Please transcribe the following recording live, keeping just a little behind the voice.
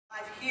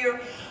Here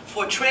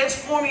for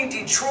Transforming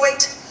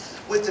Detroit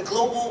with the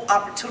Global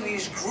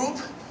Opportunities Group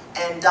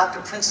and Dr.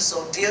 Princess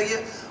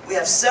Odelia. We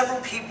have several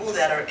people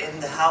that are in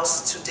the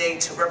house today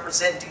to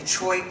represent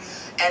Detroit.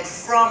 And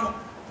from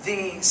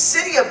the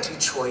city of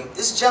Detroit,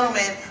 this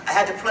gentleman, I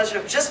had the pleasure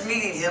of just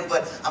meeting him,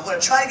 but I'm going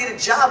to try to get a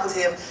job with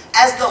him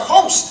as the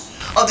host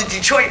of the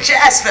Detroit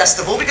Jazz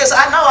Festival, because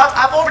I know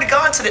I've already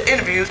gone to the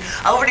interviews,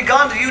 I've already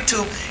gone to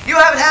YouTube. You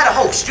haven't had a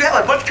host. You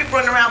have a bunch of people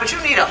running around, but you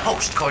need a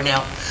host,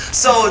 Cornell.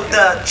 So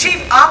the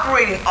Chief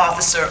Operating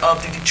Officer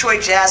of the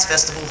Detroit Jazz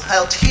Festival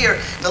held here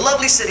in the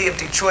lovely city of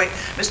Detroit,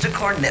 Mr.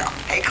 Cornell.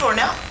 Hey,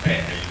 Cornell. Hey,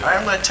 how you doing? All right,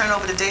 I'm going to turn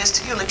over the dais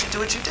to you and let you do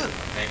what you do.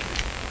 Thank you.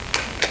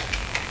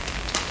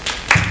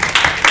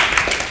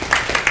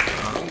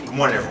 Good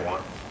morning,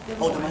 everyone.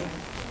 Hold the mic.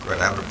 Great.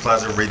 I have the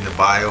pleasure of reading the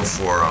bio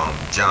for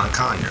John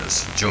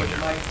Conyers, Jr.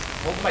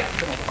 Hold the mic.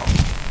 Come on.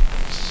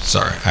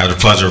 Sorry. I have the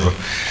pleasure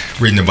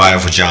of reading the bio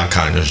for John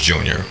Conyers,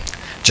 Jr.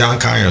 John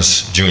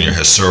Conyers, Jr.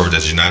 has served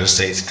as United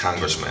States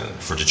Congressman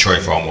for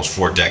Detroit for almost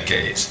 4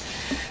 decades.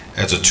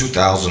 As of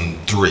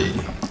 2003,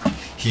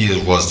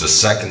 he was the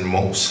second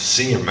most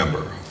senior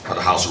member of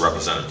the House of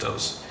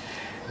Representatives,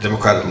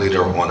 Democratic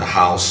leader on the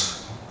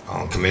House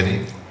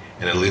Committee,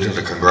 and a leader of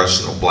the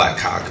Congressional Black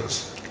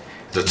Caucus.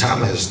 At the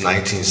time of his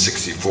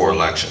 1964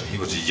 election, he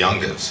was the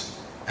youngest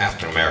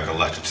African-American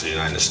elected to the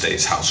United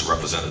States House of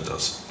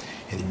Representatives.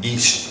 In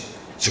each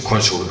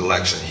sequential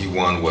election, he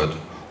won with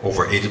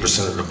over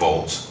 80% of the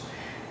votes,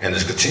 and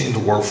has continued to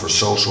work for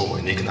social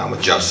and economic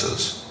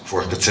justice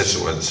for his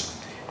constituents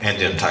and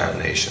the entire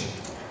nation.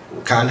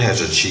 Conyers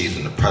has achieved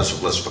an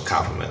impressive list of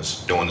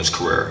accomplishments during his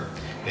career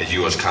as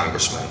U.S.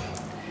 Congressman.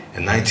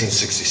 In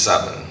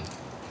 1967,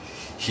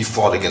 he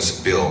fought against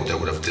a bill that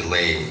would have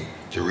delayed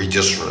the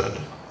redistricting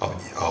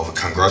of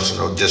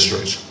congressional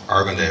districts,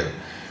 arguing that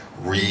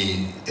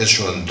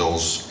reissuing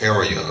those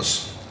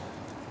areas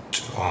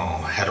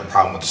had a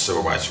problem with the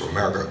civil rights of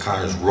America.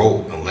 Conyers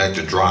wrote and led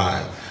the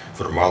drive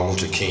for the Martin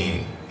Luther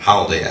King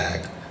Holiday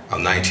Act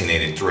of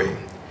 1983.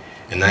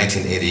 In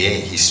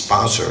 1988, he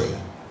sponsored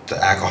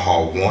the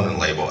Alcohol Warning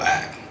Label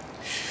Act,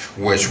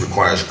 which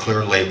requires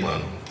clear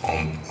labeling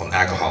on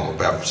alcoholic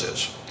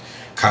beverages.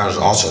 Conyers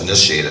also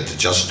initiated the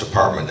Justice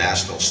Department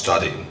National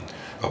Study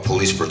of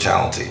Police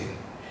Brutality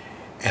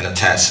and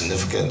attached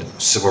significant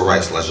civil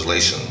rights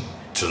legislation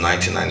to the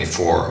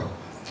 1994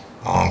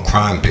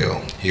 crime bill.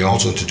 He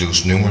also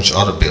introduced numerous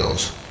other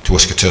bills to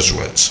his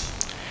constituents.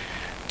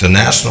 The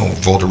National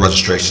Voter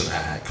Registration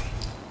Act,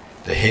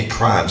 the Hate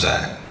Crimes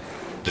Act,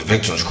 the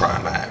Victims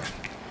Crime Act,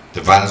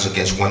 the Violence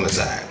Against Women's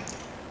Act,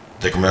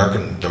 the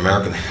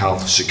American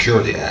Health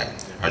Security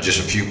Act are just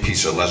a few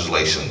pieces of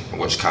legislation in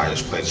which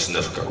Conyers played a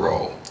significant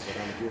role.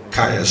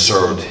 Conyers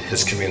served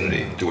his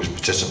community through his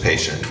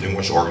participation in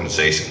numerous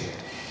organizations.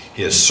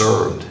 He has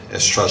served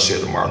as trustee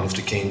of the Martin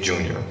Luther King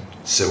Jr.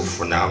 Civil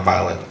for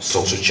Nonviolent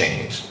Social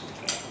Change,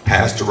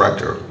 past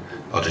director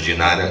of the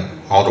United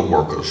Auto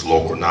Workers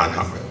Local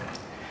 900,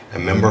 a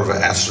member of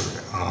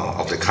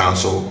the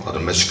Council of the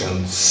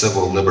Michigan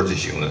Civil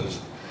Liberties Unit,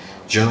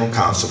 General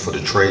Counsel for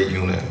the Trade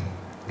Union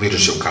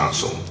Leadership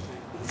Council,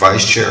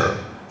 Vice Chair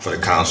for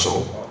the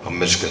Council of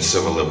Michigan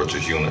Civil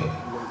Liberties Unit,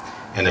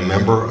 and a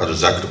member of the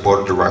Executive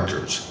Board of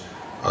Directors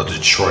of the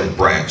Detroit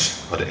branch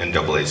of the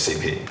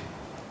NAACP.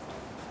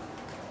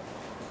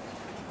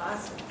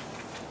 Awesome.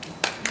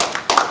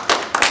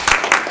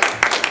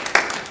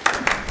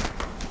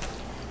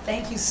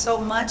 Thank you so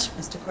much,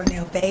 Mr.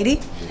 Cornell Beatty.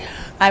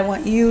 I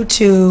want you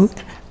to,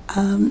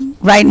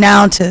 right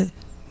now, to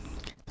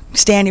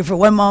stand here for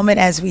one moment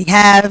as we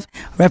have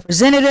a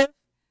representative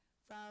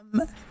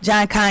from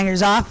John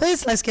Conyers'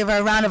 office. Let's give her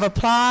a round of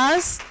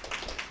applause.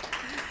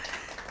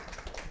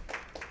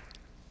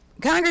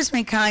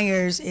 Congressman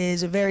Conyers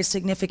is a very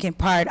significant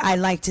part, I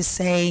like to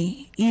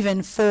say,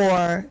 even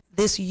for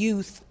this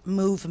youth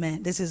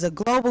movement. This is a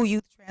global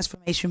youth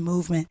transformation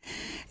movement.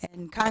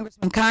 And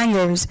Congressman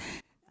Conyers,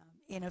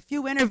 in a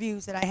few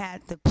interviews that I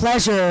had the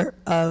pleasure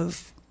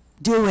of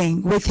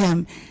doing with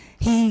him,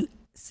 he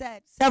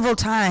said several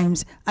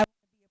times, I want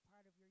to be a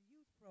part of your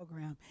youth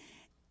program.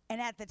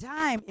 And at the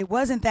time, it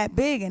wasn't that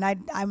big, and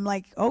I'm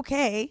like,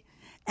 okay.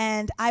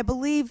 And I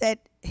believe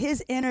that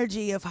his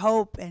energy of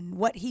hope and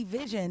what he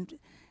visioned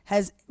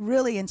has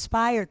really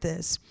inspired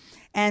this.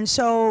 And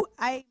so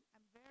I'm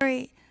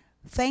very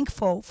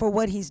thankful for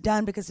what he's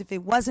done, because if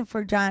it wasn't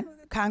for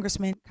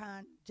Congressman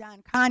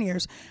John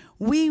Conyers,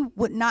 we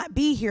would not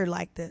be here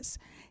like this.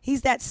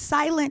 He's that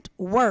silent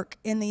work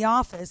in the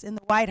office, in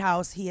the White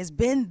House. He has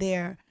been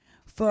there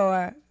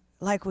for,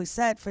 like we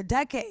said, for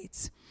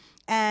decades.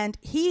 And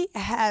he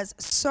has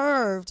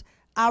served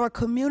our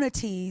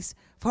communities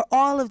for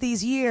all of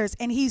these years,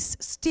 and he's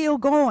still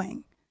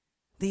going.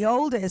 The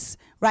oldest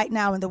right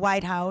now in the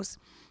White House,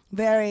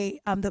 one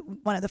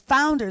of the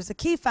founders, the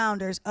key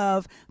founders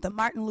of the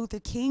Martin Luther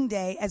King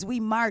Day, as we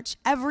march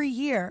every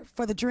year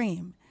for the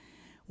dream.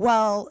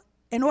 Well,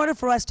 in order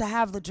for us to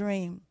have the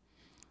dream,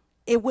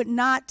 it would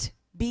not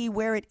be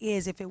where it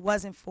is if it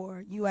wasn't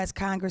for U.S.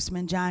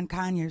 Congressman John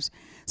Conyers.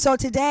 So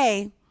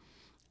today,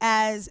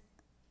 as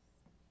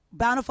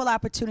Bountiful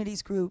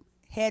Opportunities Group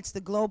heads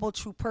the Global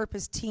True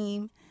Purpose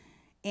team,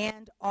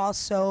 and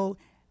also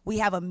we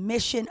have a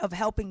mission of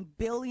helping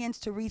billions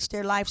to reach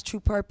their life's true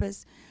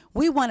purpose.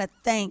 We want to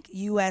thank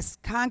U.S.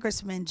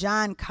 Congressman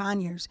John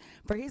Conyers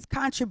for his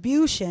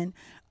contribution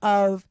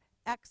of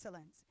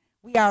excellence.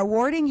 We are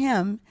awarding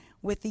him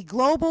with the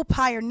Global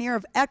Pioneer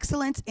of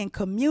Excellence in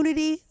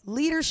Community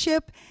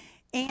Leadership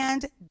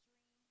and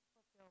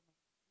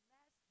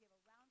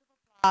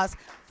applause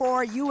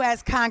for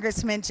U.S.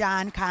 Congressman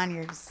John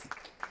Conyers.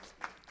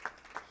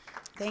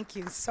 Thank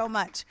you so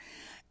much.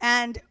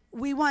 And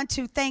we want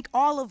to thank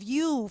all of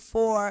you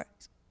for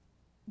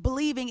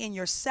believing in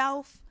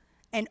yourself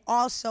and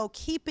also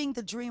keeping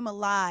the dream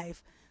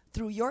alive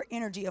through your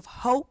energy of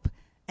hope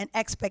and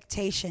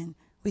expectation.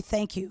 We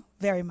thank you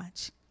very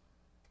much.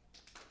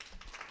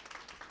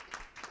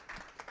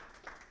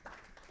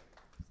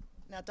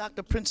 Now,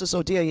 Dr. Princess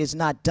Odelia is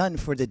not done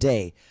for the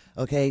day,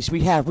 okay? So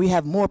we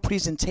have more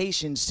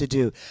presentations to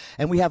do,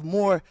 and we have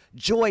more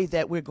joy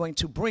that we're going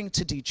to bring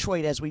to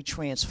Detroit as we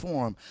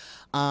transform.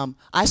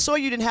 I saw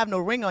you didn't have no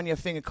ring on your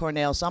finger,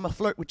 Cornell, so I'm going to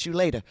flirt with you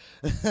later.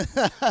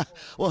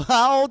 Well,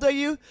 how old are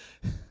you?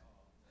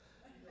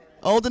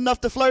 Old enough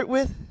to flirt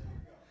with?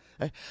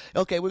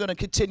 Okay, we're going to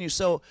continue.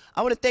 So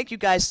I want to thank you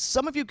guys.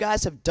 Some of you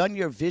guys have done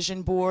your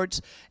vision boards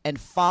and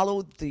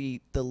followed the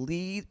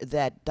lead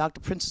that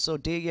Dr. Princess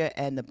Odelia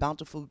and the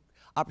Bountiful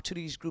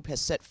Opportunities Group has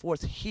set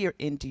forth here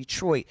in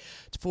Detroit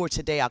for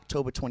today,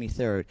 October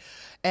 23rd.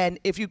 And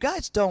if you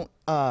guys don't,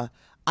 I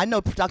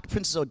know Dr.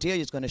 Princess Odelia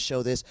is going to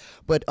show this,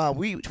 but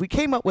we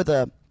came up with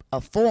a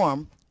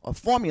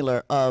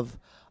formula of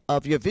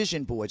your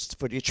vision boards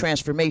for your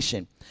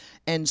transformation.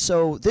 And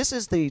so this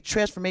is the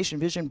transformation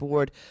vision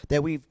board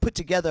that we've put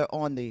together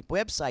on the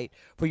website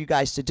for you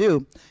guys to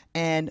do.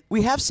 And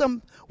we have,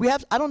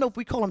 I don't know if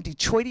we call them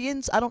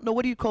Detroitians. I don't know,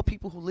 what do you call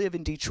people who live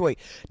in Detroit?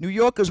 New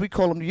Yorkers, we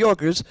call them New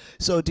Yorkers.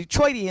 So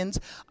Detroitians,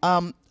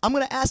 I'm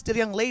going to ask the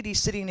young lady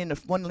sitting in the,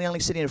 one young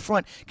lady sitting in the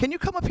front, can you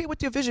come up here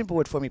with your vision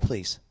board for me,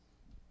 please?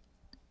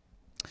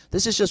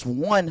 This is just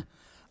one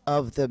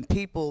of the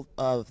people,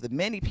 of the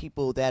many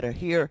people that are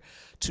here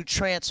to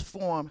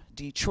transform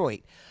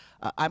Detroit.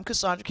 I'm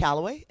Cassandra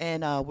Calloway,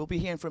 and we'll be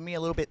hearing from me a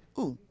little bit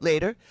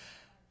later.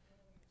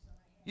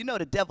 You know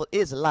the devil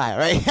is a liar,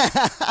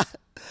 right?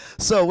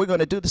 So we're going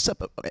to do this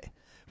up. Okay.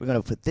 We're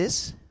going to put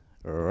this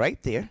right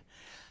there.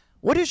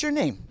 What is your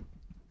name?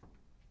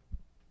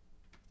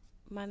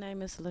 My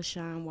name is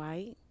LaShawn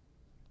White.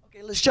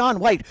 Okay, LaShawn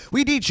White,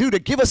 we need you to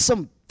give us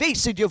some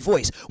bass in your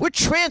voice. We're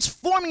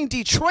transforming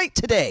Detroit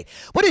today.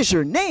 What is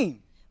your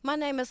name? My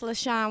name is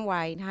LaShawn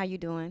White. How you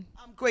doing?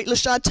 I'm great.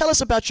 LaShawn, tell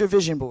us about your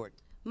vision board.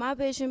 My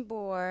vision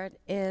board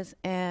is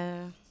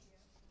a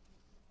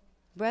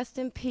rest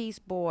in peace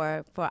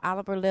board for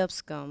Oliver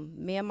Lipscomb.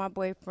 Me and my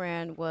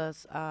boyfriend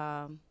was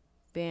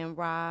being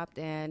robbed,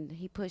 and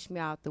he pushed me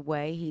out the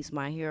way. He's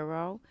my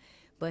hero,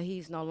 but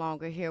he's no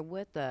longer here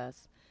with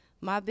us.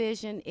 My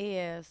vision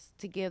is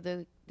to give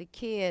the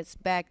kids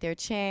back their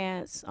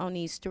chance on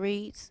these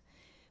streets,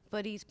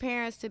 for these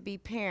parents to be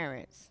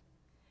parents,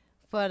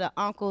 for the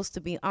uncles to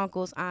be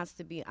uncles, aunts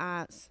to be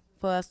aunts,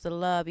 for us to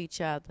love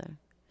each other.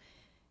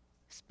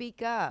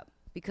 Speak up,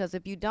 because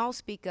if you don't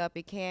speak up,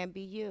 it can be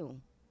you.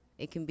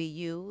 It can be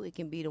you, it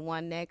can be the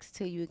one next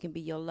to you, it can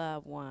be your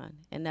loved one.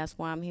 And that's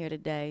why I'm here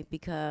today,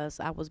 because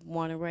I was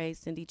born and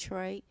raised in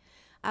Detroit.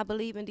 I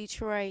believe in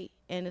Detroit,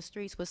 and the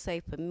streets were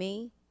safe for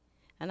me,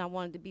 and I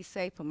wanted to be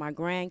safe for my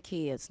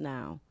grandkids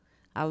now.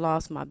 I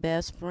lost my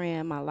best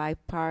friend, my life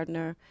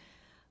partner.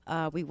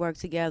 We work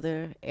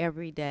together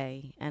every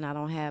day, and I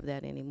don't have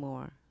that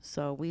anymore.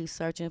 So we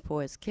searching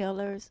for his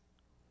killers,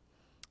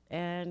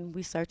 and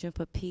we searching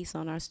for peace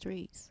on our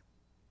streets.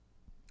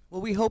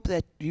 Well, we hope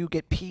that you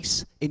get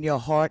peace in your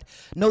heart.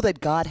 Know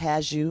that God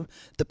has you.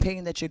 The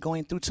pain that you're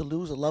going through to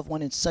lose a loved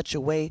one in such a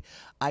way,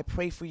 I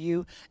pray for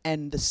you.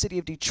 And the city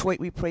of Detroit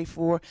we pray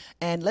for.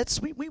 And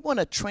we want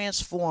to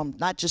transform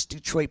not just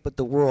Detroit but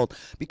the world,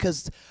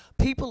 because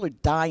people are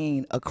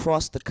dying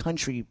across the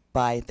country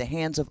by the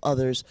hands of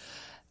others,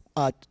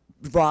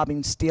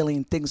 robbing,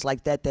 stealing, things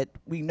like that, that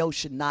we know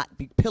should not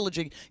be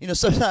pillaging. You know,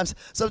 sometimes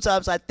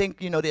I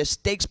think, you know, there's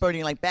stakes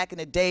burning, like back in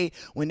the day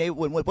when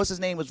what's his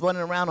name was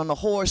running around on the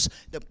horse,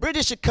 the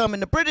British are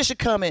coming,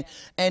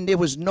 and there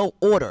was no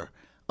order.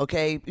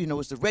 Okay, you know, it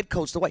was the red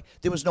coats, the white,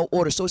 there was no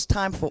order. So it's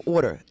time for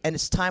order, and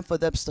it's time for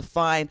them to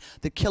find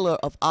the killer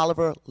of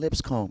Oliver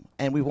Lipscomb,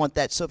 and we want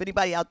that. So if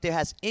anybody out there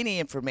has any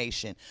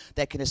information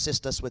that can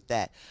assist us with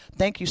that,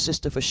 thank you,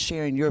 sister, for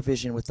sharing your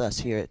vision with us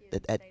here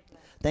at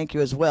Thank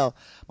you as well.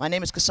 My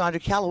name is Cassandra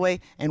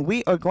Calloway, and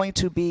we are going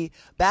to be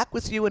back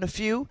with you in a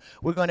few.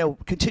 We're going to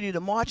continue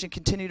to march and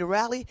continue to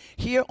rally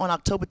here on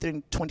October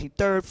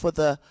 23rd for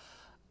the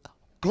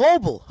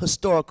Global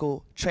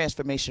Historical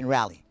Transformation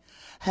Rally.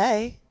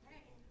 Hey.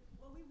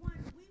 Well, we want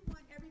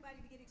everybody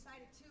to get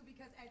excited too,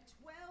 because at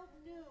 12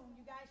 noon,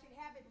 you guys should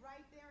have it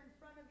right there in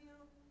front of you,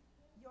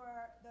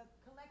 the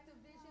collective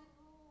vision.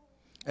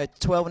 At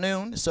 12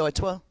 noon, so at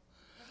 12.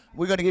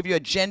 We're going to give you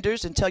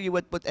agendas and tell you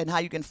what and how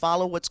you can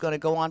follow what's going to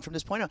go on from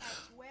this point on.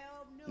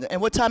 12 noon.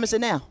 And what time is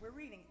it now? We're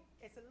reading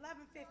it. It's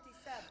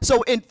 11:57.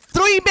 So in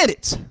 3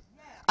 minutes,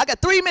 I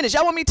got 3 minutes.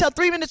 Y'all want me to tell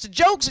 3 minutes of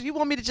jokes, or you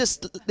want me to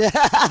just?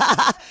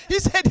 He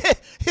said.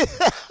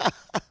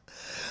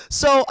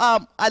 So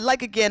I'd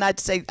like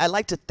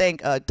to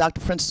thank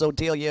Dr. Princess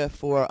Odelia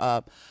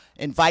for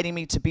inviting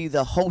me to be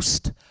the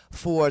host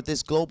for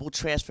this Global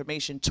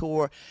Transformation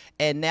Tour.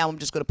 And now I'm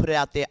just going to put it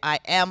out there. I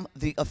am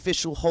the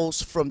official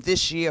host from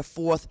this year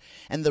forth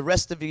and the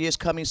rest of the years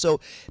coming. So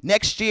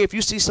next year, if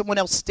you see someone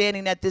else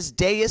standing at this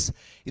dais,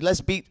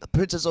 let's beat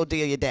Princess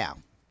Odelia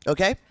down.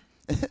 Okay?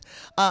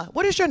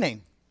 What is your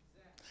name?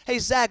 Hey,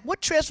 Zach,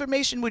 what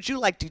transformation would you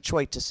like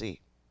Detroit to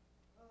see?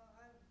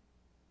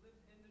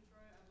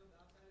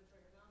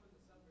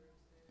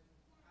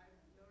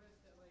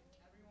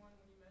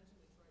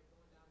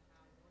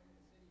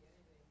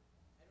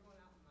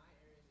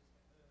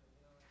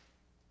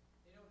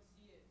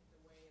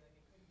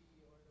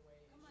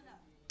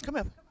 Come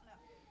here.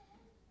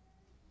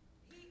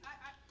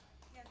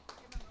 Yes,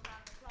 give him a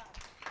round of applause.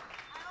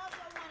 I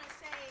also want to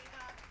say,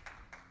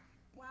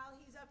 while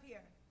he's up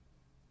here,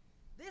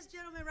 this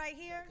gentleman right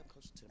here,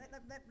 let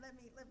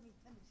me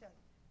show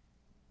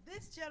you.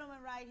 This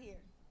gentleman right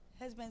here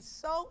has been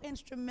so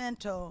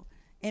instrumental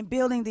in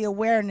building the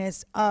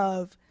awareness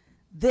of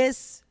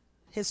this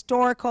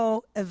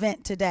historical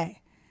event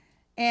today.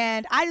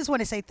 And I just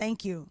want to say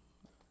thank you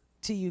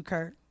to you,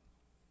 Kurt.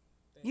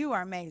 You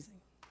are amazing.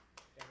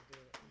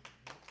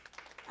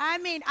 I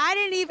mean, I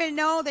didn't even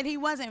know that he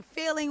wasn't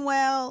feeling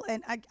well,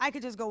 and I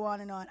could just go on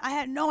and on. I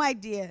had no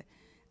idea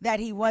that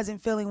he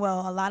wasn't feeling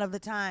well a lot of the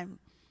time,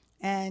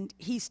 and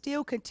he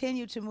still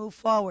continued to move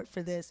forward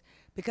for this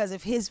because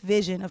of his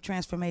vision of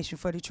transformation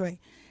for Detroit.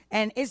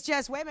 And it's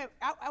just, wait a minute,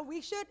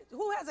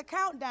 who has a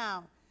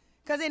countdown?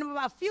 Because in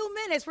about a few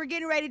minutes, we're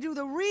getting ready to do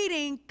the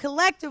reading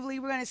collectively.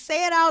 We're going to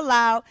say it out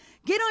loud.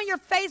 Get on your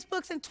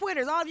Facebooks and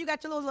Twitters. All of you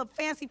got your little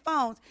fancy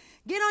phones.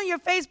 Get on your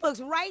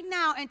Facebooks right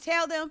now and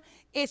tell them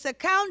it's a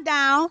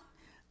countdown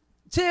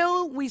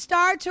till we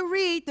start to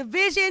read the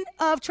vision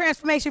of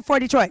transformation for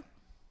Detroit.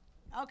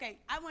 Okay,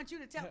 I want you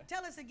to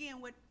tell us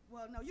again what,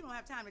 well, no, you don't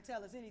have time to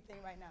tell us anything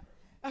right now.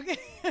 Okay.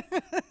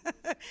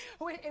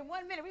 In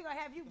 1 minute, we're going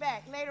to have you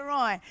back later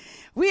on.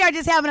 We are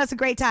just having us a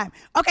great time.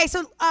 Okay,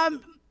 so,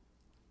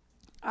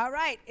 all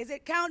right, is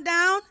it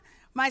countdown?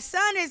 My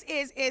son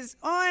is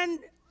on,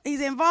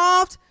 he's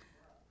involved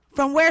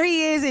from where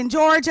he is in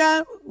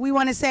Georgia. We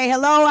want to say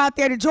hello out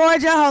there to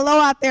Georgia, hello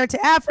out there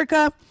to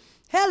Africa.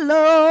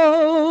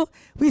 Hello.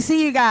 We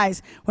see you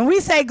guys. When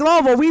we say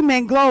global, we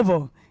meant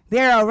global.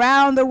 They're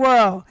around the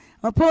world.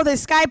 I'm going to pull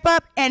this Skype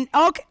up, and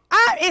okay,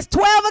 it's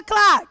 12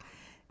 o'clock.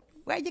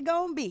 Where you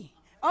going to be?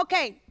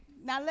 Okay,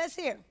 now let's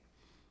hear.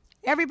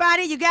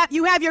 Everybody,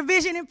 you have your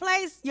vision in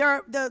place,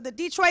 the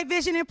Detroit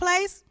vision in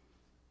place?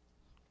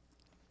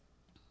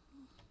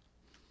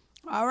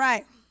 All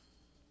right.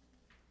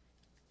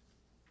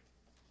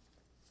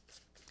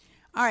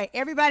 All right,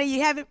 everybody,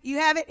 you have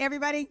it,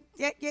 everybody?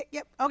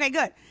 Yep. Okay,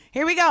 good.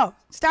 Here we go.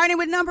 Starting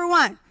with number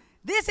 1.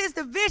 This is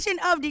the vision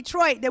of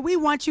Detroit that we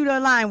want you to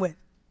align with.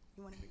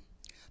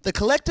 The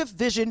collective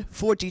vision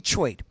for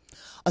Detroit.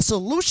 A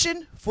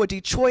solution for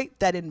Detroit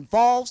that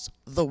involves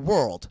the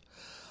world.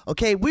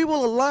 Okay, we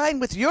will align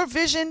with your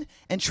vision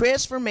and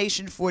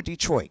transformation for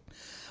Detroit.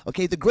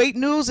 Okay, the great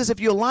news is if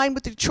you align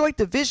with Detroit,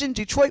 the vision,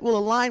 Detroit will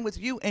align with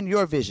you and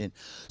your vision.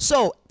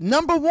 So,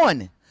 number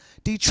 1,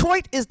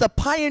 Detroit is the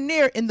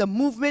pioneer in the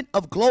movement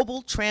of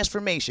global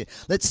transformation.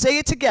 Let's say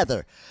it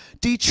together.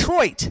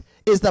 Detroit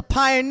is the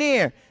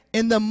pioneer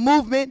in the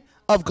movement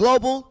of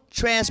global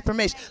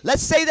transformation.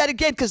 Let's say that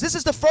again because this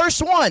is the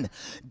first one.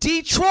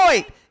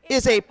 Detroit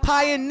is a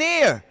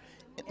pioneer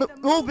in the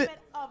movement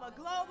of a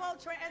global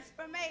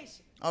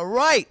transformation. All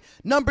right.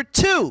 Number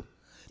 2,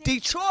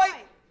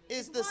 Detroit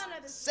is the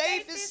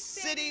safest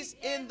cities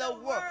in the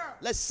world.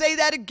 Let's say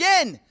that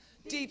again.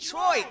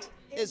 Detroit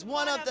is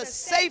one of the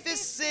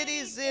safest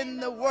cities in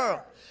the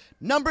world.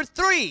 Number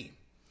 3,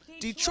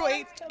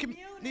 Detroit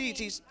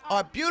communities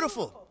are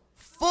beautiful,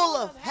 full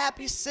of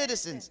happy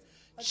citizens,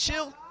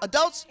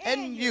 adults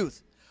and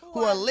youth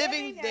who are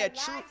living their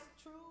true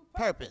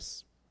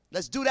purpose.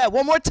 Let's do that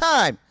one more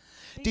time.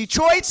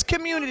 Detroit's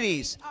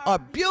communities are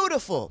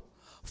beautiful,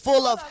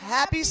 full of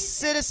happy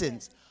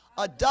citizens,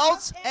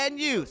 adults and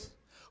youth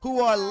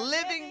who are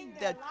living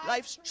their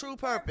life's true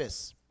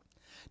purpose.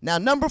 Now,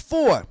 number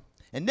 4,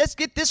 and let's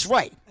get this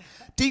right.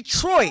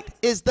 Detroit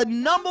is the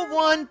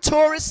 #1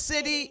 tourist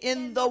city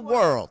in the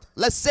world.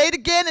 Let's say it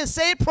again and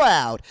say it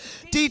proud.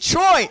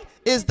 Detroit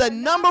is the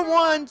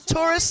 #1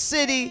 tourist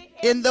city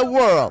in the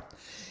world.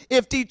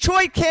 If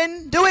Detroit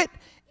can do it,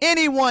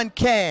 anyone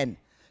can.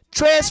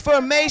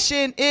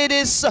 Transformation, it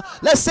is so.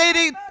 Let's say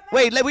it.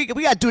 Wait, we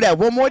got to do that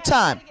one more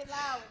time.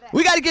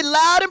 We got to get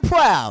loud and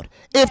proud.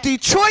 If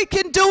Detroit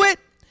can do it,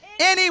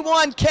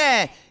 anyone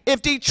can.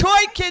 If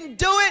Detroit can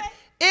do it,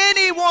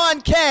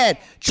 anyone can.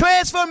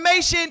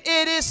 Transformation,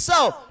 it is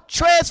so.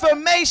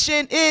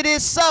 Transformation, it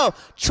is so.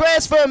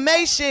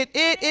 Transformation,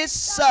 it is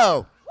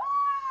so.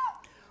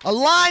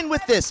 Align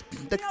with this.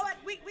 You know what?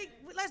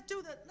 Let's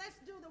do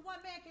the One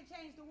Man Can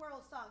Change the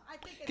World song. I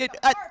think it's Get- the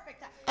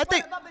perfect time. I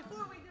think- But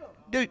before we do,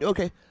 Dude,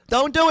 okay.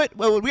 Don't do it.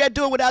 Well, we gotta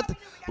do it without the.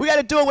 We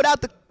gotta do it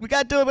without the. We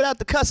gotta do it without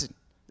the cussing.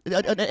 he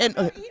doesn't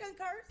curse.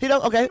 He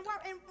don't. Okay.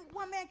 And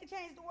one man can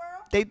change the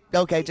world.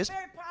 Okay. He's Just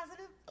very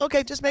positive.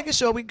 okay. Just making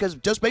sure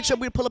just make sure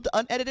we pull up the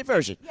unedited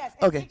version. Yes.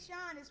 And Okay. Big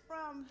Sean is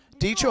from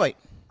Detroit.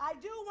 I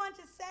do want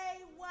to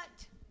say what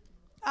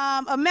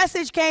a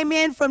message came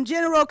in from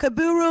General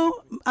Kaburu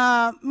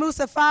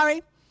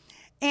Musafari,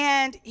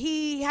 and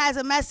he has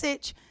a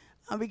message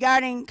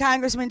regarding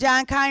Congressman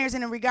John Conyers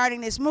and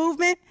regarding this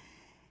movement.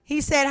 He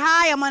said,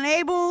 "Hi, I'm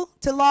unable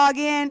to log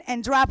in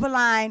and drop a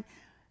line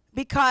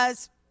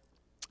because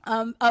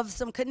of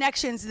some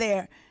connections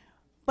there."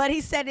 But he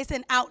said it's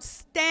an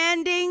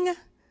outstanding,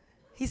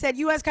 he said,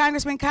 U.S.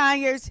 Congressman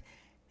Conyers,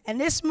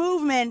 and this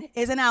movement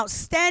is an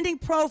outstanding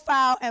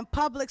profile and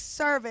public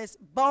service,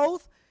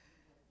 both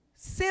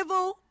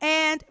civil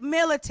and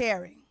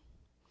military.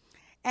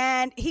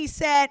 And he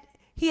said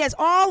he has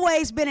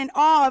always been in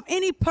awe of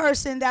any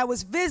person that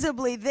was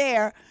visibly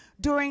there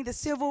during the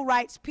civil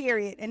rights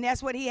period. And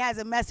that's what he has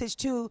a message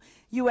to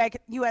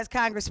U.S.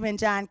 Congressman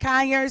John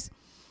Conyers.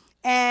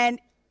 And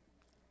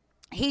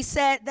he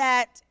said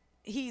that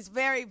he's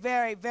very,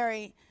 very,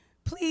 very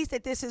pleased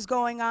that this is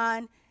going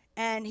on,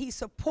 and he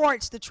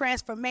supports the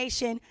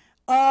transformation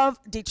of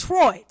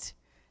Detroit.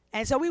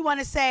 And so we want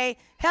to say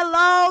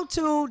hello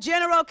to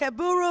General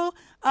Kaburu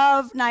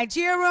of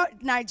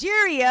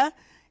Nigeria,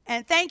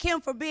 and thank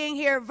him for being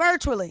here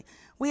virtually.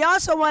 We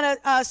also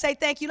want to say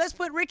thank you. Let's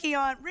put Ricky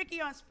on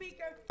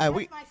speaker. That's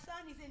my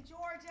son. He's in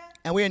Georgia.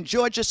 And we're in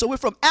Georgia, so we're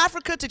from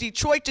Africa to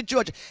Detroit to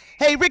Georgia.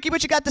 Hey, Ricky,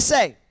 what you got to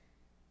say?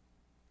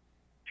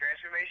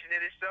 Transformation,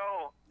 it is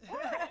so.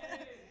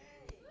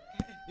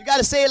 You got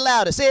to say it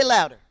louder. Say it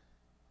louder.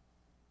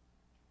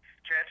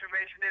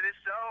 Transformation, it is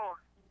so.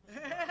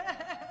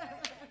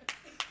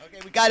 Okay,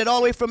 we got it all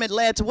the way from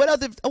Atlanta. What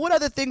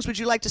other things would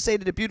you like to say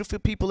to the beautiful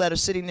people that are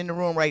sitting in the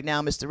room right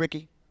now, Mr.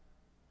 Ricky?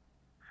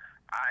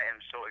 I am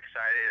so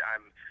excited.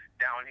 I'm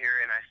down here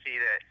and I see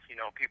that,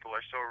 people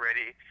are so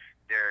ready.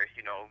 They're,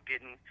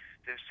 getting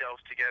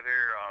themselves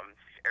together.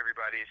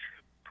 Everybody's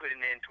putting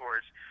in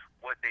towards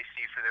what they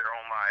see for their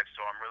own lives.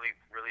 So I'm really,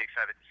 really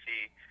excited to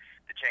see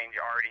the change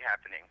already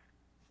happening.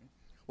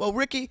 Well,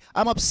 Ricky,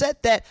 I'm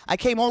upset that I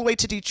came all the way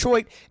to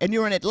Detroit and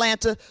you're in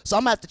Atlanta, so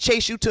I'm going to have to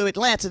chase you to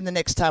Atlanta the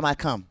next time I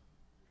come.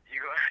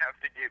 You're going to have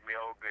to get me.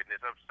 Oh, goodness.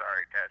 I'm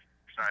sorry,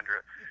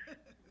 Cassandra.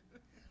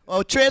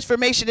 Well,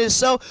 transformation is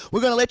so.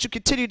 We're going to let you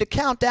continue to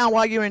count down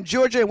while you're in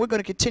Georgia, and we're going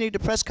to continue the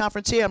press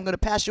conference here. I'm going to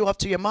pass you off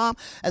to your mom.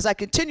 As I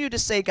continue to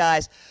say,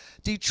 guys,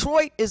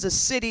 Detroit is a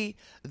city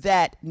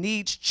that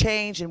needs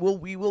change, and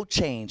we will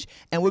change.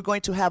 And we're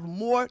going to have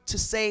more to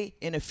say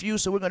in a few,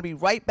 so we're going to be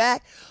right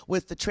back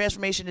with the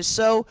Transformation is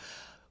So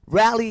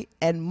rally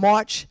and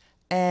march.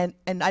 And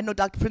I know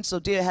Dr. Prince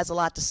O'Dear has a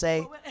lot to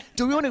say.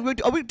 Do we want to? We're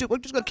just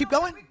going to keep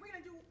going? We're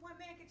going to do One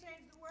Man Can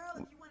Change the World.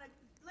 If you want to,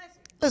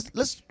 Let's.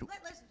 you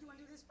want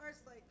to do this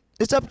first? Like,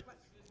 It's up.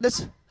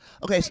 Let's.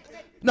 Okay.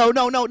 No. What?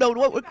 you guys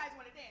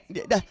want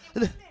to dance.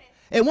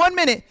 In 1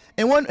 minute.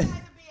 In one. You guys will be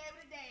able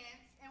to dance,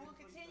 and we'll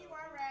continue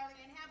our rally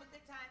and have a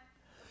good time.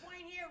 The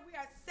point here, we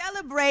are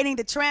celebrating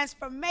the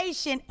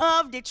transformation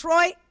of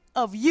Detroit,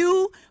 of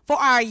you, for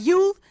our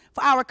youth,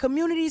 for our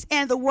communities,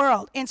 and the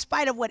world, in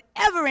spite of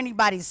whatever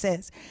anybody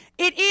says.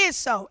 It is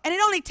so. And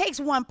it only takes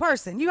one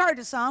person. You heard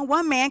the song,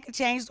 One Man Can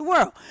Change the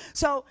World.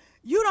 So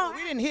you don't.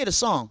 We didn't hear the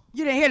song.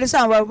 You didn't hear the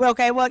song. Well,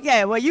 okay, well,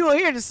 yeah, well, you will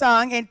hear the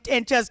song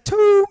in just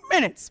 2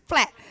 minutes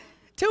flat.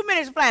 2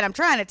 minutes flat, I'm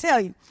trying to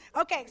tell you.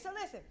 Okay, so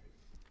listen.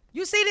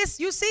 You see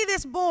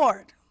this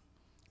board.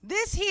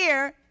 This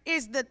here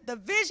is the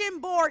vision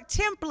board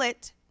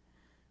template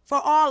for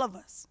all of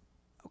us,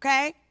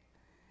 okay?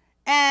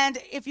 And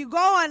if you go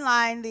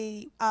online,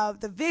 the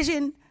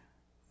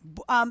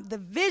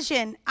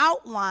vision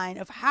outline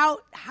of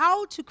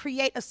how to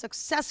create a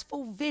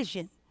successful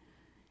vision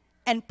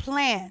and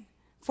plan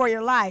for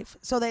your life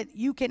so that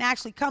you can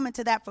actually come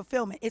into that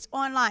fulfillment. It's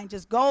online.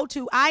 Just go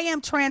to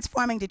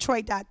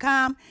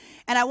IamTransformingDetroit.com,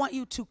 and I want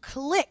you to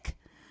click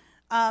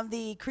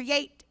the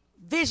create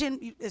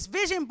vision, this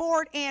vision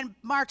board and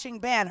marching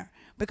banner,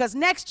 because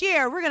next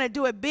year we're going to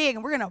do it big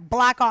and we're going to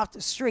block off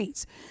the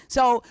streets.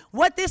 So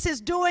what this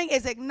is doing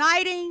is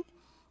igniting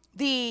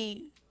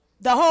the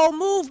whole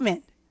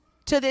movement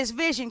to this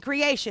vision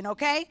creation,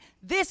 okay?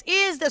 This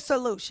is the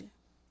solution.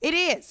 It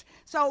is.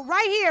 So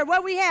right here,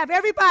 what we have,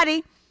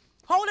 everybody,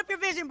 hold up your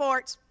vision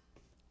boards.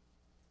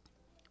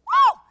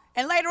 Woo!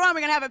 And later on,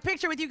 we're going to have a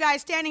picture with you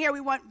guys standing here.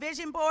 We want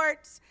vision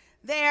boards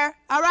there.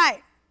 All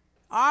right.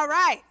 All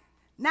right.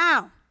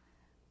 Now,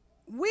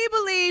 we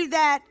believe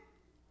that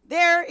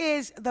there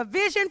is the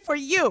vision for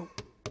you,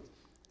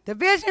 the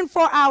vision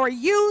for our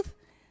youth,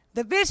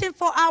 the vision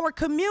for our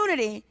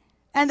community,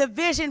 and the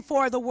vision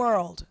for the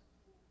world,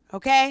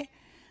 okay?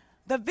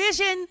 The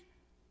vision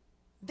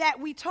that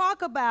we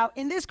talk about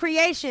in this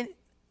creation,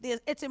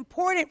 it's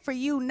important for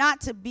you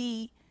not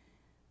to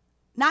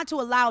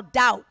allow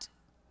doubt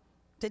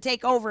to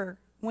take over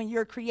when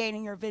you're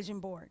creating your vision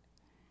board.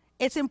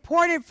 It's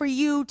important for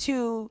you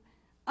to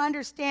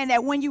understand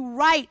that when you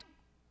write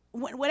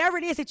whatever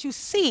it is that you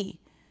see,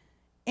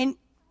 and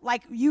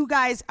like you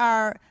guys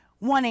are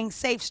wanting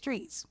safe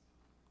streets.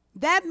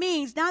 That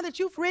means now that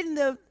you've written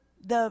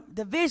the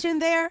vision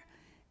there,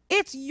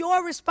 it's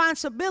your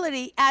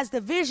responsibility as the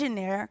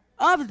visionary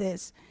of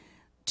this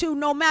to,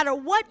 no matter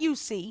what you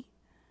see,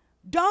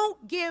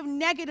 don't give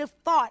negative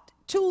thought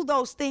to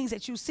those things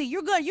that you see.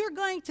 You're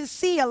going to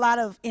see a lot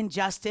of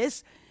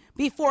injustice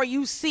before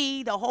you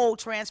see the whole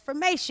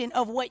transformation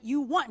of what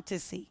you want to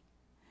see.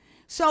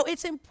 So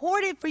it's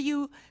important for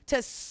you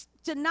to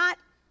not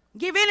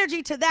give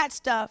energy to that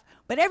stuff,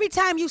 but every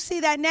time you see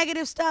that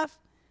negative stuff,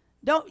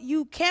 don't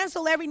you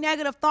cancel every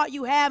negative thought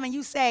you have and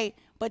you say,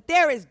 but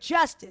there is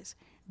justice,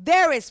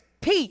 there is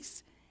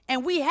peace,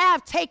 and we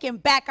have taken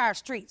back our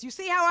streets. You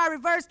see how I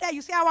reversed that?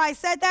 You see how I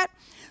said that?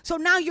 So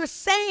now you're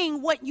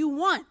saying what you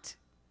want.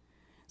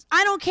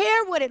 I don't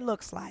care what it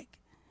looks like,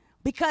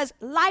 because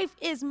life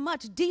is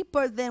much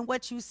deeper than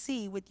what you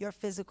see with your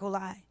physical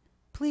eye.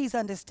 Please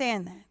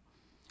understand that.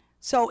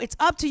 So it's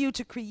up to you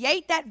to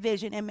create that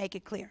vision and make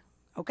it clear,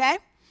 okay?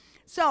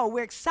 So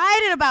we're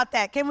excited about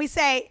that. Can we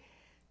say,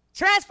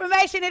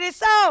 transformation, it is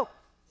so?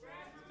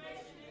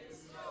 Transformation, it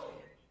is so.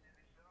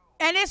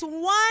 And it's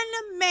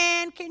one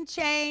man can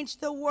change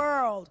the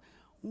world.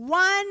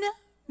 One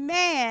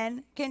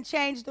man can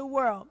change the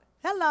world.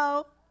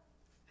 Hello.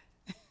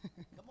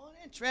 Come on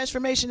in.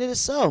 Transformation, it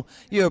is so.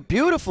 You're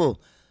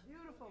beautiful.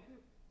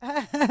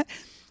 Beautiful.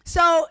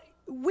 So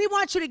we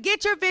want you to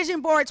get your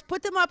vision boards,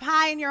 put them up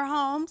high in your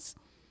homes,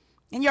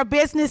 in your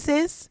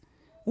businesses,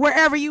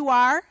 wherever you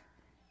are,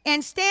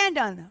 and stand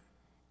on them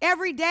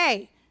every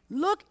day.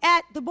 Look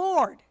at the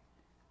board.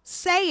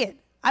 Say it.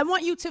 I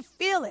want you to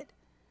feel it.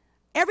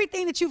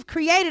 Everything that you've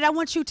created, I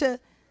want you to,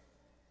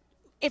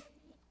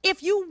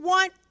 if you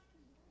want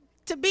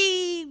to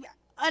be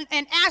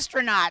an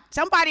astronaut,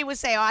 somebody would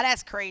say, oh,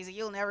 that's crazy.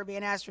 You'll never be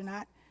an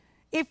astronaut.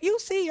 If you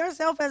see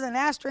yourself as an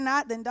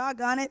astronaut, then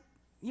doggone it,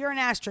 you're an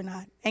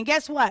astronaut. And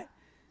guess what?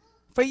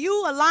 For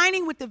you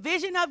aligning with the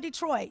vision of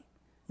Detroit,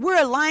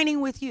 we're aligning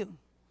with you.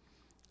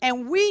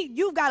 And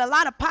you've got a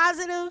lot of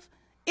positive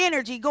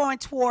energy going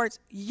towards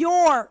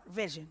your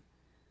vision.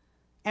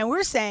 And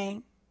we're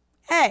saying,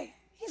 hey,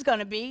 he's going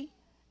to be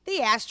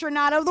the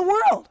astronaut of the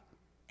world.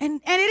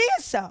 And it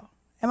is so.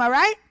 Am I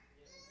right?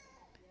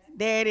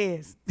 There it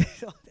is.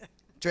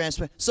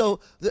 So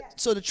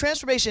the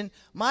transformation,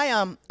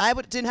 I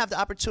didn't have the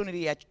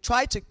opportunity. I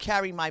tried to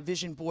carry my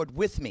vision board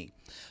with me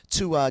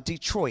to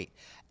Detroit,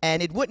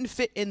 and it wouldn't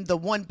fit in the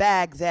one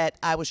bag that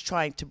I was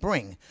trying to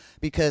bring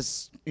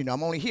because, you know,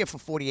 I'm only here for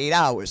 48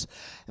 hours.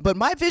 But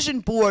my vision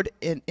board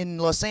in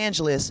Los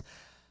Angeles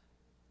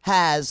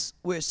has,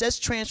 where it says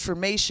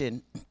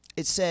transformation,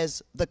 it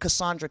says the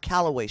Cassandra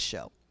Calloway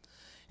Show.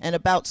 And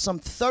about some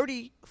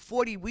 40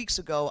 weeks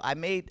ago,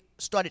 I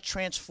started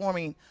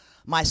transforming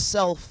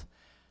myself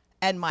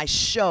and my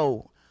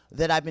show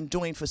that I've been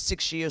doing for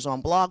 6 years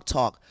on Blog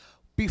Talk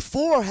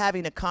before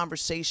having a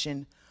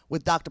conversation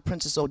with Dr.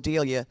 Princess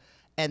Odelia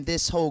and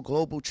this whole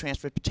global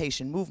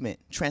transformation movement.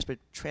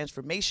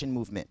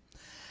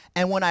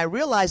 And when I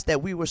realized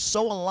that we were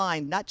so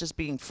aligned, not just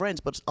being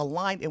friends, but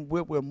aligned in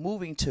where we're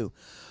moving to.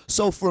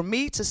 So for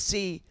me to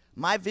see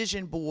my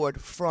vision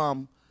board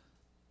from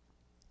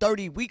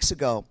 30 weeks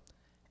ago,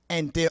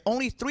 and there are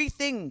only 3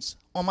 things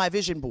on my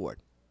vision board.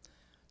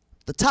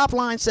 The top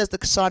line says the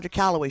Cassandra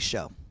Calloway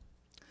Show.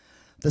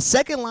 The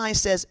second line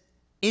says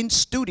in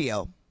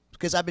studio,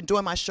 because I've been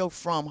doing my show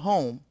from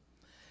home.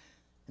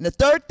 And the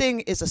third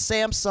thing is a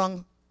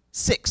Samsung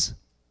 6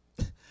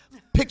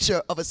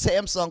 picture of a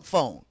Samsung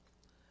phone.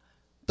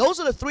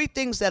 Those are the 3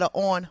 things that are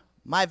on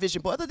my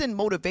vision board, other than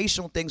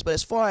motivational things, but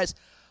as far as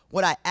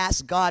what I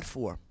asked God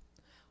for.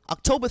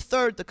 October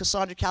 3rd, the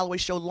Cassandra Calloway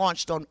Show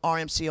launched on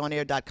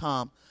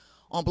rmconair.com.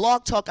 On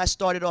Blog Talk, I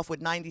started off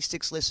with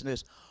 96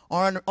 listeners.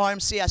 On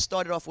RMC, I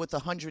started off with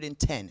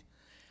 110.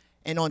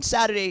 And on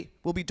Saturday,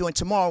 we'll be doing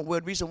tomorrow.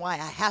 The reason why I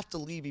have to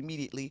leave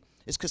immediately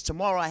is because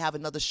tomorrow I have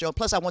another show.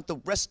 Plus, I want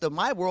the rest of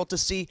my world to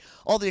see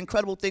all the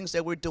incredible things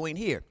that we're doing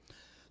here.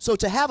 So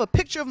to have a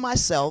picture of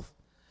myself,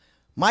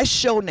 my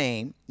show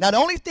name. Now, the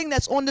only thing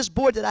that's on this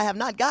board that I have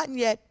not gotten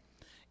yet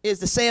is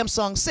the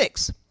Samsung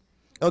 6.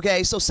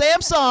 Okay, so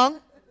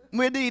Samsung,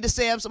 we need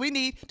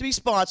to be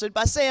sponsored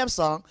by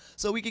Samsung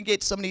so we can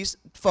get some of these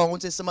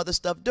phones and some other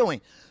stuff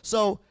doing.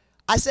 So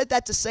I said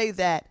that to say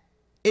that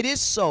it is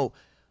so.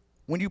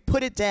 When you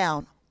put it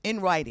down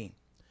in writing,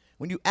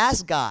 when you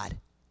ask God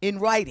in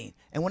writing,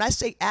 and when I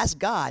say ask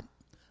God,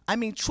 I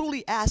mean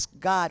truly ask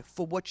God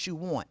for what you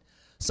want.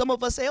 Some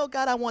of us say, oh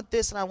God, I want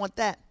this and I want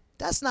that.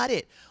 That's not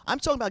it. I'm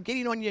talking about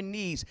getting on your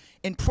knees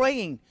and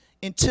praying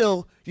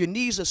until your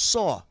knees are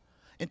sore,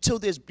 until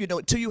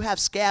until you have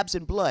scabs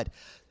and blood.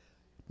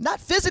 Not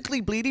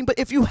physically bleeding, but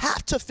if you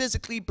have to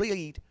physically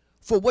bleed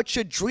for what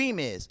your dream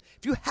is,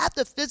 if you have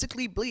to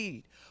physically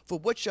bleed for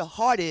what your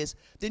heart is,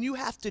 then you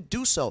have to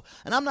do so.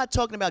 And I'm not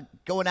talking about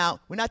going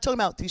out. We're not talking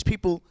about these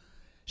people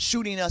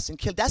shooting us and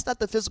killing. That's not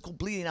the physical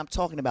bleeding I'm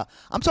talking about.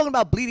 I'm talking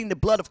about bleeding the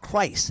blood of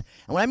Christ.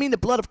 And when I mean the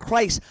blood of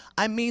Christ,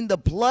 I mean the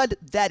blood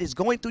that is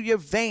going through your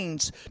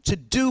veins to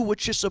do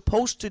what you're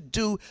supposed to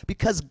do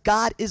because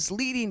God is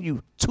leading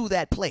you to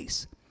that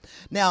place.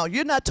 Now,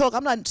 you're not talking,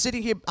 I'm not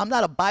sitting here, I'm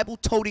not a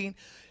Bible-toting,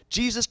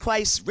 Jesus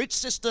Christ, rich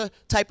sister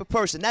type of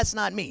person. That's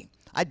not me.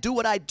 I do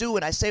what I do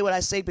and I say what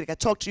I say, but I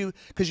talk to you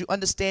because you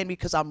understand me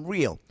because I'm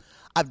real.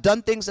 I've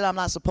done things that I'm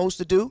not supposed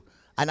to do,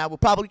 and I will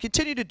probably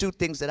continue to do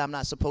things that I'm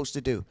not supposed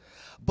to do.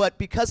 But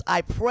because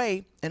I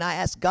pray and I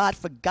ask God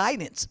for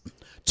guidance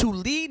to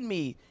lead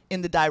me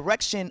in the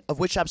direction of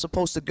which I'm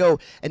supposed to go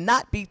and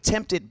not be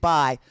tempted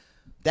by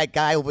that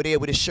guy over there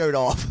with his shirt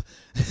off,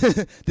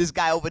 this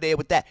guy over there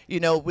with that, you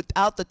know,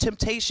 without the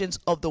temptations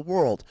of the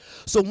world.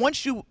 So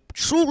once you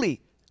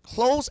truly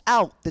close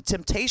out the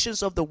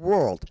temptations of the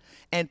world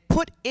and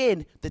put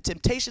in the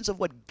temptations of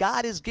what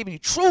God has given you,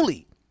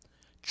 truly,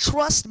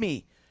 trust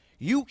me,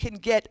 you can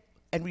get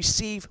and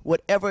receive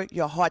whatever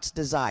your heart's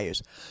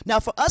desires. Now,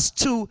 for us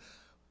to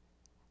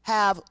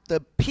have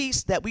the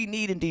peace that we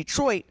need in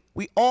Detroit,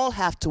 we all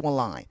have to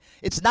align.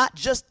 It's not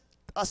just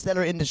us that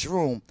are in this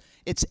room.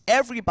 It's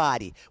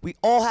everybody. We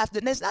all have to,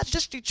 and it's not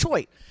just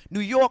Detroit. New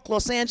York,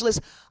 Los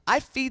Angeles. I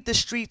feed the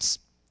streets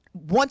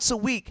once a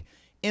week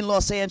in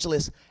Los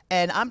Angeles,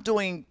 and I'm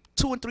doing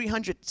 200 and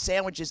 300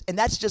 sandwiches, and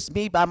that's just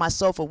me by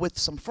myself or with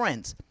some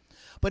friends.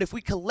 But if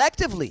we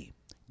collectively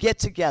get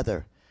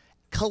together,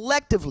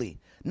 collectively,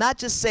 not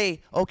just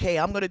say, okay,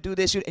 I'm going to do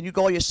this, and you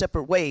go your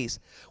separate ways.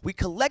 We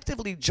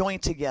collectively join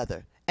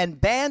together and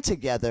band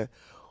together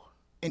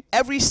in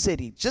every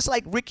city, just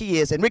like Ricky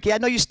is. And Ricky, I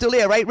know you're still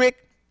there, right,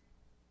 Rick?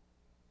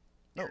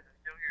 No.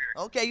 Still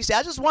here. Okay, you see, I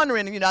was just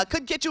wondering, you know, I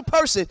couldn't get you a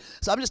person,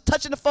 so I'm just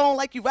touching the phone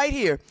like you right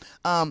here.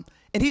 And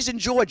he's in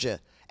Georgia,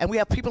 and we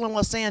have people in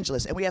Los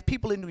Angeles, and we have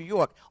people in New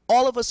York.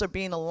 All of us are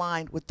being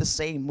aligned with the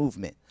same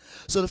movement.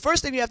 So the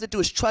first thing you have to do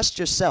is trust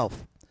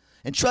yourself.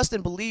 And trust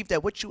and believe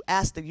that what you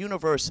ask the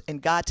universe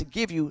and God to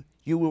give you,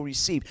 you will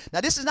receive. Now,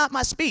 this is not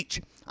my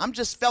speech. I'm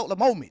just felt the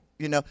moment,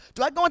 you know.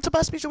 Do I go into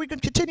my speech or we can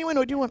continue in,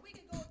 or do you want? We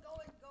can go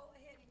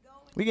ahead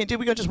and go.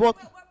 We can just walk.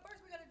 Well, first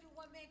we're going to do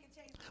One Man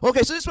Can Change.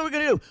 Okay, so this is what we're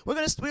going to do. We're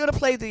going to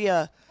play the, Go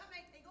ahead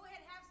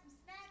and have some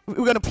snacks.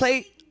 we're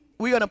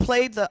going to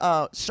play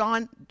the,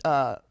 Sean,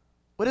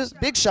 what is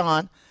it? Big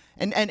Sean.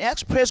 And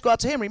extra prayers go out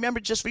to him. Remember,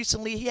 just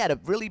recently, he had a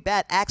really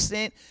bad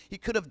accident. He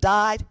could have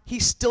died.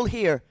 He's still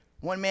here.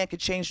 One man could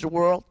change the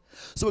world.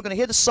 So we're going to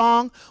hear the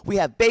song. We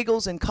have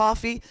bagels and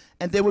coffee.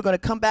 And then we're going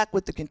to come back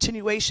with the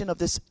continuation of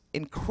this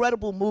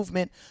incredible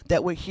movement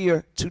that we're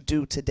here to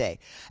do today.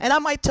 And I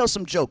might tell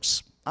some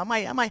jokes.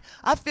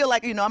 I feel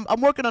like, you know,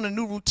 I'm working on a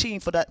new routine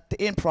for the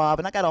improv,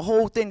 and I got a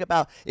whole thing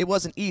about it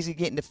wasn't easy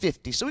getting to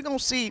 50. So we're gonna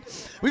see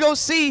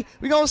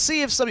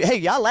if somebody, hey,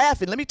 y'all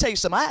laughing. Let me tell you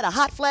something. I had a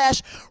hot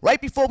flash right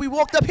before we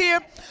walked up here.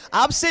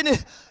 I'm sitting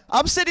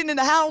in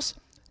the house,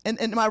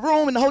 in my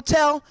room in the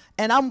hotel,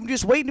 and I'm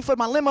just waiting for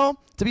my limo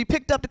to be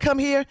picked up to come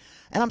here.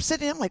 And I'm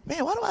sitting there, I'm like,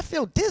 man, why do I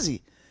feel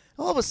dizzy?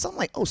 All of a sudden, I'm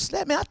like, oh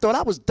snap, man, I thought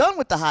I was done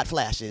with the hot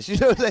flashes. You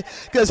know what I'm saying?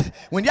 Because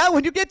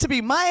when you get to be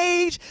my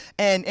age,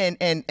 and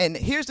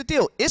here's the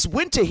deal, it's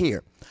winter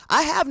here.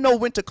 I have no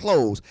winter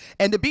clothes.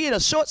 And to be in a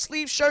short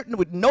sleeve shirt and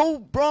with no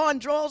bra and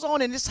drawers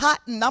on and it's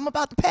hot and I'm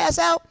about to pass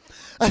out,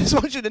 I just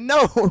want you to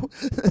know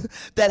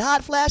that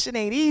hot flashing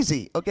ain't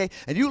easy, okay?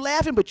 And you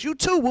laughing, but you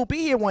too will be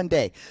here one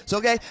day. So,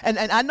 okay? And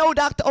I know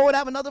Dr. Owen, I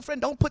have another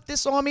friend, don't put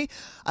this on me.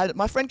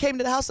 My friend came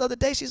to the house the other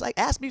day, she's like,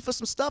 asked me for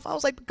some stuff. I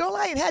was like, girl,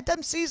 I ain't had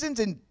them seasons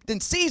in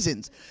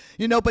seasons,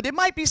 you know, but there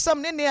might be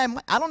something in there.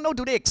 I don't know,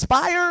 do they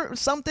expire or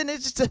something?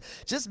 It's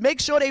just make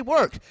sure they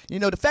work. You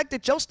know, the fact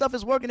that your stuff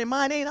is working and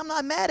mine ain't, I'm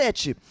not mad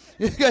at you,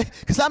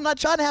 because I'm not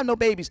trying to have no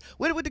babies.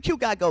 Where did the cute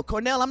guy go?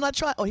 Cornell, I'm not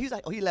trying. Oh, he's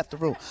like, oh, he left the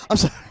room. I'm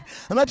sorry.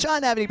 I'm not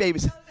trying to have any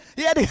babies.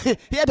 He had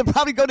to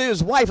probably go to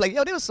his wife, like,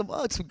 yo, there was some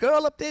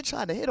girl up there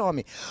trying to hit on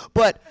me.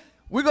 But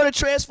we're going to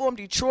transform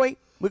Detroit.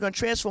 We're going to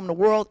transform the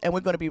world, and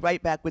we're going to be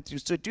right back with you.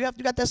 So you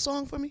got that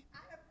song for me?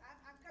 I'm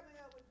coming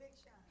up with Big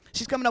Sean.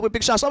 She's coming up with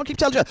Big Sean. So I'm going to keep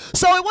telling you.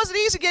 So it wasn't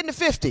easy getting to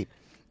 50.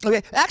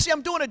 Okay, actually,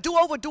 I'm doing a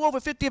do-over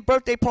 50th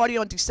birthday party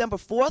on December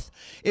 4th.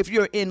 If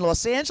you're in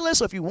Los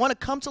Angeles, or if you want to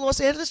come to Los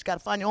Angeles, you got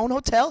to find your own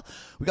hotel.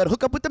 We got to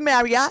hook up with the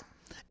Marriott,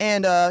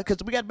 and because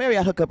we got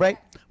Marriott hookup, right?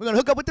 We're gonna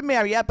hook up with the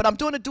Marriott, but I'm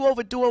doing a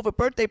do-over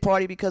birthday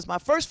party because my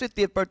first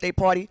 50th birthday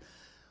party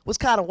was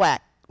kind of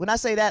whack. When I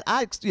say that,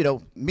 I'd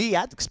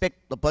expect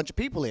a bunch of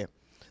people here.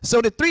 So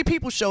the 3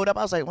 people showed up.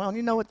 I was like, well,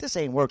 you know what? This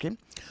ain't working.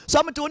 So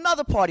I'm going to do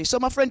another party. So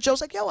my friend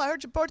Joe's like, yo, I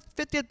heard your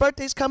 50th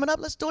birthday's coming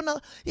up. Let's do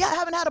another. Yeah, I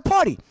haven't had a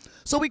party.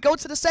 So we go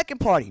to the second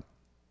party.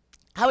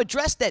 I would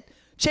dress that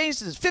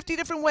changes 50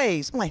 different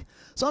ways. I'm like,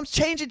 so I'm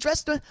changing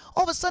dress.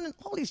 All of a sudden,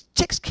 all these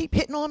chicks keep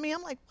hitting on me.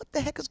 I'm like, what the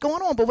heck is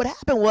going on? But what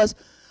happened was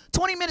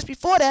 20 minutes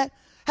before that,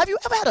 have you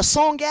ever had a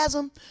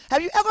songgasm?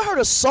 Have you ever heard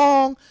a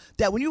song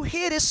that when you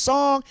hear this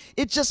song,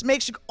 it just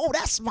makes you go, oh,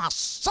 that's my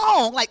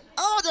song. Like,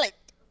 oh, like,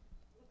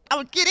 I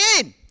would get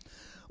in.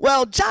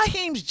 Well,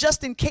 Jaheim's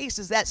Just In Case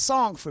is that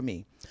song for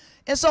me.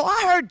 And so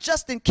I heard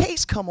Just In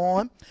Case come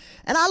on,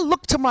 and I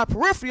looked to my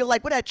peripheral,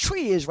 like where that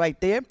tree is right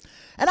there,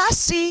 and I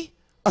see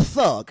a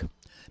thug.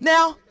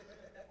 Now,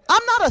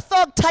 I'm not a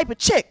thug type of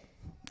chick,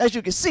 as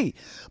you can see,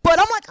 but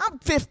I'm like, I'm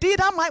 50,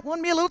 and I might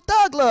want me a little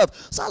thug love.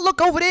 So I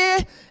look over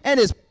there, and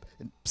his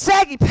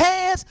saggy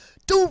pants,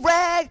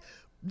 do-rag,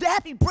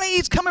 nappy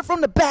braids coming from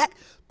the back,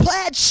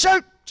 plaid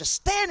shirt, just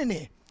standing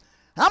there.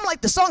 I'm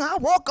like the song, I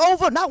walk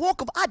over,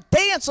 I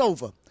dance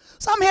over.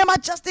 So I'm here, my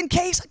Just In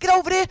Case. I get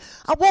over there.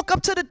 I walk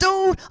up to the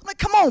dude. I'm like,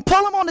 come on,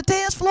 pull him on the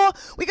dance floor.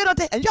 We get up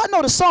there. And y'all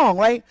know the song,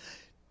 right?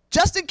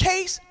 Just in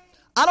case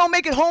I don't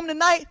make it home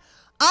tonight,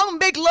 I'm going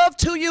to make love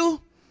to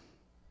you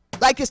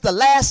like it's the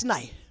last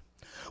night.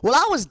 Well,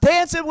 I was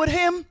dancing with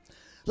him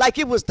like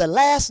it was the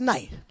last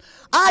night.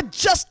 I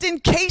just in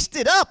cased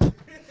it up.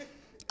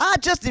 I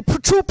just, the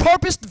true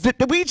purpose,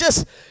 we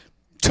just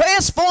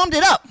transformed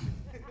it up.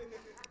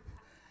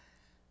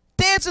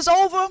 Dance is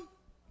over.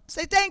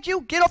 Say thank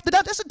you, get off the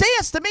dance. That's a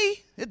dance to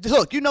me.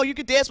 Look, you know you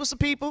can dance with some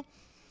people,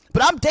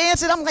 but I'm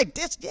dancing, I'm like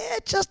this, yeah,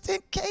 just in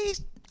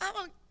case, I'm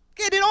gonna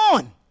get it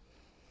on.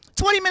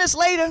 20 minutes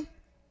later,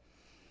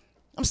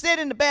 I'm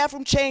standing in the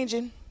bathroom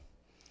changing, and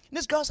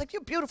this girl's like,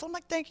 you're beautiful. I'm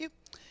like, thank you.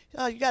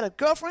 You got a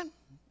girlfriend?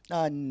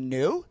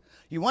 No.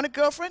 You want a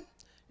girlfriend?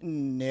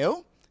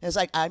 No. And it's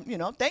like,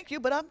 thank you,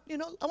 but I'm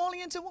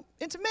only into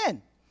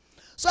men.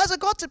 So as I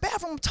go up to the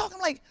bathroom, I'm talking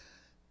like,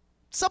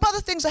 some other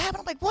things are happening.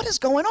 I'm like, what is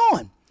going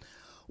on?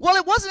 Well,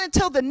 it wasn't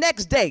until the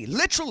next day,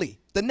 literally,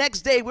 the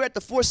next day, we're at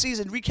the Four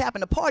Seasons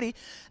recapping the party,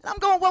 and I'm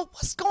going, well,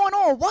 what's going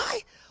on?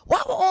 Why were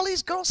all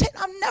these girls hitting?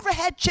 I've never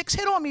had chicks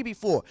hit on me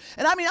before.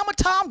 And I mean, I'm a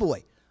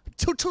tomboy.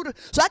 So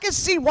I can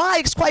see why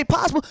it's quite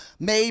possible.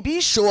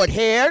 Maybe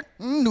short-haired,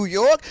 New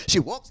York, she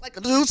walks like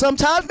a dude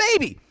sometimes,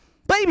 maybe.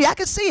 Baby, I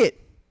can see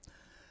it.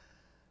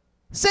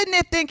 Sitting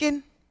there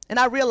thinking, and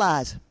I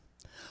realized,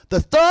 the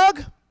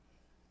thug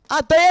I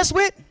danced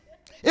with,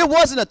 it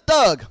wasn't a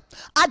thug.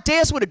 I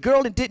danced with a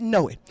girl and didn't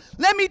know it.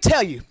 Let me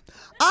tell you,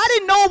 I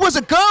didn't know it was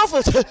a girl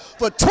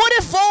for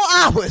 24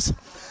 hours.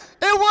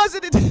 It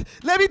wasn't.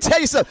 Let me tell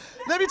you something.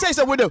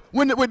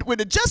 When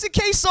the Just In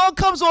Case song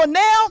comes on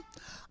now,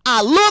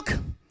 I look,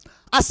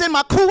 I send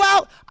my crew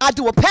out, I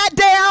do a pat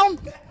down,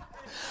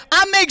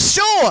 I make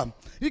sure,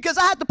 because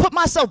I had to put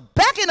myself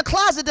back in the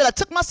closet that I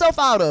took myself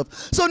out of.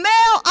 So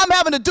now I'm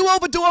having a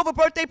do-over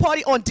birthday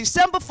party on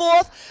December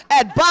 4th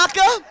at BOG.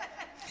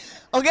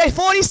 Okay,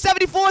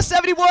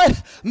 407471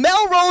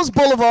 Melrose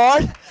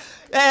Boulevard.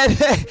 And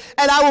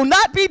I will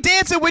not be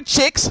dancing with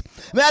chicks.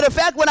 Matter of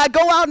fact, when I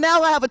go out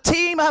now, I have a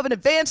team. I have an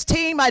advanced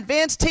team. My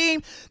advanced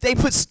team, they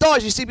put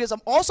stars. You see, because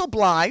I'm also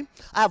blind.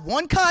 I have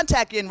one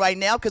contact in right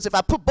now, because if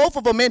I put both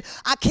of them in,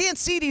 I can't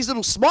see these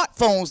little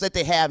smartphones that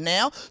they have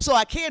now. So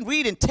I can't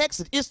read and text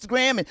and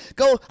Instagram and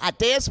go, I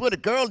danced with a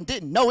girl and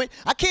didn't know it.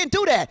 I can't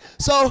do that.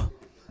 So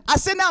I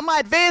send out my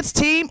advanced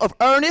team of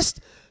Ernest,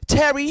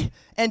 Terry,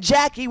 and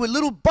Jackie with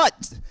little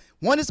buttons.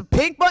 One is a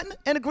pink button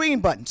and a green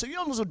button. So you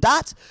know those little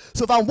dots?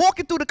 So if I'm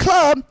walking through the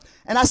club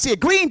and I see a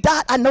green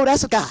dot, I know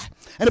that's a guy.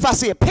 And if I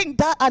see a pink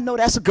dot, I know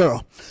that's a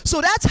girl.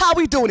 So that's how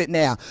we doing it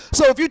now.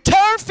 So if you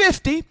turn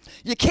 50,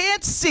 you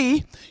can't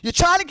see, you're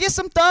trying to get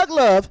some thug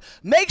love,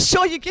 make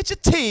sure you get your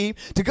team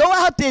to go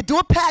out there, do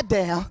a pat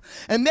down,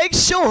 and make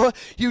sure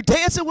you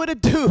dancing with a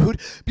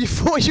dude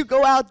before you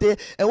go out there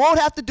and won't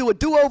have to do a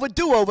do-over.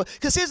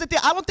 Because here's the thing,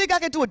 I don't think I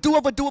can do a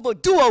do-over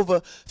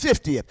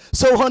 50th.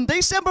 So on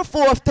December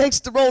 4th, thanks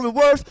to Roland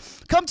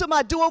Worth, come to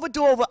my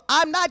do-over.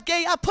 I'm not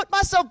gay. I put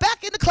myself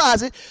back in the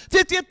closet,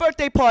 50th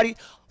birthday party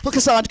for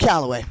Cassandra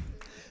Calloway.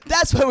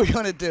 That's what we're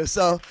going to do.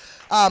 So,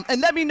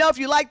 and let me know if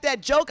you like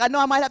that joke. I know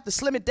I might have to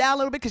slim it down a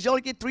little bit because you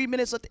only get 3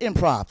 minutes at the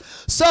improv.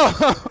 So,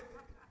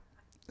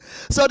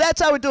 so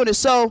that's how we're doing it.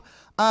 So,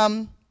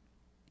 I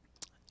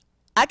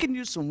can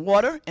use some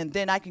water, and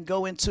then I can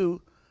go into,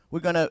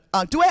 we're going to,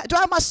 do I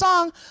have my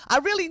song? I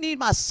really need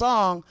my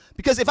song,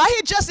 because if I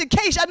hit Just In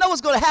Case, I know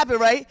what's going to happen,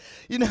 right?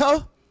 You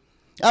know?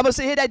 I'm going to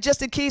say, hit that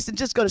Just In Case, and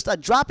just going to start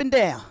dropping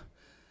down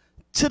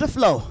to the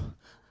flow.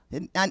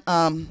 And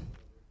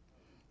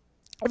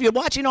if you're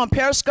watching on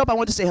Periscope, I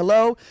want to say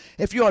hello.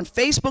 If you're on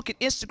Facebook and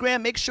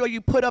Instagram, make sure you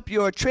put up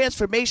your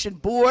transformation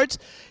boards.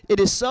 It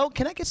is so.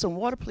 Can I get some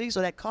water, please,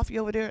 or that coffee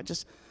over there?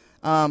 Just,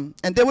 and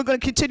then we're going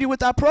to continue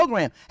with our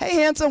program. Hey,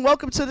 handsome,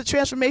 welcome to the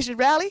Transformation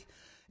Rally.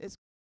 We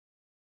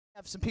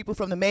have some people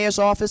from the mayor's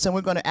office, and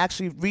we're going to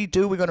actually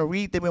redo. We're going to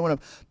read them. We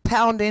want to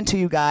pound into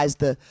you guys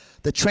the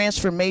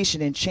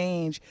transformation and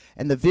change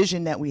and the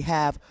vision that we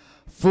have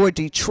for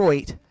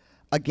Detroit,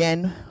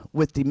 again,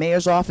 with the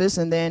mayor's office,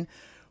 and then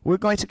we're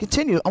going to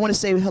continue. I want to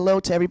say hello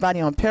to everybody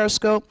on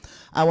Periscope.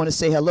 I want to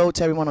say hello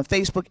to everyone on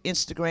Facebook,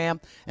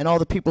 Instagram, and all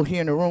the people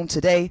here in the room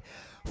today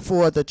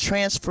for the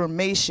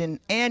Transformation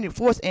annual,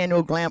 4th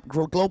annual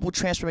Global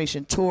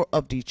Transformation Tour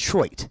of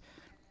Detroit.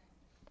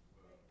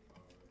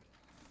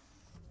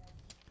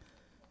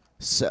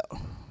 So,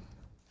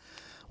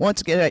 once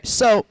again, right,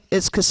 so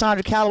it's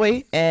Cassandra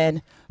Calloway,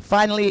 and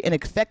finally an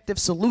effective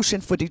solution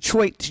for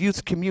Detroit's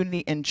youth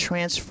community and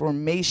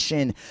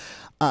transformation.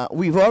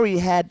 we've already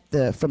had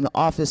from the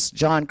office,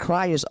 John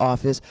Cryer's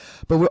office,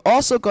 but we're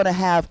also going to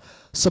have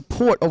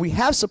support, or we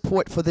have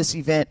support for this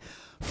event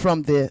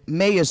from the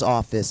mayor's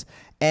office.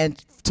 And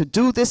to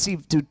do this,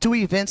 to do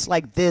events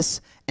like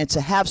this, and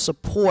to have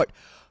support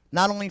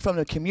not only from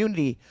the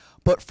community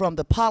but from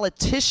the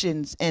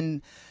politicians,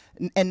 and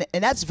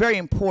that's very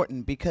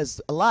important,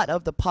 because a lot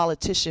of the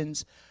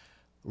politicians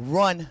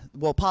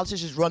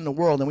politicians run the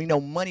world, and we know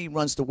money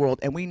runs the world,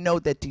 and we know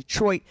that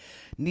Detroit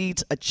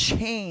needs a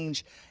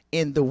change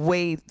in the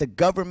way the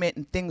government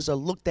and things are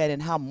looked at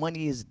and how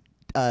money is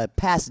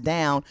passed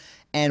down.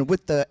 And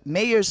with the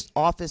mayor's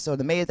office, or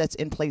the mayor that's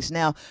in place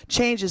now,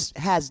 changes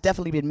has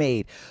definitely been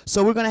made.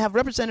 So we're going to have a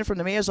representative from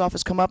the mayor's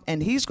office come up,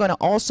 and he's going to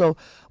also,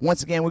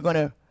 once again, we're going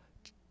to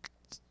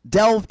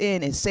delve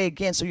in and say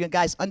again, so you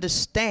guys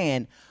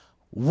understand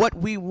what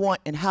we want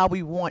and how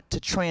we want to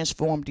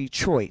transform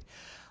Detroit.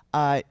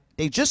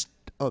 They just,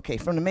 okay,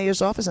 from the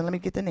mayor's office, and let me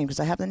get the name, because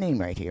I have the name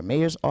right here.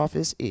 Mayor's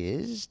office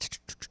is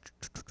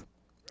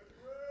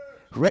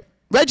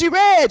Reggie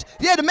Reg.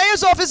 Yeah, the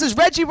mayor's office is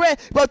Reggie Reg.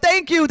 Well,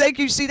 thank you.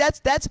 See,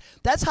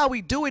 that's how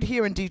we do it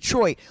here in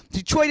Detroit.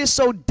 Detroit is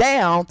so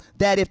down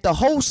that if the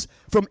hosts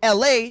from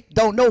LA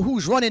don't know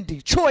who's running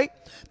Detroit,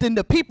 then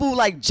the people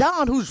like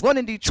John, who's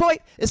running Detroit,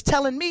 is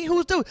telling me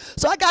who's doing.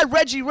 So I got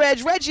Reggie Reg,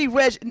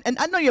 and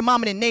I know your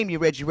mama didn't name you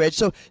Reggie Reg.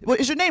 So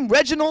is your name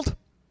Reginald?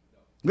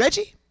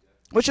 Reggie?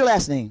 What's your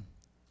last name?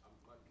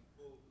 My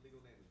full legal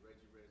name is Reggie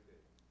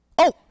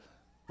Reg. Oh,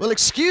 well,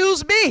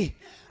 excuse me.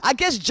 I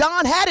guess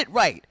John had it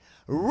right.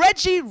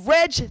 Reggie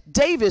Reg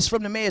Davis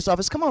from the mayor's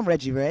office. Come on,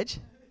 Reggie Reg.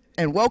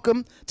 And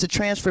welcome to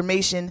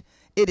Transformation.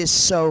 It is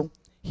so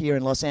here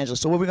in Los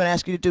Angeles. So what we're going to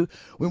ask you to do,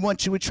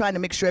 we're trying to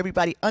make sure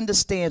everybody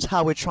understands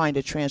how we're trying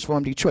to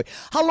transform Detroit.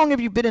 How long have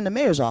you been in the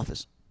mayor's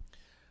office?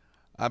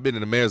 I've been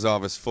in the mayor's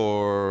office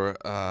for,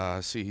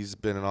 he's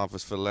been in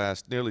office for the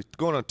last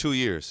going on 2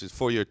 years. His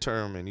 4-year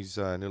term, and he's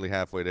nearly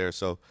halfway there.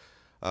 So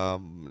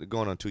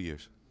going on 2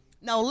 years.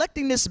 Now,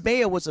 electing this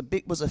mayor was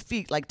a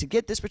feat, like to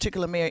get this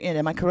particular mayor in.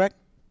 Am I correct?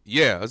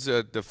 Yeah, it's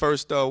the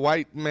first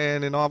white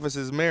man in office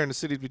as mayor in the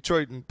city of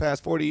Detroit in the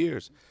past 40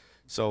 years.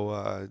 So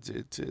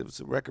it was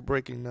a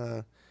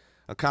record-breaking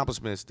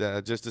accomplishments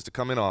just to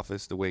come in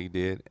office the way he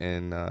did.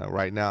 And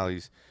right now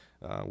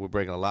we're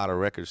breaking a lot of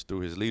records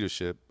through his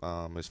leadership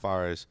as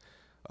far as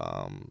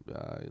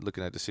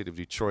looking at the city of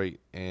Detroit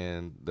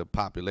and the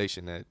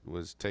population that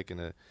was taking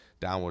a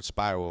downward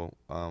spiral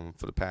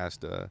for the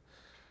past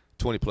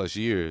 20-plus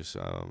years.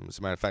 As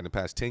a matter of fact, in the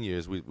past 10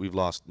 years, we've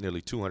lost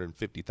nearly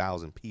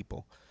 250,000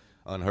 people,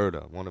 unheard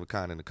of, one of a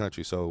kind in the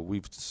country. So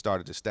we've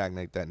started to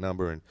stagnate that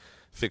number and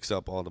fix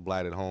up all the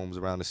blighted homes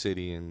around the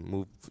city and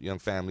move young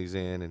families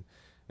in, and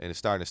it's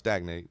starting to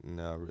stagnate.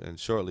 And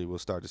shortly we'll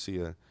start to see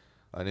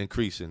an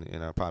increase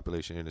in our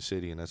population in the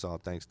city, and that's all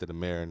thanks to the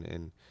mayor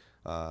and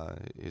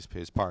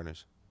his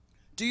partners.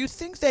 Do you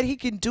think that he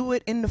can do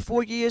it in the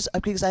 4 years?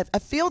 Because I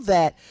feel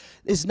that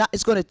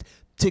it's going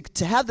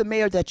to have the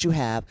mayor that you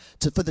have,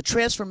 for the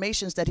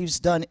transformations that he's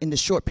done in the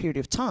short period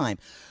of time.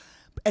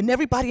 And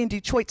everybody in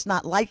Detroit's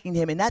not liking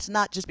him, and that's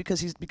not just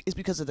because it's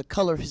because of the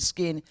color of his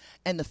skin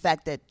and the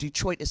fact that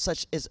Detroit is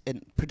a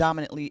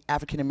predominantly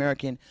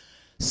African-American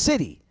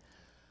city.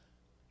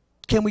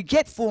 Can we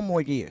get 4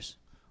 more years?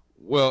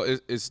 Well,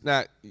 it's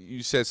not.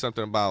 You said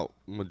something about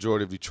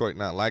majority of Detroit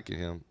not liking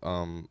him.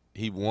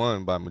 He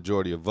won by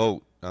majority of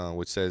vote,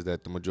 which says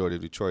that the majority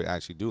of Detroit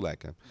actually do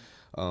like him.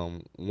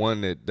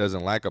 One that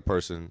doesn't like a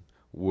person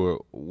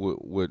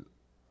would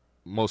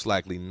most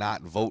likely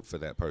not vote for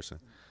that person.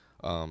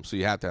 So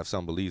you have to have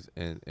some belief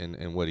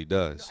in what he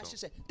does. I should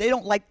say, they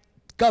don't like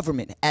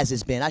government as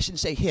it's been. I shouldn't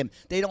say him.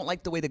 They don't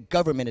like the way the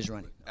government is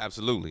running.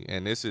 Absolutely,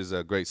 and this is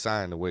a great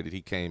sign, the way that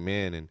he came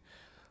in,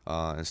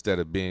 and instead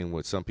of being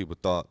what some people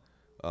thought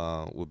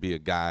would be a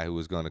guy who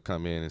was going to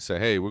come in and say,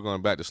 hey, we're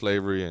going back to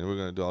slavery and we're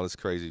going to do all this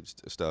crazy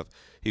stuff.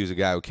 He was a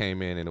guy who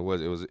came in, and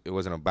it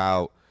wasn't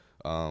about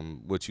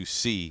what you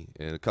see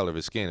and the color of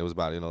his skin. It was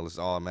about, let's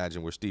all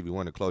imagine we're Stevie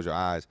Wonder, close your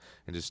eyes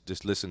and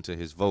just listen to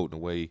his vote and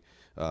the way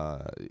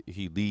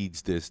he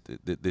leads this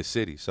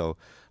city. So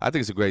I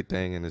think it's a great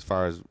thing, and as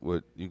far as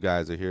what you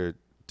guys are here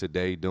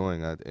today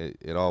doing,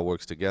 it all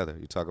works together.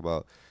 You talk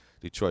about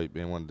Detroit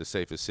being one of the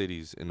safest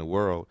cities in the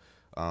world,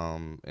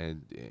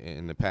 and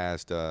in the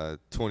past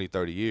 20,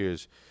 30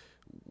 years,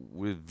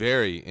 we're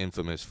very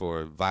infamous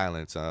for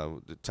violence.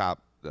 The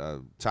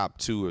top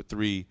 2 or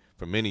 3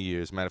 for many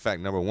years. Matter of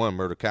fact, #1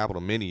 murder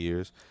capital many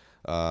years.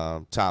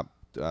 Top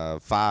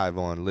 5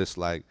 on lists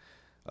like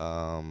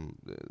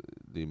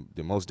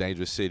the most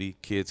dangerous city,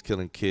 kids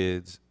killing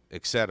kids,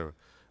 etc.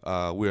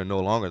 We are no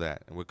longer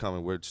that, and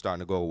we're starting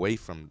to go away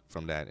from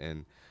that.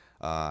 And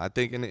I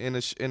think and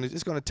it's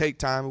going to take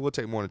time. It will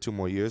take more than 2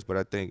 more years, but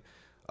I think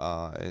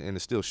in a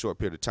still short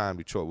period of time,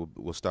 Detroit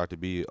will start to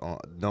be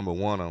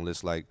 #1 on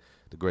lists like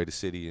the greatest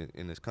city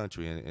in this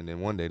country, and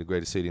then one day the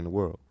greatest city in the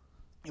world.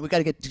 We got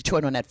to get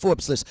Detroit on that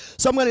Forbes list.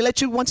 So I'm going to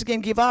let you once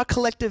again give our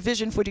collective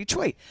vision for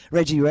Detroit.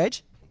 Reggie Reg.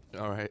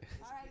 All right.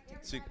 All right,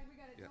 everybody, we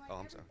got to join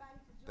I'm sorry.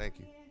 Thank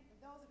you.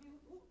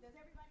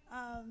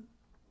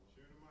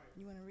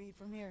 You want to read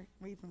from here?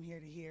 Read from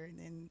here to here, and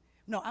then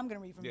no, I'm going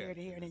to read from here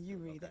to here, and then you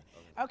read that.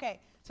 Okay.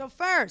 So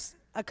first,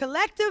 a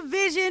collective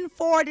vision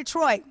for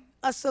Detroit,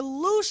 a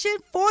solution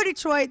for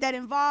Detroit that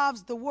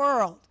involves the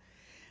world.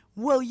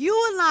 Will you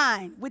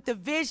align with the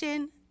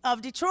vision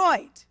of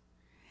Detroit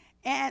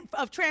and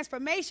of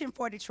transformation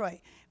for Detroit?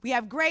 We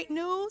have great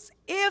news.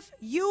 If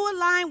you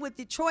align with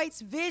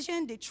Detroit's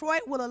vision,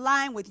 Detroit will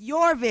align with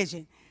your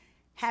vision.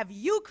 Have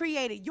you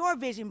created your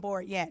vision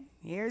board yet?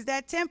 Here's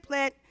that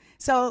template.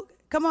 So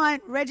come on,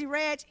 Reggie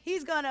Reg.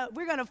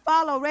 We're gonna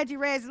follow Reggie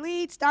Reg's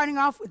lead, starting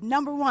off with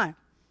number 1.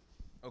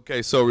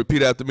 Okay, so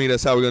repeat after me.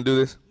 That's how we're going to do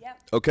this? Yep.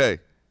 Okay.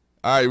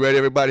 All right, ready,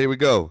 everybody? Here we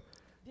go.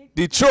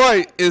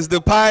 Detroit is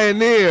the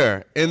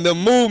pioneer in the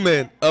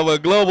movement of a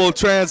global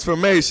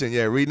transformation.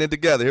 Yeah, reading it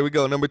together. Here we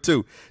go. Number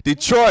 2.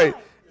 Detroit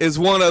is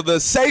one of the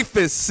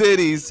safest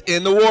cities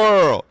in the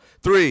world.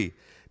 3.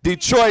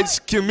 Detroit's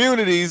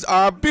communities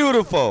are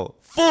beautiful,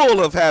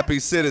 full of happy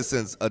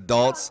citizens,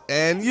 adults,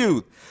 and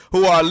youth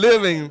who are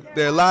living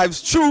their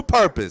lives' true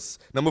purpose.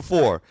 Number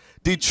 4.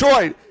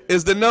 Detroit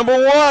is the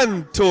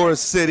 #1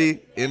 tourist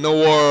city in the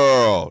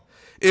world.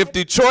 If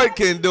Detroit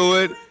can do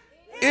it,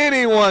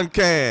 anyone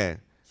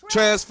can.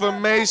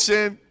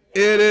 Transformation,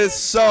 it is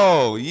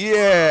so.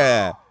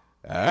 Yeah.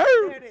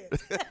 There it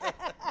is.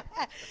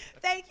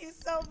 Thank you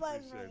so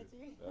much,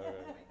 Reggie. All right.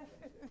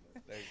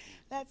 Thank you.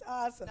 That's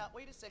awesome. Now,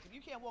 wait a second.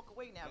 You can't walk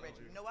away now, Reggie.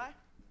 You know why?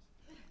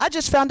 I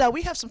just found out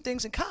we have some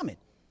things in common.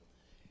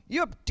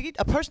 You're a DJ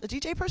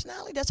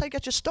personality? That's how you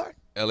got your start?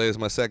 LA is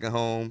my second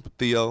home.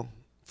 Theo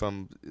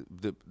from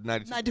the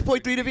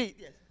 90.3 The Beat.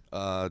 Yes.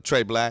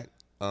 Trey Black,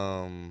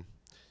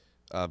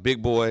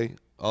 Big Boy,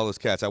 all those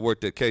cats. I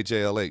worked at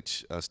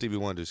KJLH, Stevie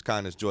Wonder's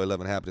Kindness, Joy, Love,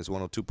 and Happiness,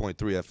 102.3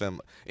 FM,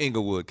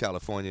 Inglewood,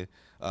 California,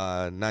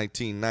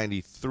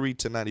 1993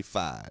 to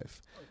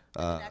 95.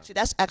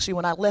 That's actually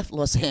when I left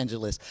Los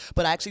Angeles.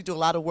 But I actually do a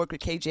lot of work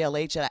with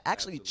KJLH, and I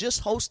actually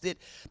just hosted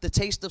the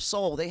Taste of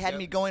Soul. They had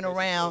me going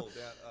around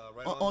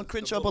on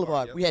Crenshaw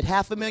Boulevard. Yep. We had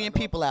 500,000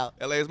 people out.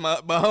 LA is my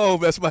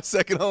home. That's my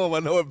second home. I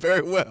know it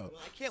very well.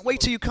 I can't wait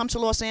till you come to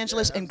Los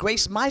Angeles and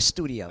grace my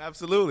studio.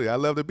 Absolutely. I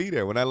love to be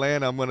there. When I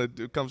land, I'm going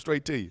to come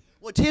straight to you.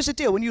 Well, here's the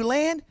deal. When you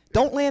land,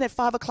 don't land at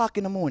 5 o'clock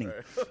in the morning.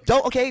 Right.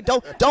 Don't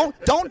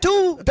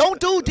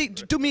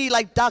do me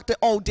like Dr.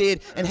 O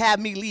did and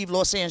have me leave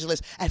Los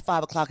Angeles at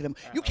 5 o'clock in the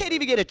morning. You can't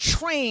even get a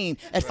train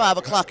at 5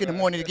 o'clock in the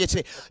morning to get to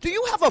there. Do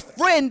you have a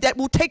friend that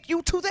will take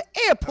you to the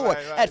airport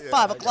at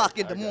 5 o'clock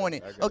in the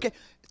morning? Okay.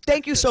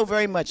 Thank you so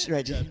very much,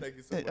 Reggie. Yeah, thank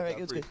you so much. All right,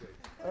 it was good.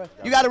 All right.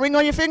 You got a ring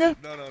on your finger?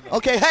 No.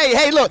 Okay,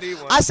 hey, look.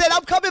 I said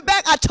I'm coming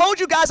back. I told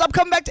you guys I'm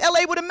coming back to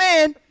LA with a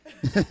man.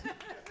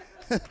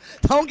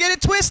 Don't get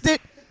it twisted.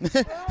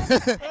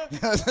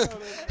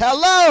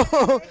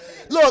 Hello.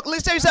 Look,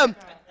 let's tell you something.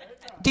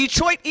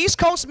 Detroit East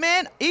Coast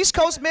men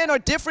are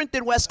different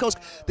than West Coast.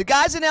 The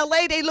guys in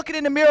LA, they looking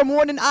in the mirror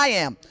more than I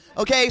am.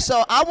 Okay,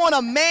 so I want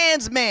a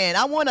man's man.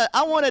 I want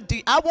one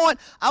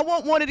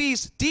of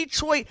these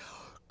Detroit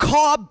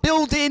car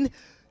building.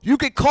 You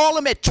could call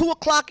them at 2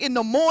 o'clock in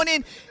the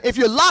morning if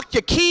you lock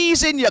your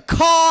keys in your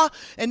car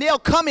and they'll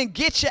come and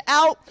get you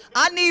out.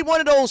 I need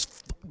one of those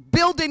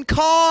building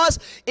cars.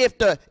 If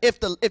the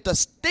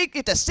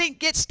sink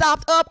gets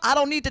stopped up, I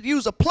don't need to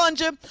use a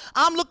plunger.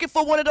 I'm looking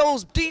for one of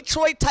those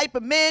Detroit type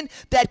of men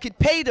that can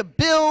pay the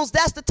bills.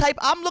 That's the type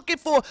I'm looking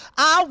for.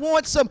 I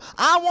want some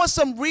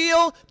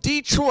real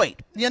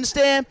Detroit. You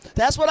understand?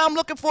 That's what I'm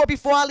looking for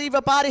before I leave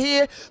up out of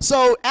here.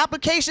 So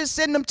applications,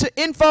 send them to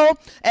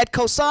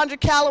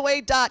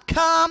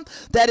info@CassandraCallaway.com.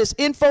 That is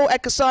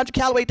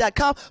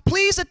info@CassandraCallaway.com.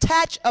 Please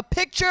attach a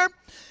picture.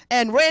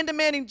 And Random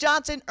Manning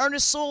Johnson,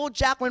 Ernest Sewell,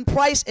 Jacqueline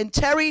Price, and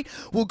Terry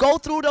will go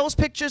through those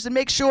pictures and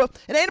make sure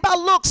it ain't about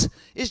looks.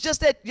 It's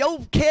just that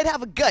you can't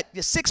have a gut.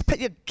 You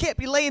can't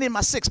be laying in my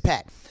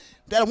six-pack.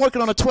 That I'm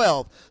working on a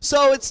 12.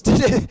 So it's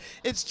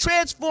it's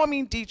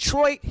transforming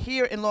Detroit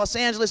here in Los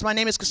Angeles. My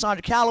name is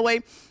Cassandra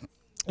Callaway.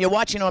 You're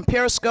watching on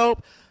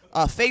Periscope,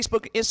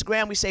 Facebook,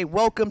 Instagram. We say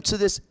welcome to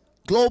this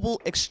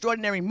global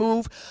extraordinary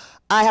move.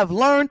 I have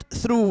learned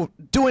through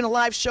doing a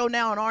live show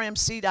now on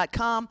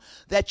rmc.com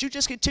that you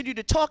just continue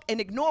to talk and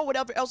ignore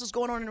whatever else is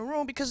going on in the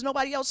room because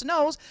nobody else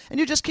knows, and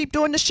you just keep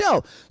doing the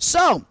show.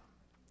 So,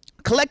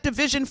 collective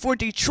vision for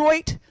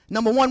Detroit.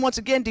 Number 1, once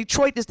again,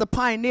 Detroit is the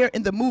pioneer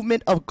in the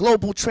movement of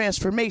global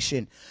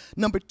transformation.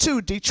 Number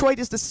 2, Detroit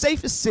is the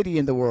safest city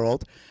in the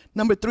world.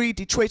 Number 3,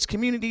 Detroit's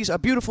communities are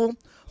beautiful,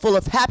 full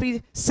of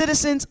happy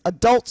citizens,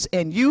 adults,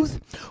 and youth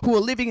who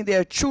are living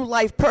their true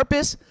life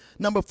purpose.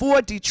 Number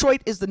 4,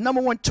 Detroit is the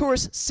 #1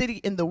 tourist city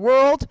in the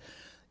world.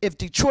 If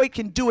Detroit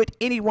can do it,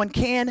 anyone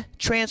can.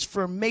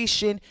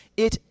 Transformation,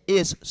 it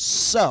is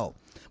so.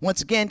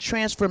 Once again,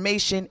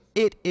 transformation,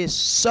 it is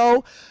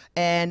so.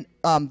 And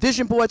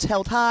vision boards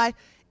held high.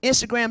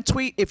 Instagram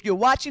tweet. If you're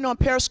watching on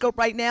Periscope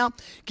right now,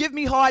 give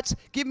me hearts,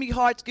 give me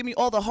hearts, give me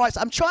all the hearts.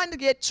 I'm trying to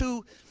get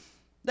to,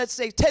 let's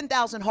say,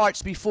 10,000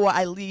 hearts before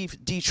I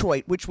leave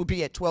Detroit, which will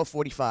be at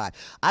 12:45.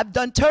 I've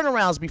done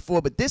turnarounds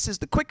before, but this is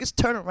the quickest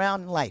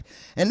turnaround in life.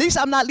 At least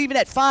I'm not leaving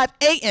at 5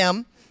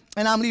 a.m.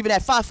 and I'm leaving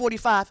at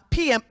 5:45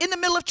 p.m. in the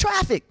middle of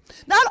traffic.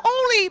 Not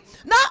only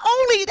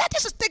that,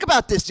 just think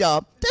about this,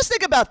 y'all. Just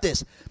think about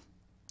this.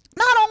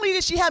 Not only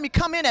did she have me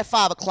come in at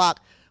 5 o'clock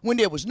when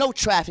there was no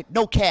traffic,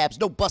 no cabs,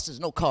 no buses,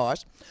 no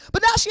cars,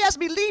 but now she has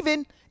me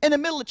leaving in the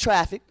middle of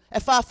traffic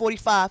at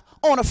 5:45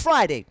 on a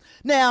Friday.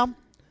 Now,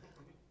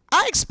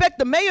 I expect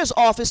the mayor's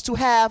office to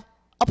have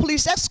a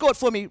police escort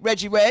for me,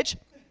 Reggie Reg.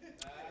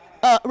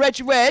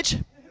 Reggie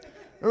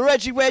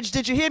Reg,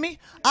 did you hear me?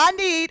 I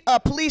need a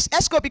police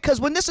escort because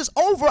when this is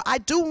over, I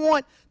do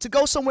want to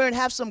go somewhere and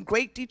have some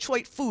great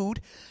Detroit food.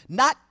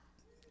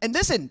 And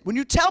listen, when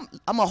you tell me,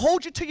 I'm going to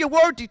hold you to your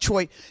word,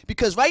 Detroit,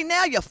 because right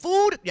now your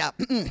food,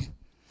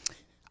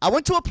 I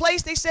went to a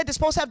place, they said they're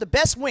supposed to have the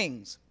best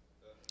wings.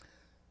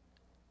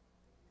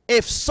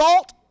 If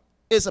salt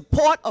is a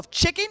part of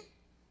chicken,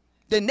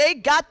 then they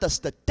got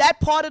that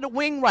part of the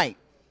wing right,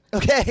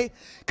 okay?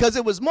 Because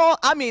it was more,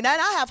 and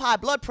I have high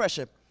blood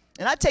pressure,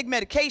 and I take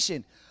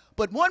medication,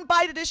 but one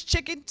bite of this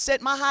chicken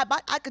set my high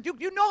blood.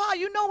 You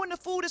know when the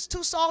food is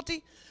too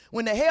salty?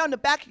 When the hair on the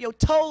back of your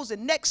toes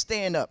and neck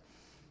stand up.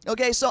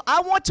 Okay, so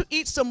I want to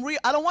eat some real,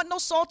 I don't want no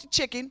salty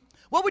chicken.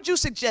 What would you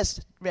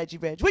suggest, Reggie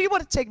Reg? Where you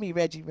want to take me,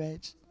 Reggie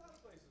Reg?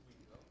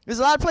 There's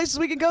a lot of places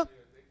we can go?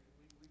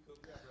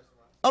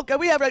 Okay,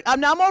 we have,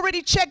 I'm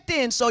already checked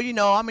in, so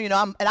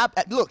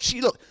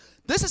look,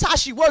 this is how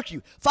she work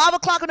you. 5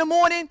 o'clock in the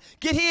morning,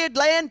 get here,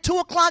 land, 2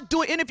 o'clock,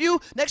 do an interview.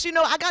 Next you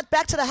know, I got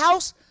back to the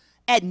house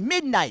at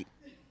midnight.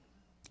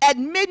 At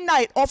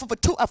midnight off of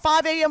a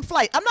 5 a.m.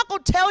 flight. I'm not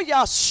going to tell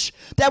y'all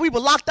that we were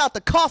locked out the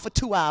car for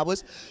 2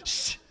 hours.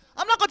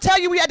 I'm not going to tell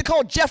you we had to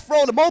call Jeff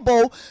Roll the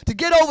Mobo to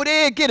get over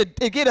there and get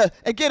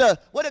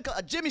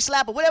a Jimmy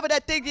slap or whatever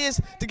that thing is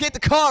to get the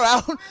car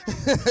out.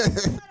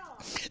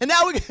 And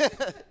now we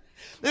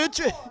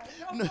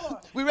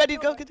ready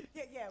to go?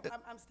 Yeah,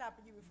 I'm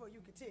stopping you before you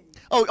continue.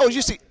 Oh,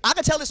 you see, I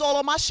can tell this all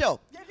on my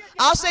show.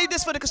 I'll say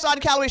this for the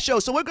Cassandra Calloway show.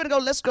 So we're gonna go.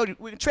 Let's go.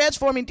 We're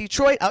transforming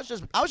Detroit. I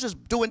was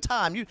just doing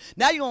time. You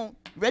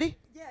ready?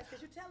 Yes,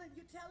 because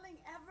you're telling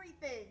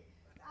everything.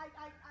 I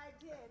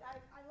did.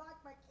 I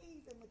locked my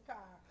keys in the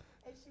car,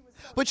 and she was.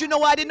 But you know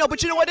what I didn't know.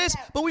 But you know what it is.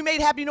 But we made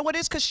it happen. You know what it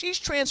is? Because she's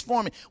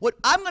transforming. What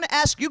I'm gonna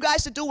ask you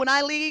guys to do when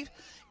I leave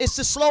is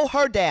to slow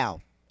her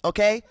down.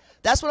 Okay?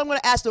 That's what I'm going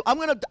to ask. I'm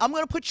going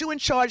to put you in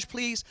charge,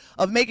 please,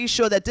 of making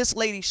sure that this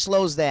lady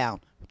slows down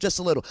just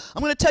a little.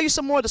 I'm going to tell you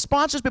some more of the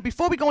sponsors, but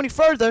before we go any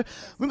further,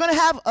 we're going to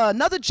have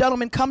another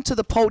gentleman come to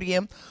the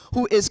podium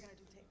who is.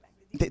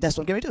 That's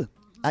what I'm going to do.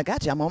 I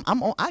got you. I'm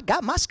on. I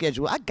got my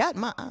schedule. I got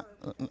my.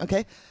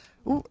 Okay.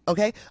 Ooh,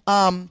 okay.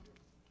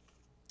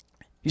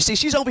 You see,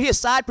 she's over here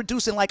side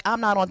producing like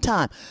I'm not on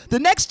time. The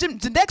next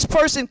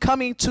person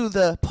coming to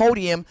the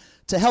podium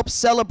to help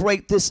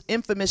celebrate this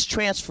infamous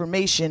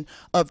transformation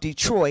of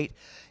Detroit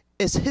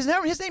is his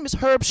name is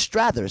Herb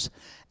Strathers,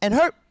 and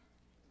Herb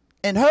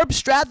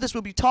Strathers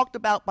will be talked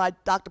about by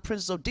Dr.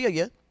 Princess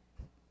Odelia,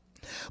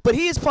 but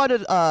he is part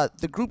of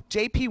the group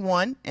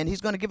JP1, and he's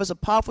going to give us a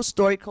powerful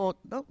story called.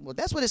 No, well,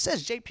 that's what it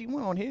says,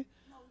 JP1 on here.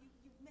 No,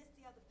 you missed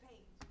the other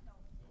page. No,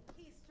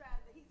 he's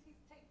Strathers. He's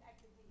take back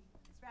the D.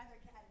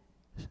 Strathers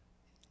Academy.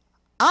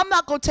 I'm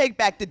not going to take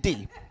back the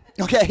D,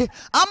 okay?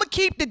 I'm going to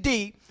keep the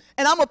D.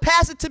 And I'm going to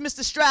pass it to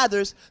Mr.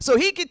 Strathers so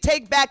he can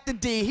take back the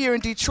D here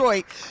in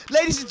Detroit.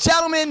 Ladies and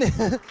gentlemen,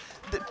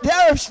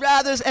 Herb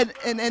Strathers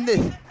and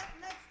the.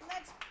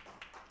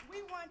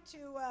 We want to,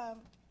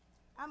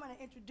 I'm going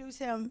to introduce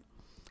him.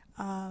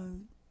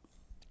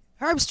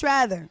 Herb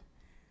Strathers,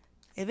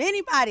 if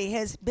anybody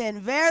has been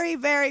very,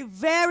 very,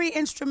 very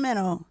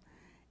instrumental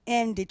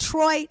in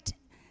Detroit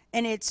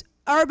and its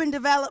urban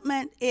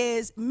development,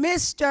 is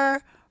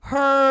Mr.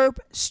 Herb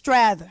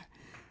Strathers.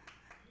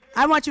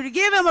 I want you to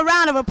give him a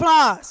round of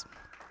applause.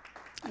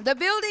 The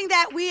building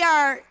that we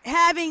are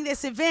having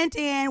this event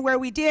in, where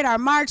we did our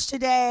march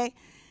today,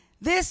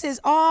 this is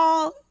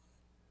all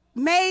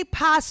made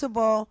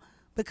possible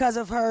because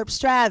of Herb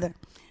Strathers.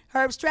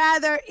 Herb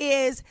Strathers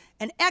is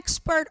an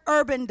expert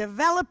urban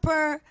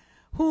developer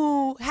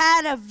who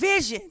had a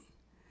vision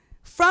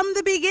from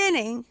the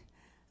beginning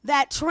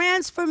that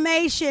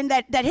transformation,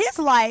 that his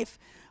life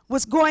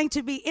was going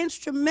to be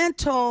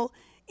instrumental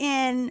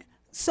in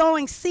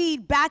sowing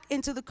seed back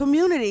into the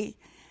community.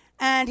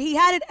 And he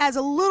had it as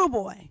a little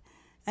boy.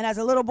 And as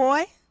a little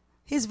boy,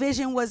 his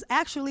vision was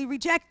actually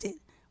rejected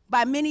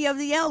by many of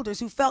the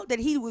elders who felt that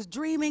he was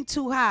dreaming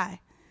too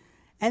high.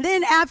 And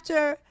then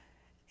after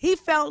he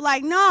felt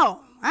like,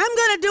 no, I'm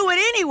going to do it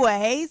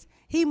anyways,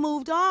 he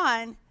moved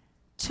on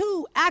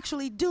to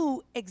actually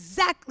do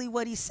exactly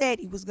what he said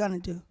he was going to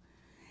do.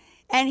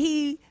 And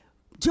he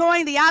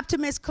joined the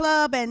Optimist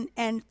Club,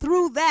 and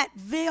through that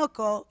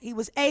vehicle, he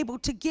was able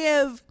to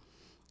give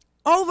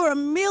over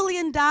 $1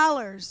 million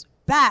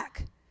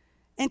back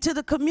into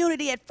the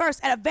community at first,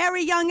 at a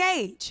very young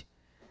age.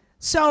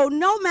 So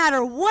no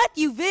matter what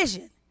you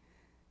vision,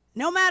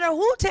 no matter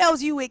who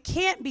tells you it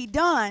can't be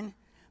done,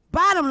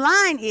 bottom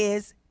line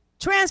is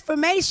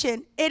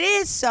transformation, it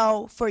is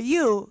so for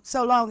you,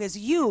 so long as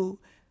you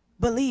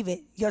believe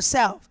it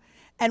yourself.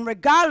 And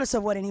regardless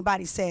of what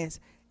anybody says,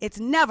 It's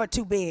never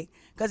too big.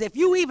 Because if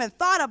you even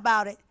thought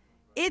about it,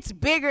 it's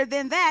bigger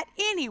than that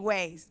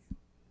anyways,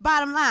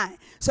 bottom line.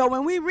 So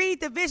when we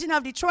read the vision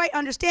of Detroit,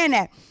 understand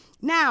that.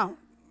 Now,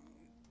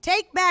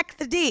 take back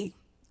the D.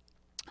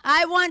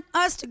 I want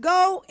us to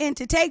go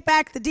into Take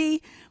Back the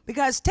D,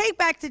 because Take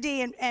Back the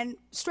D and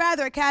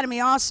Strather Academy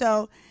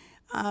also,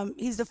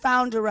 he's the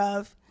founder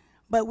of,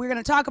 but we're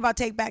going to talk about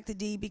Take Back the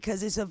D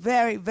because it's a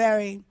very,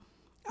 very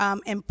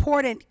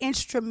important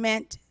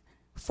instrument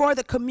for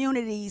the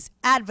community's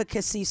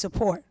advocacy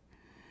support.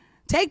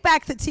 Take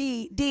Back the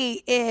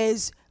D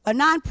is a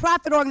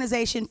nonprofit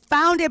organization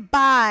founded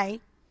by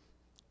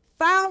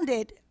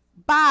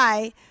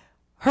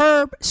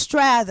Herb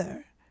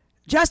Strather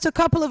just a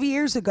couple of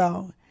years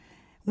ago,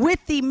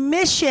 with the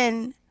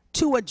mission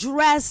to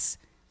address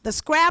the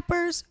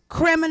scrappers,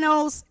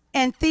 criminals,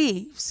 and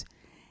thieves,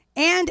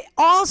 and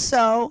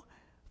also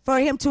for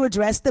him to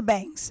address the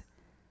banks.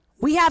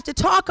 We have to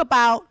talk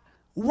about,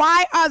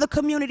 why are the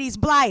communities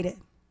blighted?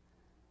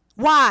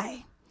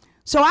 Why?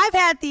 So I've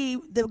had the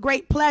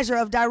great pleasure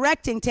of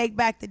directing Take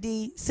Back the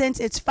D since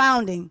its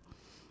founding,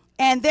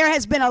 and there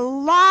has been a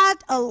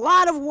lot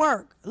of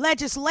work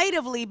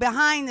legislatively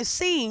behind the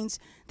scenes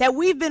that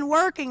we've been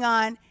working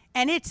on,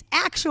 and it's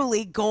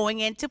actually going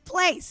into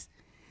place.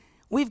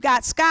 We've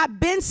got Scott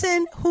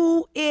Benson,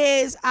 who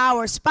is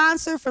our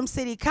sponsor from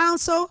City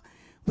Council.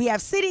 We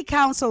have City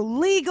Council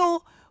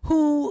Legal,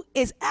 who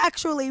is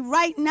actually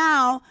right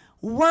now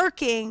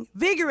working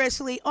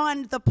vigorously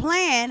on the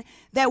plan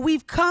that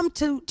we've come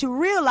to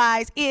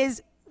realize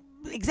is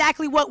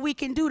exactly what we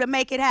can do to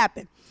make it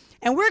happen.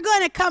 And we're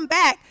going to come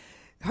back.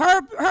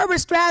 Herbert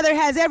Strather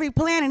has every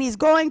plan, and he's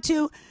going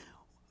to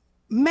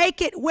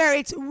make it where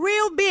it's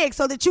real big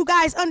so that you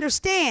guys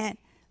understand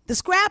the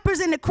scrappers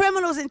and the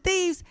criminals and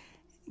thieves,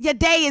 your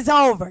day is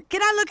over. Can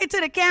I look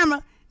into the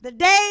camera? The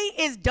day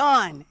is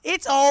done.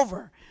 It's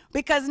over,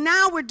 because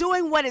now we're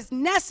doing what is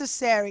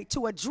necessary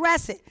to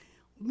address it.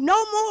 No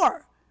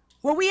more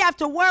will we have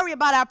to worry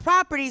about our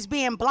properties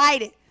being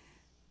blighted.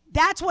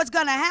 That's what's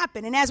going to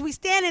happen. And as we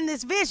stand in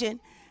this vision,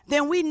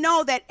 then we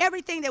know that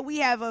everything that we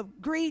have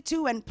agreed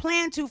to and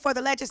planned to for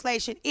the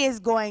legislation is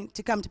going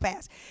to come to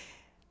pass.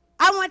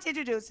 I want to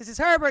introduce, this is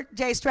Herbert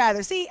J.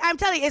 Strather. See, I'm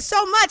telling you, it's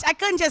so much, I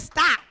couldn't just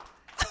stop.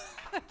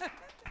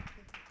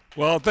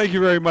 Well, thank you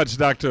very much,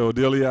 Dr.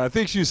 Odelia. I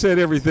think she said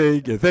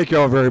everything, and thank you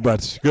all very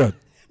much. Good.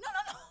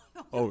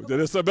 No. Oh,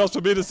 there something else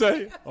for me to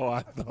say? Oh,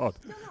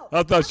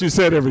 I thought she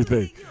said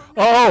everything.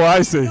 Oh,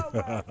 I see.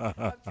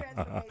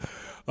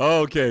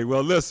 Okay,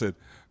 well, listen.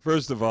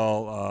 First of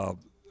all,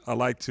 I'd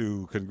like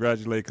to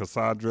congratulate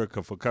Cassandra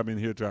for coming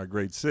here to our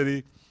great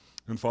city,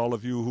 and for all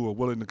of you who are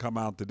willing to come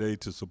out today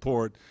to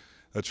support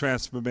a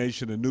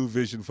transformation, a new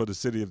vision for the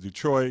city of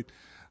Detroit.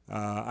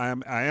 I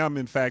am,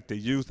 in fact, a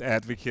youth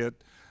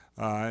advocate,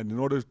 and in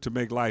order to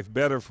make life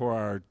better for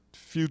our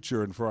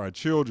future and for our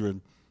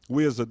children,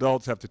 we as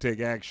adults have to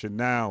take action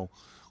now.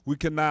 We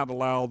cannot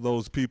allow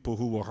those people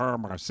who will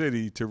harm our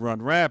city to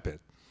run rapid.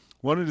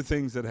 One of the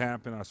things that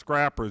happen are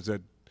scrappers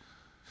that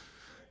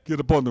get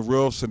up on the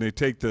roofs and they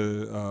take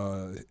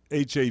the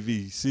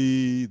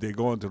HVAC, they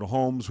go into the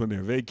homes when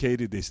they're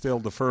vacated, they steal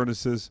the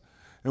furnaces,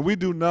 and we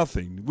do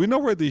nothing. We know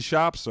where these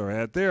shops are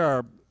at. There are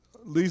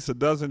at least a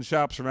dozen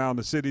shops around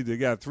the city that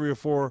got 300 or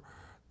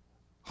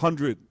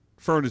 400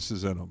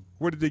 furnaces in them.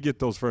 Where did they get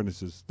those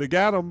furnaces? They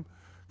got them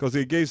because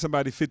they gave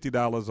somebody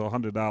 $50 or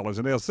 $100,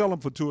 and they'll sell them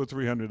for $200 or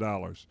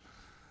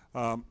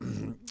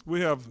 $300.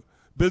 We have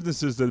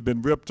businesses that have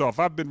been ripped off.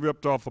 I've been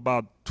ripped off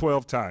about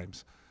 12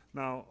 times.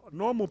 Now,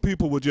 normal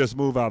people would just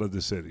move out of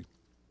the city.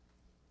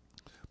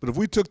 But if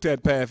we took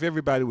that path,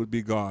 everybody would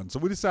be gone. So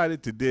we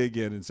decided to dig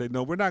in and say,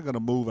 no, we're not going to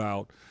move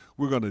out.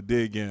 We're going to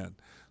dig in.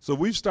 So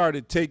we've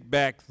started Take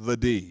Back the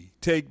D,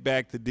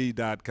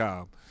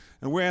 takebackthed.com.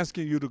 And we're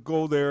asking you to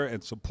go there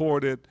and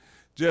support it.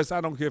 Just,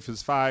 I don't care if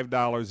it's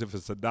 $5, if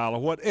it's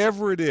 $1,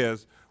 whatever it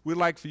is, we'd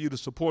like for you to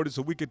support it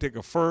so we can take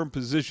a firm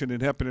position in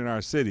helping in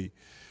our city.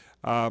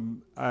 I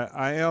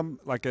am,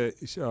 like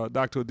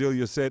Dr.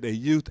 Odelia said, a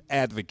youth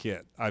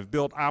advocate. I've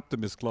built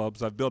Optimist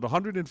Clubs. I've built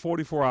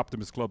 144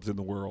 Optimist Clubs in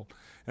the world,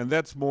 and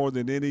that's more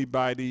than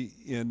anybody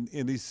in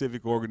any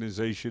civic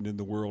organization in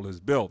the world has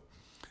built.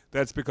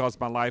 That's because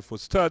my life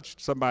was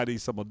touched. Some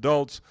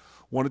adults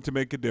wanted to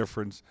make a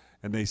difference,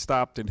 and they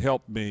stopped and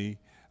helped me.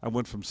 I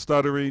went from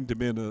stuttering to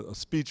being a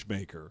speech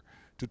maker,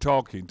 to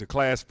talking, to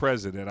class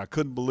president. I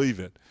couldn't believe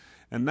it.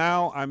 And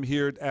now I'm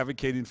here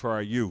advocating for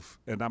our youth,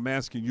 and I'm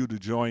asking you to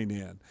join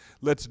in.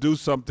 Let's do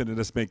something and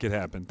let's make it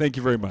happen. Thank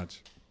you very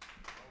much.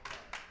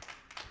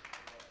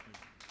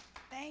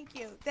 Thank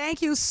you.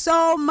 Thank you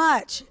so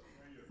much.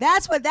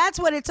 That's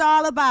what it's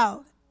all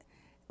about.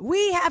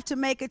 We have to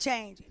make a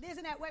change.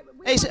 Isn't that way?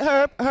 Hey,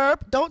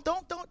 Herb, don't,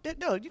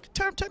 no, you can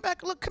turn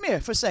back. Look, come here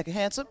for a second,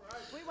 handsome.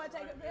 We want to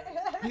take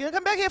You're gonna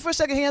come back here for a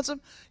second,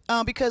 handsome,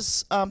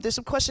 because there's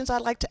some questions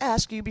I'd like to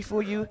ask you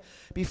before you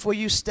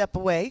step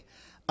away.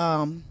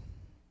 Welcome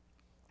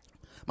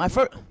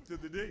to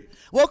the D.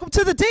 Welcome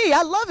to the D.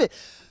 I love it.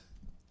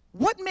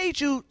 What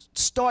made you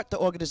start the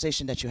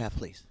organization that you have,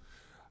 please?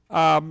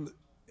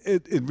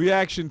 in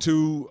reaction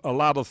to a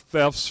lot of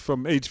thefts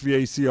from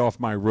HVAC off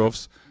my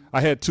roofs,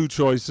 I had two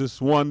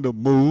choices. One, to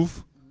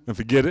move and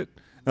forget it.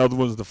 The other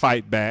was to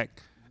fight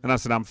back. And I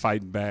said, I'm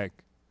fighting back.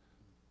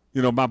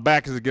 You know, my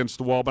back is against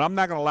the wall, but I'm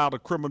not going to allow the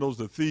criminals,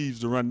 the thieves,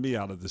 to run me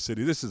out of the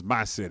city. This is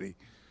my city.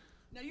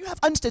 Now, you have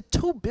understood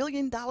 $2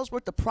 billion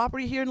worth of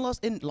property here in Los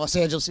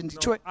Angeles, in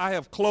Detroit? No, I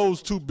have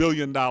closed $2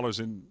 billion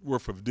in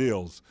worth of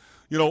deals.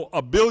 You know,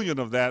 $1 billion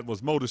of that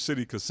was Motor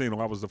City Casino.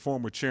 I was the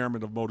former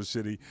chairman of Motor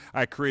City.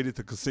 I created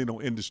the casino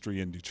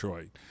industry in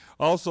Detroit.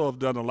 Also, I've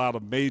done a lot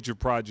of major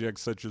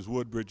projects such as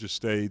Woodbridge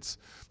Estates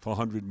for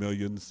 $100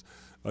 million,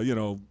 you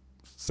know,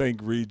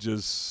 St.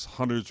 Regis,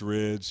 Hunter's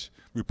Ridge,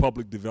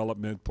 Republic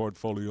Development,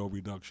 portfolio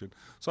reduction.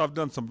 So I've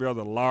done some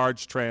rather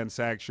large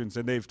transactions,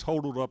 and they've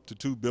totaled up to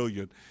 $2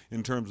 billion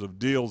in terms of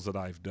deals that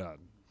I've done.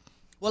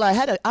 Well, I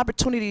had an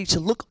opportunity to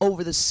look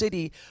over the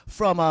city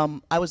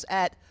from, I was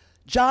at,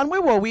 John,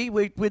 where were we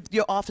with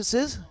your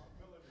offices?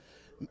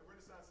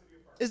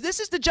 Is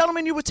this the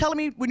gentleman you were telling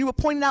me when you were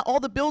pointing out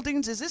all the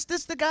buildings? Is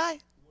this the guy?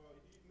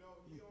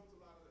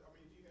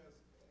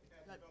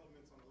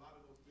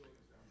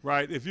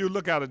 Right. If you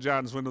look out of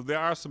John's window, there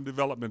are some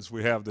developments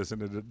we have this in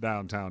the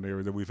downtown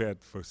area that we've had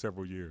for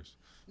several years.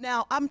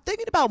 Now, I'm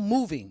thinking about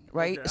moving,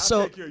 right? Okay,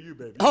 so, I'll take care of you,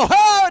 baby.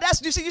 Oh,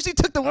 that's you see,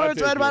 took the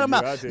words right out of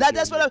my mouth.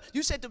 That's what what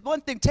you said. The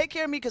one thing, take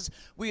care of me, because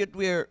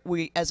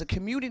we as a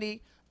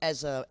community,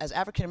 as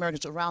African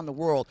Americans around the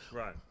world,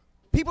 right.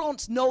 People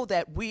don't know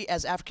that we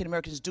as African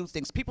Americans do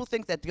things. People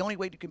think that the only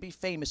way you can be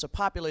famous or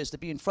popular is to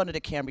be in front of the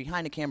camera,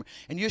 behind the camera,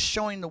 and you're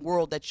showing the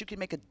world that you can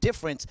make a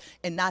difference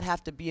and not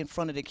have to be in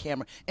front of the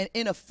camera. And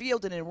in a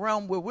field and in a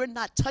realm where we're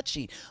not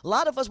touchy. A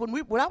lot of us, when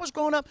I was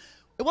growing up,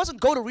 it wasn't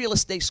go to real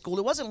estate school.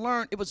 It wasn't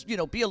learn. It was, you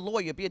know, be a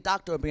lawyer, be a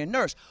doctor, or be a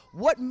nurse.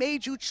 What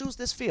made you choose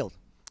this field?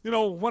 You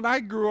know, when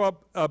I grew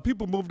up,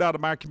 people moved out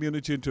of my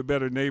community into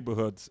better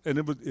neighborhoods, and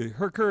it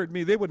occurred to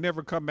me they would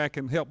never come back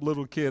and help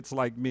little kids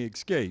like me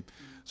escape.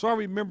 So I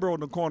remember on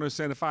the corner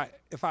saying, if I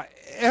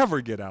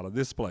ever get out of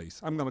this place,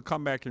 I'm going to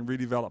come back and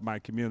redevelop my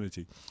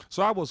community.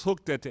 So I was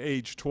hooked at the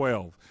age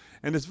 12.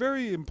 And it's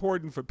very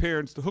important for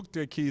parents to hook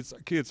their kids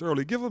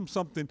early. Give them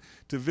something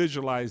to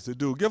visualize, to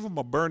do. Give them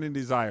a burning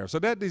desire. So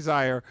that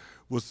desire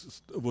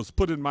was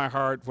put in my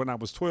heart when I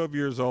was 12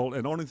 years old,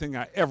 and the only thing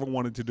I ever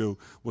wanted to do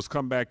was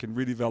come back and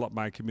redevelop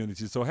my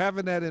community. So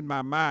having that in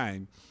my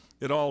mind,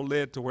 it all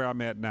led to where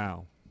I'm at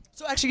now.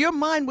 So actually, your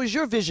mind was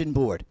your vision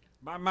board.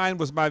 My mind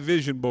was my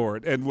vision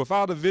board, and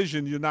without a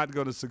vision, you're not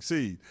going to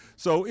succeed.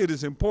 So it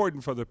is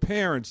important for the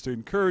parents to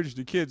encourage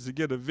the kids to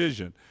get a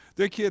vision.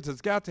 Their kids has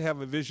got to have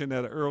a vision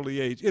at an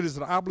early age. It is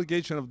an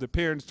obligation of the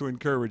parents to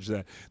encourage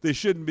that. They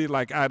shouldn't be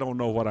like, I don't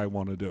know what I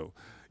want to do.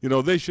 You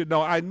know, they should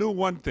know. I knew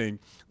one thing,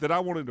 that I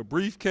wanted a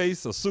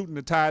briefcase, a suit and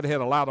a tie that had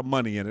a lot of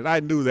money in it. I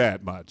knew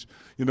that much,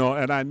 you know,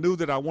 and I knew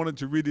that I wanted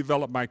to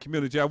redevelop my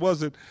community. I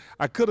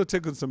could have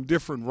taken some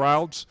different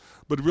routes,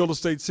 but real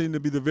estate seemed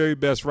to be the very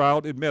best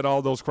route. It met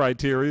all those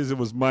criteria. It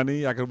was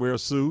money. I could wear a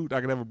suit.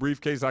 I could have a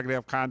briefcase. I could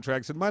have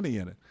contracts and money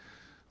in it.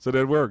 So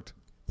that worked.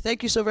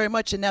 Thank you so very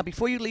much. And now,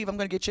 before you leave, I'm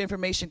going to get your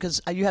information,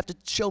 because you have to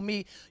show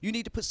me, you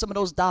need to put some of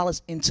those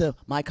dollars into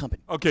my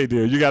company. Okay,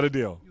 dear. You got a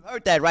deal. You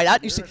heard that,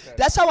 right? You see,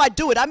 that's how I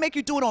do it. I make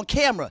you do it on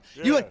camera.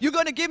 Yeah. You're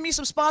going to give me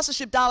some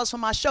sponsorship dollars for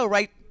my show,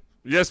 right?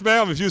 Yes,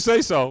 ma'am, if you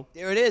say so.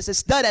 There it is.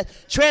 It's done.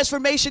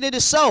 Transformation, it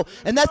is so.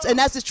 And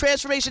that's the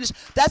transformation.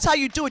 That's how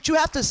you do it. You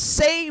have to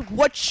say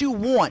what you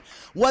want,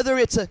 whether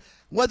it's a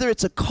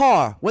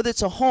car, whether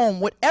it's a home,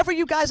 whatever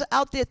you guys are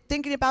out there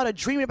thinking about or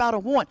dreaming about or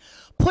want,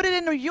 put it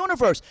in the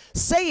universe.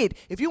 Say it.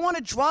 If you want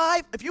to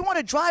drive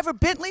a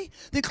Bentley,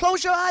 then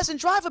close your eyes and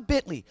drive a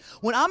Bentley.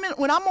 When I'm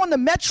on the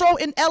metro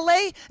in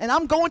LA and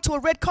I'm going to a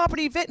red carpet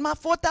event in my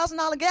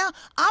 $4,000 gown,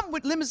 I'm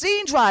with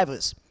limousine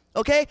drivers.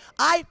 Okay?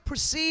 I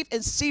perceive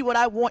and see what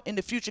I want in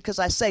the future because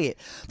I say it.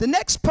 The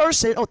next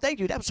person, oh,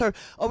 thank you. That was her.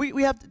 Oh,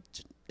 we have,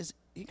 is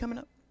he coming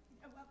up?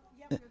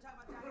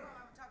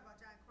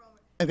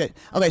 Okay.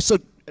 Okay. So,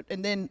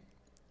 and then,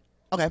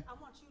 okay. I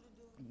want you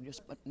to do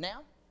just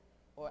now,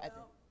 or at the,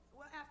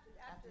 well,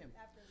 after him.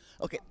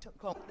 Okay.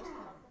 Come on.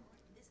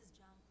 This is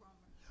John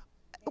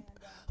Cromer.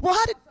 Well,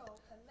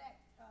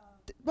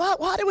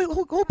 how did we?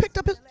 Who picked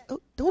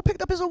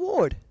up his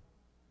award?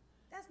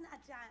 That's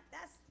not John.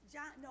 That's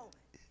John. No,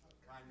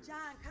 John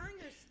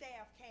Conyers'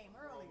 staff came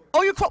earlier.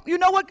 Oh, you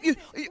know what?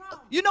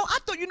 You know, I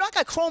thought, I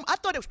got Chrome. I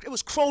thought it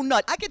was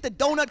Cronut. I get the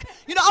donut.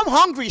 You know, I'm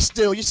hungry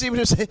still. You see what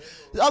I'm saying?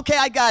 Okay,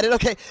 I got it.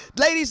 Okay,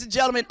 ladies and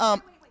gentlemen, Wait, tell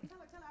her,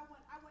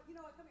 you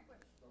know what? Come here quick.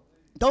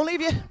 Don't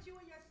leave yet. I want you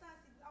and your son.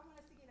 I want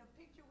us to get a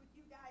picture with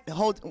you guys.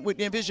 Hold with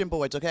the vision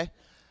boards, okay?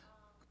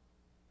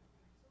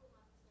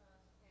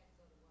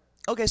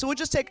 Okay, so we'll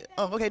just take.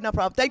 Oh, okay, no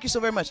problem. Thank you so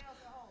very much.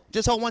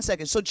 Just hold 1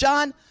 second. So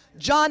John,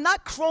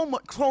 not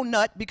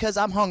Cronut because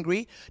I'm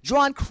hungry.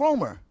 John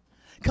Cromer.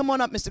 Come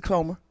on up, Mr.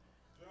 Cromer.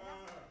 John,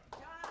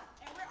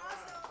 and we're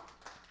also,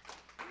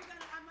 let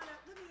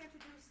me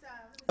introduce.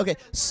 Okay,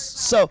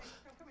 so,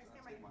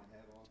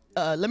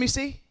 let me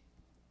see.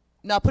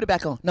 No, put it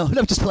back on. No,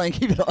 I'm just playing.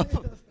 Keep it off.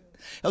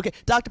 Okay,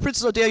 Dr.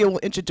 Princess Odelia will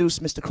introduce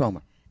Mr.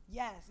 Cromer.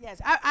 Yes,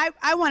 yes.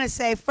 I want to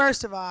say,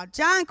 first of all,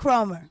 John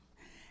Cromer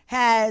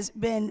has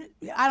been,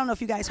 I don't know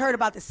if you guys heard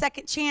about the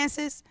second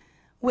chances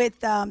with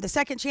the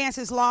second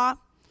chances law.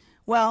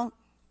 Well,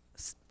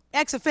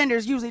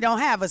 ex-offenders usually don't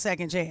have a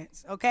second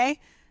chance, okay?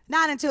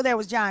 Not until there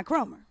was John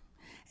Cromer.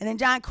 And then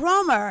John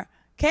Cromer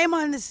came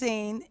on the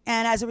scene,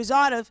 and as a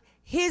result of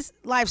his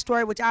life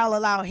story, which I'll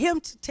allow him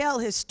to tell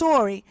his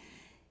story,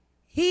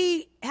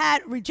 he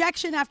had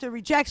rejection after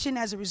rejection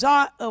as a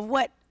result of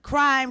what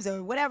crimes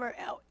or whatever,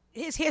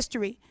 his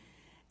history.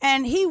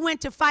 And he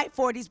went to fight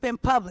for it. He's been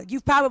public.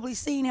 You've probably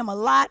seen him a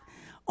lot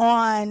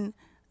on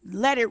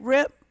Let It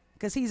Rip,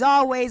 because he's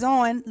always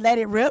on Let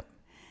It Rip.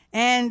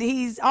 And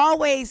he's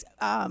always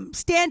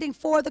standing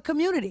for the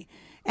community.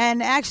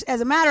 And actually,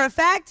 as a matter of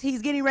fact,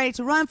 he's getting ready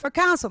to run for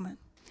councilman.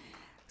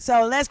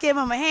 So let's give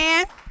him a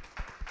hand.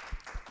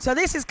 So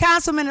this is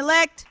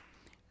Councilman-elect,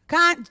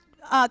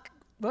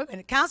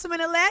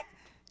 Councilman-elect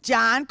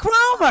John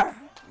Cromer.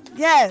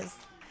 Yes.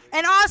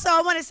 And also,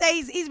 I want to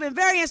say he's been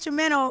very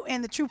instrumental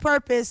in the True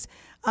Purpose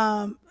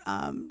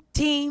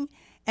team,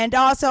 and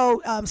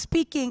also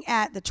speaking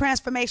at the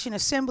transformation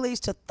assemblies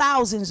to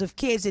thousands of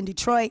kids in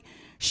Detroit,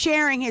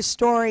 sharing his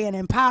story and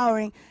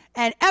empowering.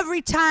 And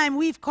every time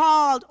we've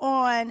called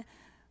on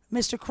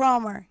Mr.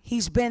 Cromer,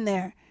 he's been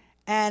there.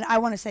 And I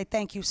want to say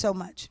thank you so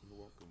much.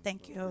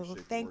 Thank you.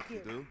 Thank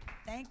you.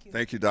 Thank you.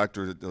 Thank you,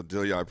 Dr.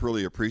 Delia. I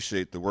really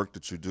appreciate the work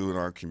that you do in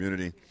our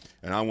community.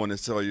 And I want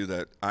to tell you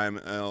that I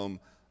am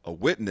a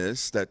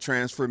witness that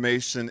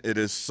transformation, it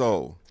is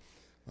so.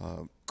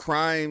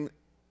 Crime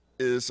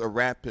is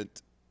a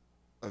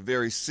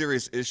very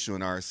serious issue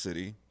in our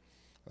city.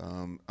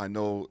 I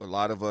know a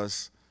lot of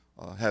us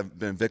have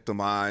been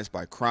victimized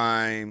by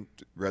crime,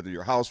 whether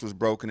your house was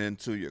broken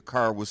into, your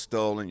car was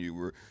stolen,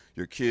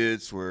 your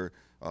kids were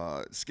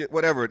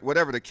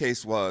whatever the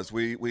case was.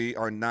 We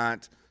are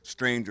not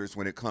strangers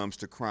when it comes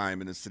to crime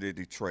in the city of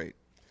Detroit.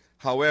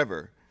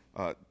 However,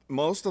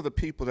 most of the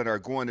people that are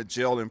going to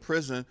jail and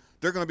prison,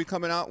 they're going to be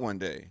coming out one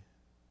day.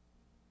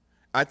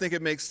 I think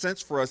it makes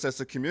sense for us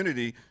as a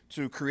community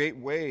to create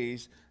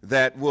ways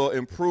that will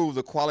improve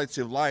the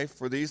quality of life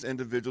for these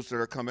individuals that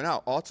are coming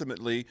out,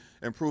 ultimately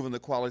improving the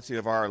quality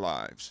of our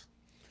lives.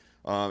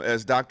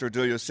 As Dr.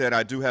 Delia said,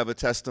 I do have a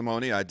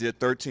testimony. I did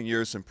 13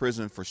 years in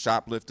prison for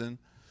shoplifting.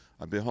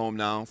 I've been home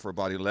now for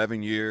about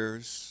 11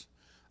 years.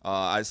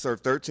 I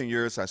served 13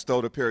 years. I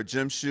stole a pair of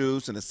gym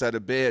shoes and a set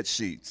of bed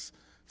sheets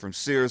from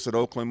Sears at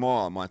Oakland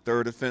Mall, my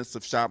third offense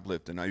of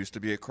shoplifting. I used to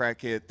be a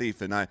crackhead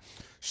thief, and I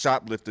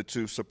shoplifted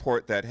to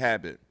support that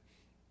habit.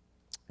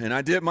 And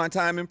I did my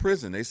time in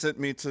prison. They sent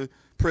me to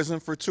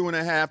prison for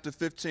 2.5 to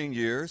 15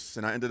 years,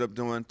 and I ended up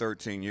doing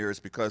 13 years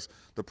because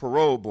the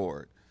parole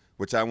board,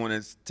 which I want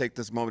to take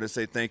this moment to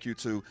say thank you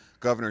to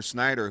Governor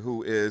Snyder,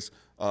 who is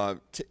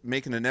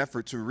making an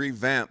effort to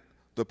revamp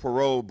the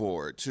parole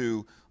board,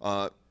 to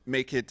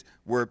make it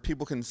where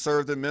people can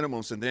serve the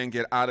minimums and then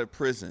get out of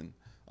prison,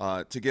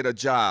 to get a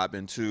job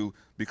and to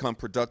become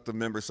productive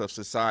members of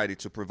society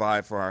to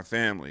provide for our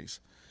families.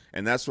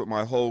 And that's what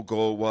my whole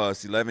goal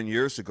was. 11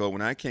 years ago,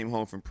 when I came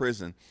home from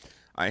prison,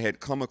 I had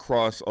come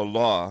across a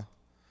law.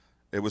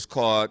 It was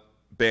called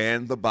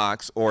Ban the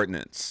Box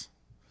Ordinance.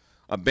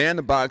 A Ban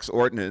the Box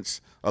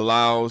Ordinance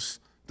allows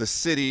the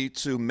city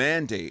to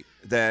mandate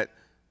that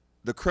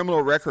the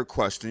criminal record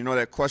question, you know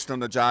that question on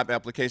the job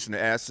application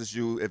that asks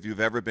you if you've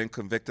ever been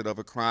convicted of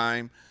a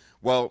crime?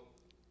 Well,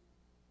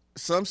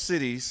 some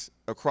cities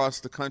across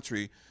the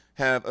country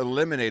have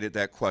eliminated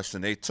that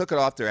question. They took it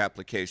off their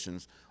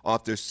applications,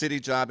 off their city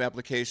job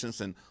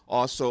applications, and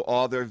also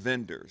all their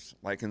vendors,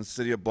 like in the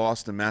city of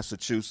Boston,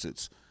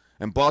 Massachusetts.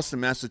 In Boston,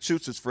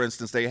 Massachusetts, for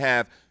instance, they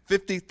have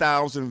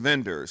 50,000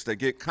 vendors that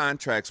get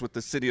contracts with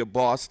the city of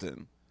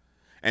Boston.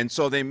 And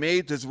so they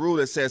made this rule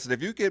that says that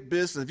if you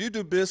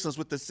do business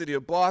with the city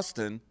of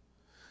Boston,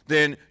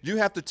 then you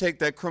have to take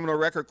that criminal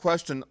record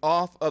question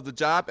off of the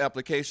job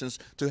applications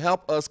to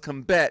help us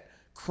combat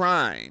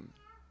crime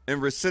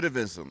and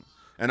recidivism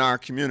in our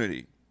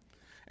community.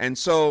 And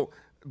so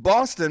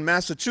Boston,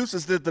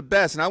 Massachusetts did the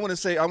best. And I want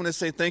to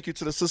say thank you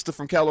to the sister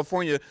from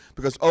California,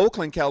 because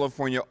Oakland,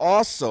 California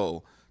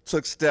also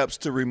took steps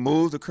to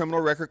remove the criminal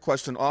record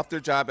question off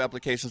their job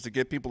applications to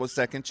give people a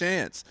second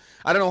chance.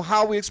 I don't know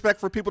how we expect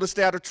for people to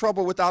stay out of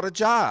trouble without a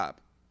job.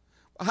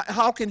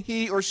 How can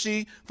he or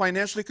she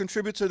financially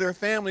contribute to their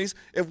families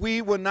if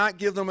we will not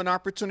give them an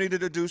opportunity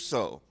to do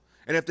so?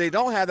 And if they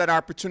don't have that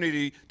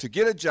opportunity to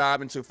get a job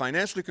and to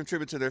financially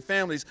contribute to their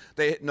families,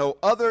 they have no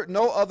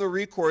other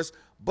recourse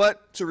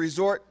but to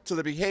resort to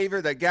the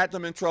behavior that got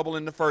them in trouble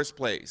in the first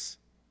place.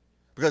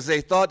 Because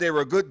they thought they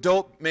were a good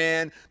dope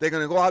man. They're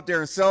going to go out there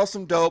and sell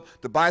some dope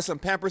to buy some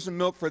Pampers and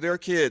milk for their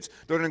kids.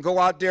 They're going to go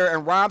out there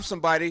and rob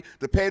somebody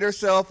to pay their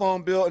cell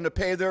phone bill and to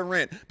pay their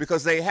rent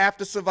because they have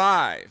to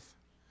survive.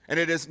 And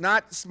it is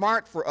not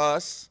smart for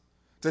us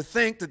to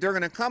think that they're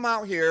going to come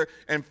out here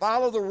and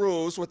follow the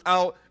rules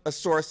without a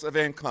source of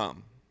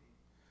income.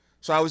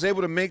 So I was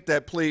able to make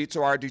that plea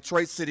to our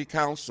Detroit City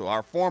Council,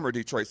 our former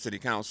Detroit City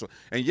Council.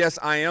 And yes,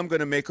 I am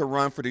going to make a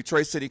run for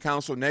Detroit City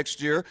Council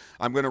next year.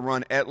 I'm going to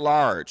run at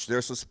large.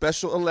 There's a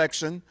special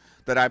election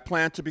that I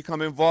plan to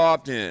become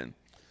involved in.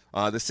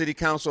 The City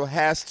Council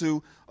has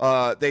to,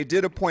 they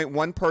did appoint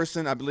one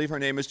person, I believe her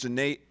name is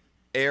Janae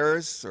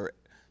Ayers, or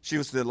she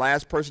was the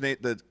last person,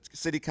 the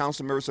City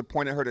Council members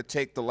appointed her to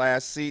take the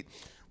last seat.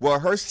 Well,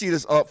 her seat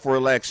is up for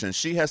election.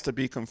 She has to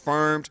be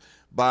confirmed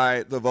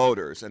by the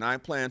voters, and I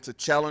plan to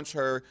challenge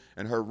her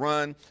in her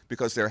run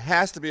because there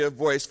has to be a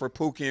voice for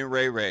Pookie and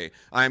Ray Ray.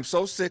 I am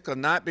so sick of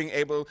not being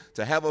able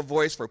to have a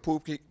voice for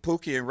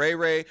Pookie and Ray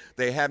Ray.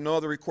 They have no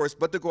other recourse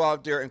but to go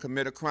out there and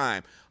commit a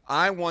crime.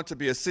 I want to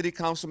be a city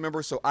council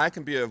member so I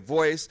can be a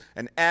voice,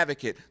 an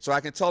advocate, so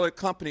I can tell the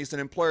companies and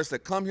employers that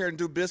come here and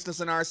do business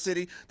in our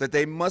city that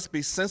they must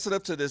be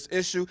sensitive to this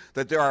issue,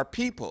 that there are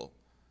people,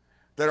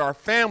 that are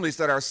families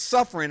that are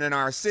suffering in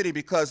our city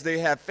because they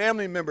have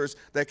family members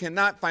that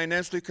cannot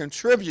financially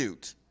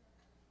contribute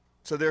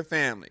to their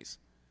families.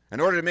 In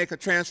order to make a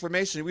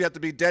transformation, we have to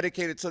be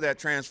dedicated to that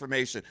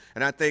transformation.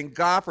 And I thank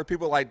God for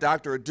people like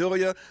Dr.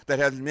 Adelia that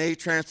have made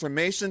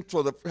transformation,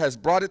 has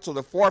brought it to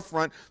the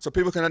forefront so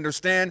people can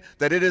understand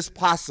that it is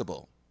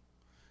possible.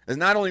 It's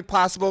not only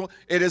possible,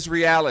 it is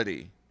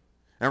reality.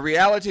 And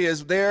reality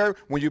is there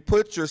when you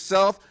put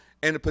yourself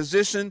in a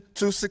position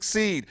to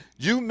succeed.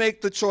 You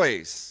make the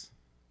choice.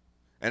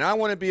 And I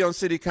want to be on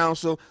city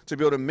council to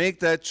be able to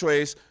make that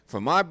choice for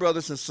my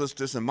brothers and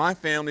sisters and my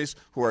families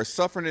who are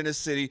suffering in this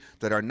city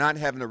that are not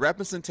having the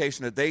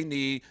representation that they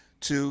need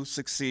to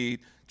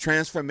succeed.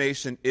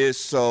 Transformation is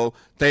so.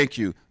 Thank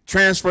you.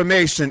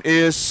 Transformation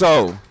is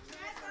so.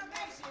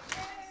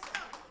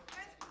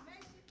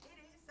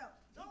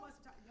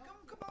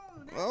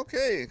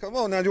 Okay, come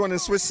on now. You want to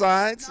switch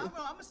sides? No, I'm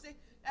gonna stay.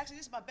 Actually,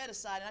 this is my better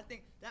side, and I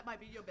think that might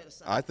be your better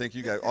side. I think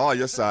you got all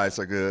your sides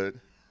are good.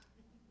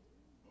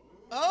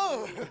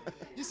 Oh,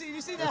 you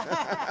see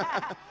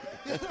that?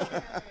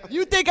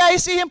 You think I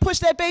ain't see him push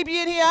that baby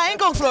in here? I ain't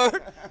gonna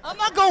flirt. I'm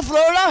not gonna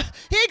flirt.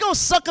 He ain't gonna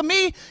sucker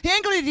me. He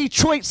ain't gonna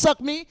Detroit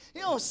suck me. He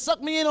don't suck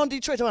me in on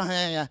Detroit. For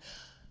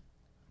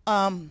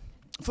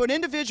an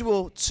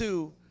individual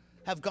to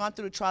have gone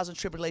through the trials and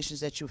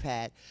tribulations that you've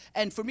had,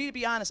 and for me to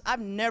be honest,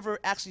 I've never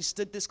actually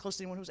stood this close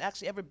to anyone who's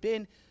actually ever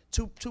been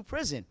to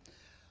prison.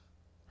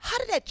 How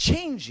did that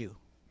change you?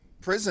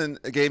 Prison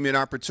gave me an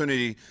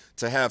opportunity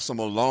to have some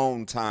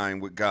alone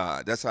time with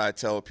God. That's how I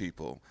tell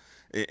people.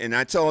 And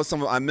I tell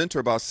I mentor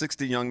about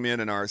 60 young men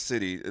in our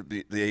city,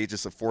 the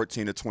ages of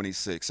 14 to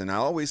 26. And I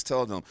always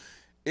tell them,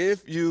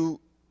 if you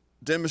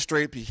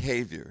demonstrate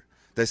behavior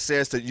that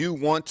says that you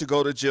want to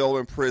go to jail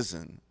or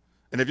prison,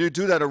 and if you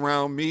do that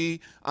around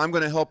me, I'm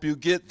going to help you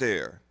get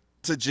there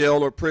to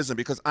jail or prison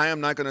because I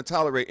am not going to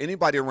tolerate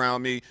anybody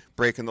around me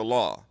breaking the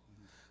law.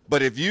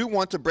 But if you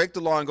want to break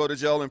the law and go to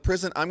jail and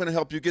prison, I'm going to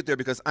help you get there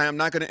because I am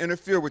not going to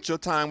interfere with your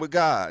time with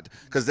God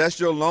because that's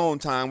your alone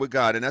time with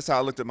God. And that's how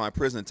I looked at my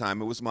prison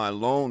time. It was my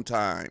alone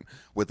time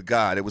with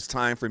God. It was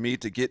time for me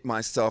to get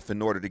myself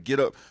in order to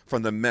get up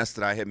from the mess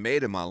that I had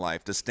made in my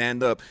life, to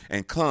stand up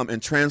and come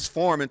and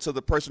transform into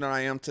the person that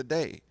I am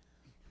today.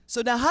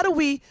 So now how do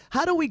we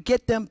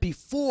get them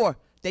before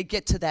they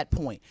get to that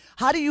point?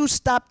 How do you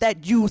stop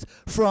that youth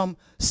from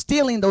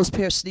stealing those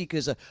pair of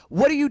sneakers?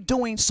 What are you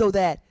doing so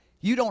that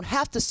you don't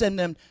have to send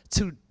them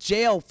to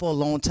jail for a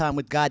long time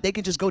with God? They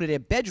can just go to their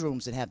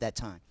bedrooms and have that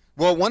time.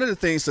 Well, one of the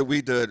things that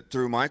we did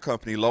through my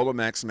company, Lola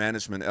Max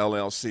Management,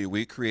 LLC,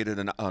 we created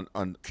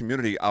a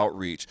community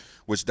outreach,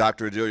 which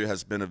Dr. Adelia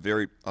has been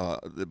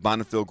the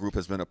Bonneville Group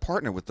has been a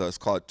partner with us,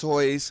 called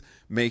Toys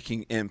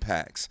Making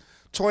Impacts.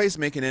 Toys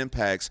Making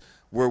Impacts,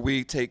 where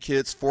we take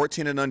kids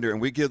 14 and under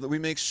and we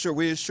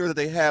ensure that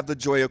they have the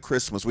joy of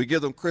Christmas. We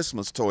give them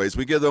Christmas toys.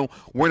 We give them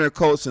winter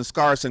coats and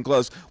scarves and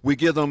gloves. We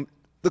give them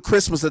the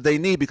Christmas that they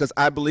need because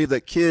I believe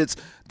that kids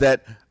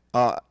that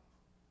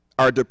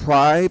are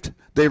deprived,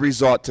 they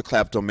resort to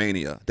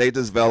kleptomania. They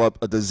develop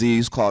a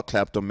disease called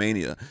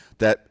kleptomania,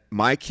 that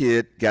my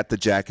kid got the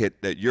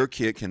jacket that your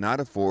kid cannot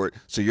afford,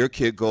 so your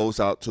kid goes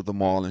out to the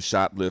mall and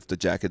shoplift the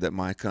jacket that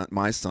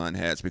my son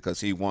has because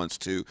he wants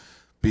to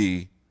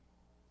be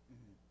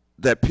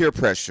that peer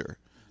pressure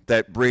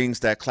that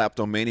brings that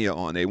kleptomania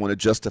on. They want to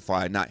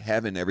justify not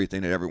having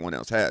everything that everyone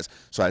else has.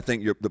 So I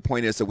think the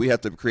point is that we have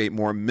to create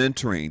more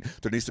mentoring.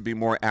 There needs to be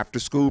more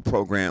after-school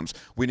programs.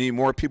 We need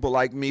more people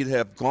like me that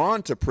have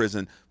gone to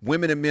prison,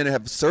 women and men that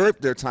have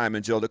served their time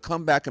in jail, to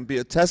come back and be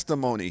a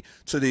testimony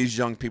to these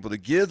young people, to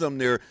give them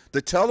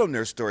to tell them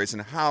their stories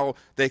and how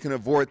they can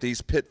avoid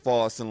these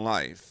pitfalls in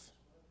life.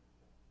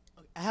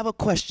 I have a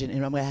question,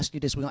 and I'm going to ask you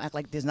this. We're going to act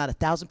like there's not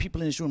 1,000 people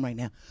in this room right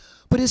now.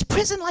 But is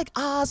prison like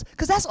Oz?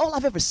 Because that's all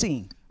I've ever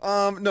seen.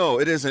 No,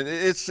 it isn't.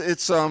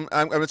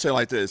 I'm going to tell you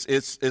like this.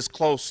 It's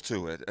close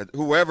to it.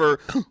 Whoever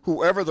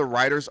the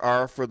writers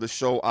are for the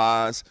show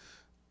Oz,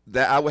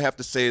 that I would have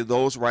to say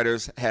those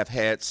writers have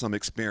had some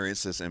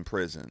experiences in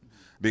prison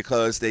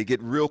because they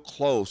get real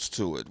close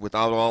to it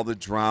without all the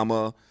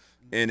drama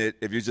in it.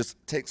 If you just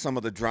take some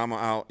of the drama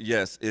out,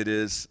 yes, it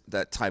is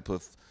that type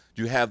of,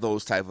 you have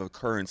those type of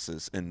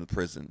occurrences in the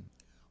prison.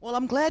 Well,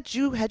 I'm glad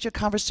you had your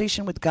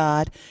conversation with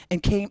God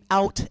and came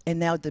out and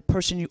now the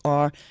person you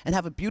are and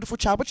have a beautiful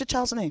child. What's your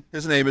child's name?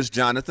 His name is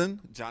Jonathan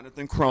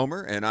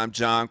Cromer, and I'm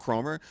John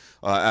Cromer.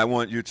 I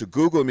want you to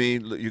Google me.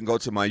 You can go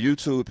to my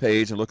YouTube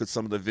page and look at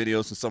some of the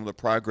videos and some of the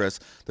progress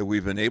that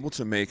we've been able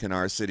to make in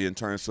our city in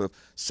terms of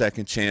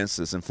second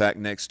chances. In fact,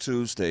 next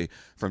Tuesday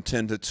from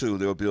 10 to 2,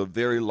 there will be a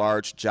very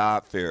large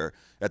job fair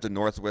at the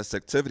Northwest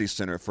Activity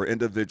Center for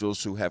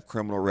individuals who have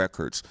criminal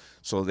records.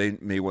 So they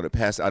may want to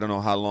pass. I don't know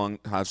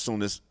how soon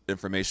this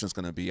information is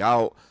going to be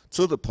out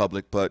to the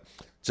public, but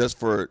just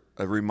for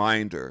a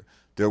reminder,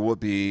 there will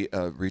be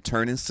a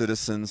returning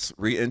citizens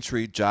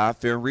reentry job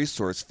fair and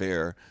resource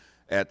fair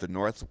at the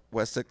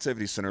Northwest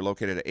Activity Center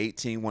located at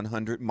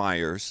 18100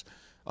 Myers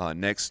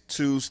next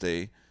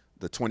Tuesday,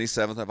 the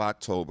 27th of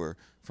October,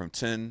 from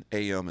 10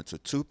 a.m. until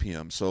 2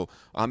 p.m. So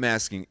I'm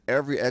asking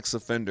every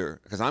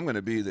ex-offender, because I'm going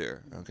to be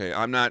there. Okay,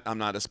 I'm not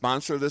a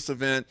sponsor of this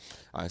event.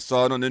 I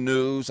saw it on the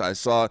news. I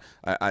saw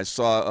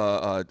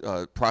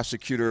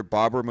Prosecutor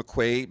Barbara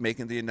McQuaid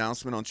making the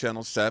announcement on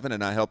Channel 7,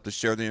 and I helped to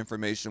share the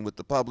information with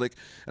the public.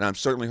 And I'm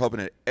certainly hoping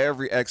that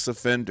every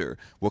ex-offender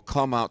will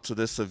come out to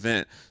this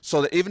event,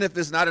 so that even if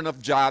there's not enough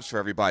jobs for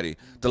everybody,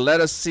 to let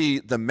us see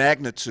the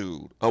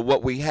magnitude of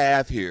what we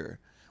have here.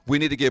 We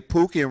need to get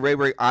Pookie and Ray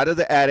Ray out of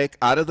the attic,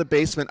 out of the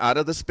basement, out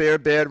of the spare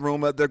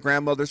bedroom of their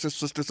grandmother's or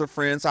sister's or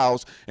friend's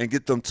house, and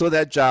get them to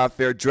that job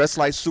fair dressed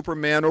like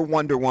Superman or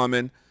Wonder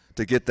Woman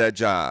to get that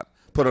job.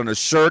 Put on a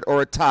shirt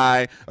or a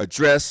tie, a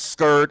dress,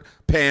 skirt,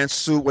 pants,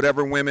 suit,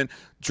 whatever women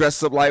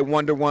dressed up like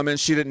Wonder Woman.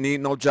 She didn't need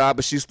no job,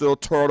 but she still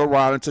twirled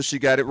around until she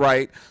got it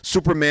right.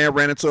 Superman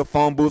ran into a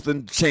phone booth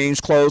and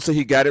changed clothes, so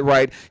he got it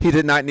right. He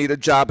did not need a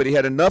job, but he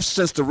had enough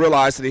sense to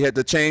realize that he had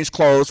to change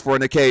clothes for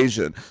an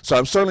occasion. So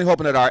I'm certainly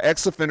hoping that our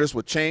ex-offenders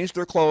will change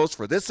their clothes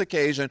for this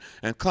occasion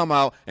and come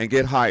out and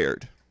get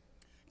hired.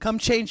 Come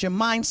change your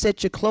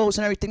mindset, your clothes,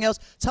 and everything else.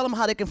 Tell them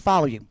how they can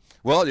follow you.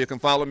 Well, you can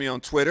follow me on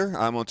Twitter.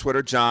 I'm on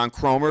Twitter, John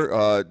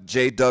Cromer,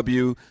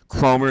 JW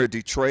Cromer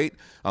Detroit.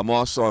 I'm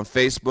also on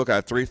Facebook. I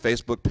have 3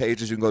 Facebook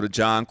pages. You can go to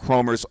John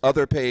Cromer's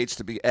other page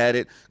to be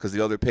added because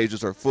the other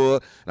pages are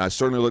full. And I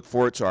certainly look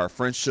forward to our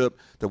friendship,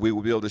 that we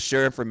will be able to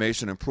share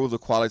information, improve the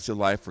quality of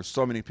life for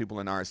so many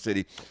people in our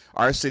city.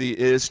 Our city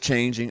is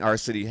changing. Our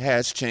city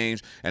has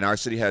changed, and our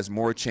city has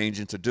more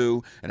changing to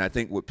do. And I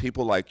think with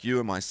people like you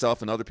and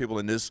myself and other people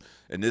at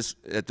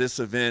this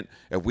event,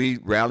 if we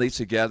rally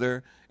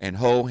together and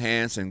hold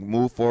hands and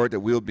move forward, that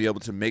we'll be able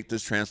to make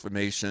this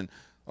transformation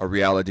a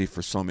reality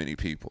for so many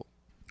people.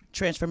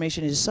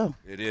 Transformation is so.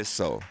 It is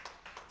so.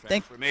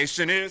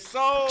 Transformation is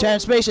so.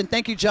 Transformation.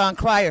 Thank you, John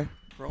Cryer.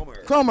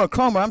 Cromer.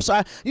 I'm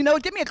sorry. You know,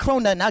 give me a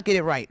cronut and I'll get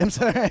it right. I'm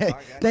sorry.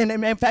 Then,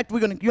 in fact,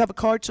 you have a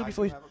card too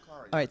before you.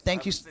 All right,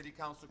 thank you. City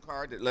council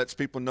card that lets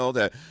people know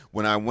that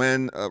when I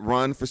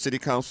run for city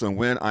council and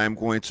when I am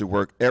going to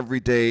work every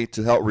day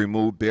to help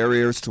remove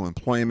barriers to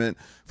employment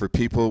for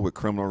people with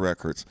criminal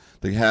records.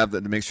 They have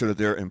to make sure that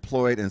they're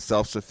employed and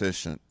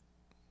self-sufficient.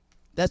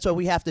 That's what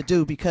we have to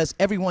do, because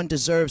everyone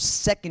deserves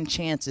second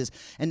chances,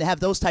 and to have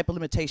those type of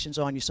limitations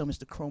on you. So,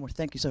 Mr. Cromer,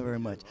 thank you so very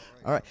much.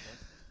 All right.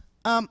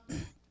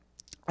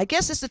 I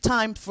guess it's the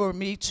time for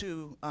me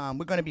to,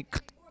 we're going to be.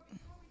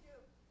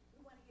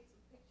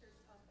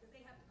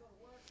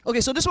 Okay,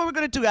 so this is what we're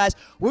going to do, guys.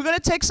 We're going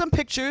to take some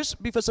pictures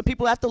because some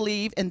people have to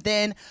leave, and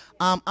then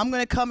I'm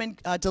going to come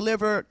and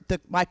deliver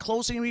my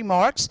closing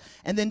remarks,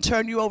 and then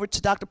turn you over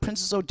to Dr.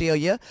 Princess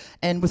Odelia,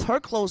 and with her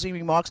closing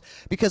remarks,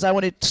 because I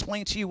want to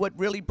explain to you what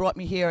really brought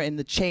me here and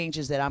the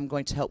changes that I'm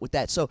going to help with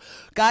that. So,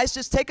 guys,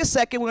 just take a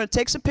second. We're going to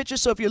take some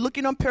pictures. So if you're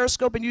looking on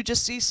Periscope and you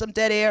just see some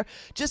dead air,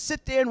 just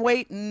sit there and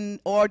wait,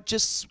 or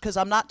just, because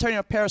I'm not turning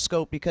on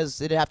Periscope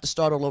because it'd have to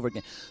start all over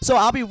again. So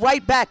I'll be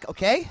right back,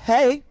 okay?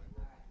 Hey.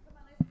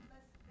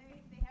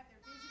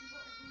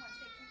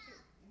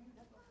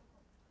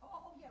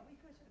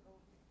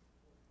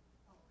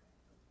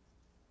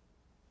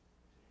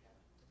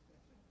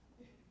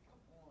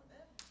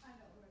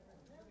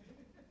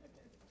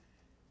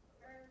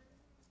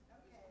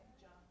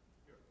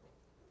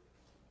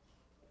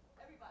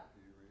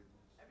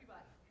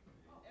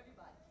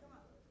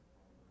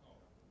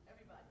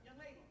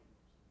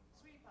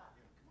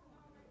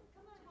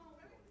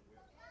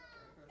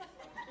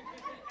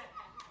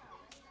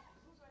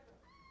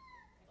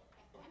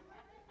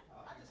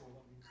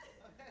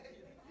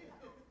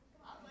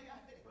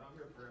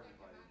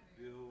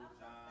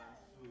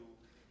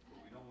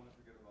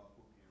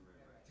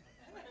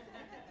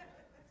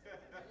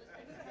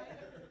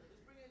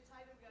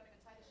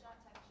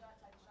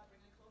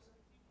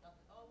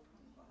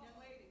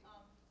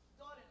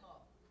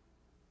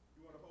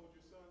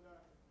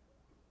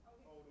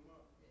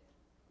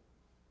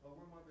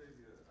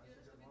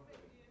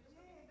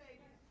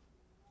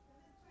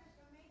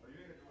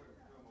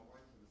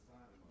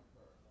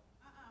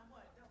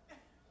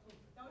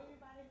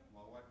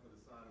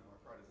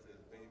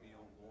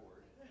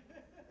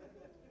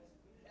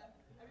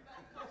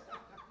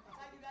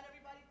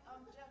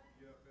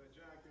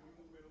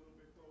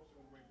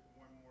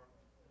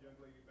 Young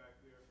lady back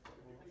there.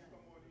 If you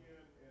come on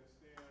in and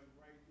stand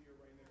right here,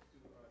 right next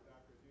to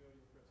Dr.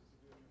 Delia,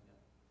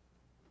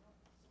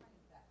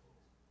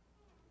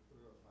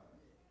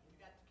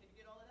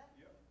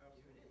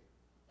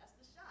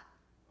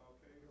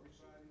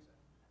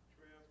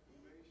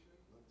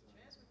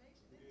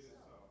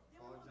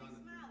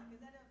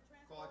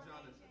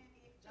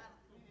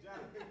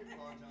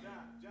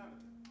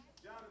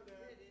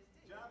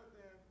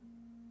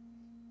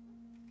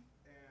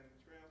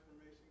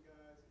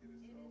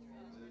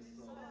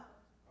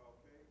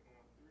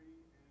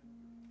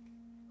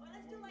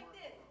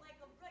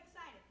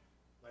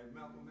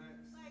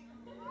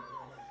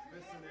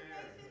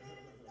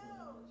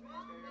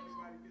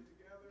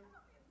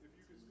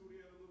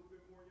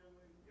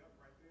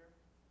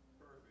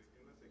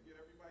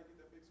 everybody get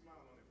that big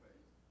smile on their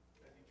face.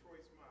 That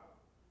Detroit smile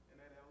and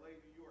that LA,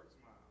 New York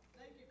smile.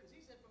 Thank you, because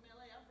he said from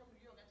LA. I'm from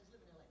New York. I just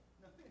live in LA.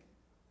 No. Perfect.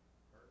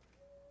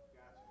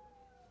 Gotcha.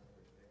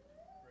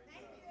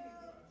 Thank you.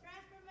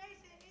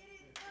 Transformation,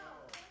 it is so.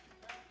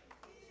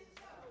 Transformation, it is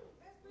so.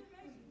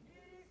 Transformation,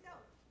 it is so.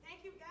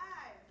 Thank you,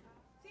 guys.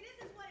 See, this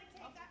is what it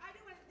takes.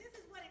 This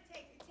is what it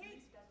takes. It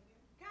takes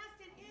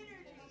constant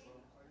energy.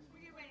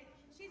 We get ready.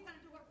 She's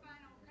gonna do her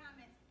final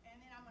comments, and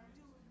then I'm gonna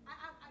do.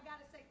 I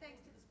gotta say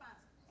thanks to the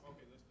sponsors.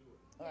 Okay, let's do it.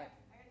 All right.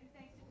 I gotta do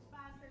thanks to the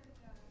sponsors.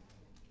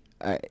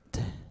 All right.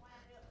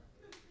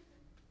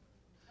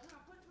 I'm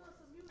gonna put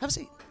some music Have a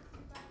seat. on.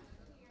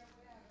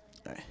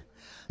 All right.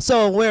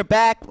 So we're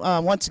back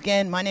once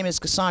again. My name is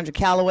Cassandra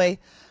Calloway.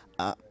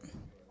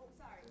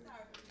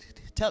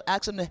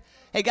 Ask them to,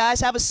 hey guys,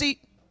 have a seat.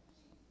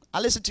 I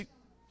listen to.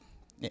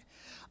 Yeah.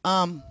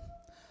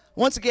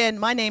 Once again,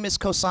 my name is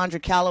Cassandra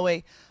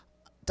Calloway.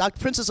 Dr.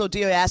 Princess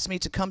Odelia asked me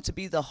to come to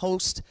be the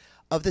host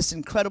of this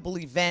incredible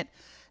event.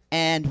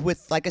 And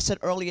with, like I said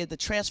earlier, the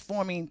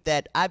transforming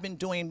that I've been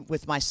doing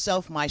with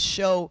myself, my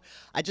show,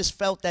 I just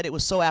felt that it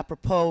was so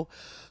apropos.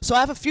 So I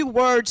have a few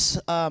words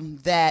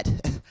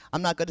that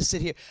I'm not going to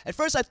sit here. At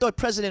first I thought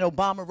President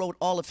Obama wrote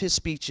all of his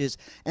speeches,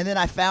 and then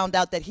I found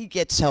out that he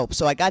gets help.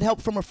 So I got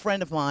help from a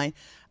friend of mine,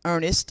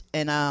 Ernest,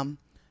 and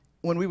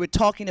when we were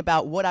talking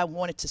about what I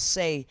wanted to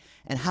say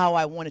and how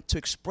I wanted to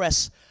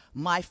express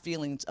my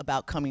feelings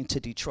about coming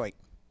to Detroit.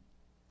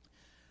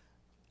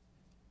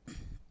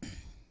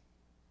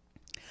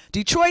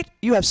 Detroit,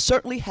 you have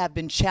certainly have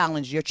been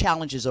challenged, your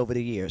challenges over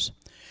the years.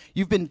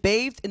 You've been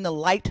bathed in the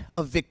light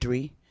of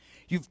victory.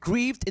 You've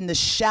grieved in the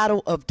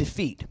shadow of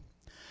defeat.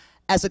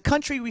 As a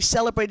country, we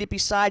celebrated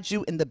beside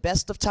you in the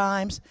best of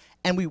times,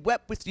 and we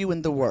wept with you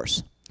in the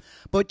worst.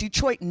 But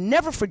Detroit,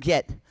 never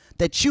forget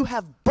that you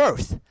have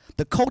birthed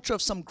the culture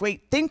of some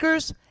great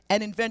thinkers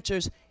and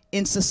inventors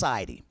in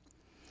society.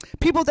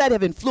 People that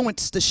have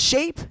influenced the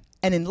shape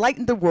and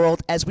enlightened the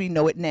world as we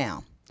know it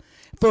now.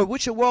 For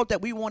which a world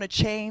that we want to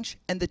change,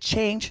 and the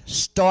change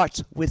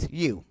starts with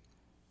you.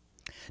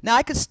 Now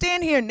I could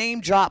stand here and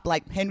name drop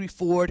like Henry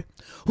Ford,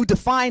 who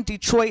defined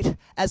Detroit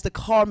as the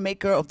car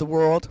maker of the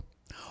world,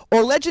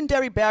 or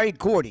legendary Barry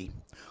Gordy,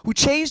 who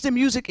changed the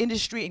music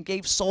industry and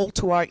gave soul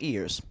to our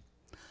ears.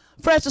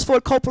 Francis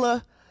Ford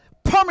Coppola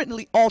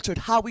permanently altered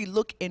how we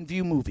look and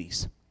view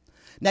movies.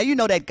 Now you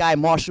know that guy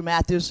Marshall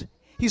Mathers.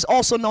 He's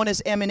also known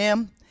as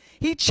Eminem.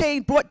 He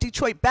brought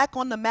Detroit back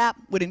on the map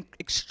with an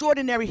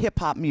extraordinary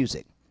hip-hop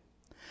music.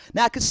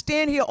 Now, I could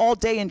stand here all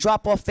day and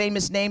drop off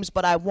famous names,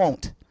 but I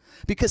won't,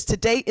 because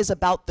today is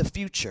about the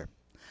future,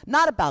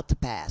 not about the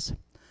past.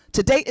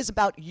 Today is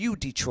about you,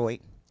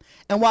 Detroit.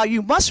 And while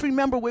you must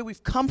remember where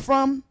we've come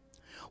from,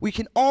 we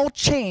can all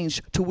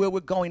change to where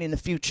we're going in the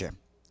future.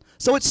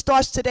 So it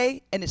starts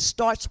today, and it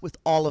starts with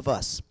all of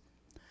us.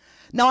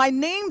 Now, I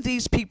named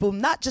these people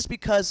not just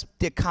because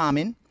they're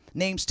common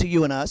names to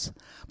you and us,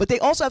 but they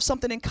also have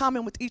something in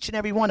common with each and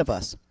every one of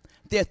us.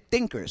 They're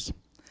thinkers.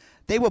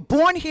 They were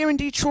born here in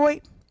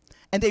Detroit,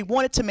 and they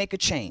wanted to make a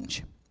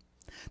change.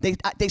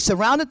 They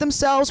surrounded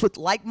themselves with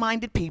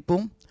like-minded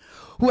people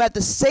who had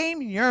the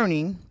same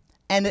yearning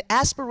and the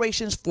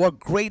aspirations for a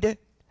greater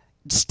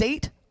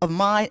state of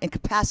mind and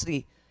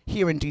capacity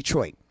here in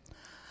Detroit.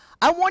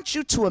 I want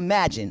you to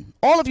imagine,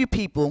 all of you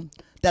people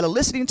that are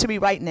listening to me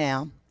right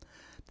now,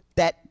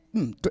 that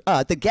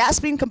the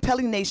gasping,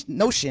 compelling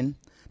notion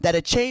that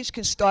a change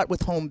can start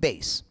with home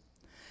base.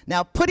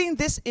 Now, putting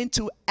this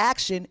into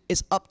action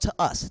is up to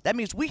us. That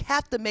means we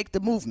have to make the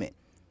movement.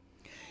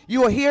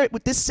 You are here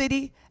with this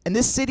city and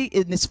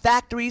its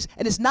factories,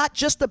 and it's not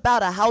just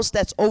about a house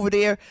that's over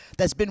there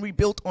that's been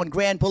rebuilt on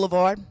Grand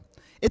Boulevard.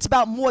 It's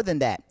about more than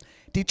that.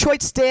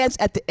 Detroit stands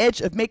at the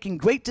edge of making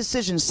great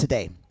decisions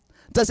today.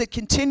 Does it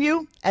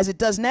continue as it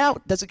does now?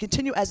 Does it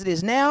continue as it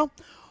is now?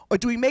 Or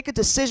do we make a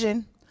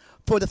decision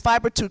for the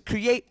fiber to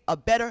create a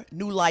better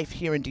new life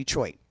here in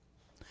Detroit?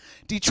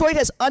 Detroit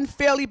has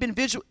unfairly been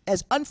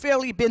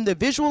the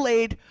visual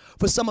aid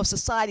for some of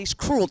society's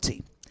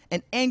cruelty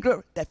and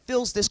anger that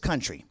fills this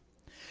country.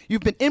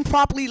 You've been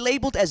improperly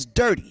labeled as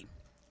dirty,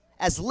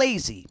 as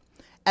lazy,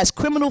 as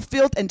criminal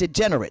filth and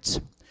degenerates.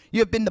 You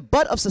have been the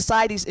butt of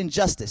society's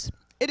injustice.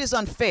 It is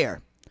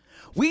unfair.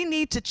 We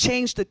need to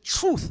change the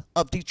truth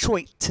of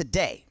Detroit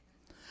today.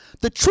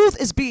 The truth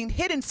is being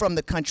hidden from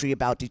the country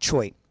about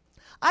Detroit.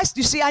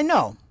 You see, I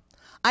know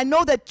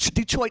that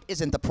Detroit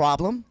isn't the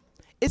problem.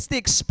 It's the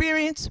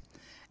experience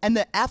and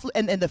the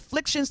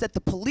afflictions that the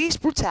police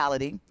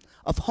brutality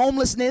of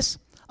homelessness,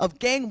 of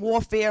gang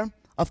warfare,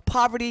 of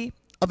poverty,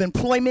 of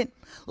employment,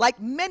 like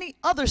many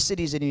other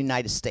cities in the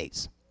United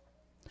States.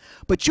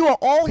 But you are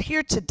all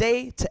here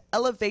today to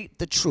elevate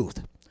the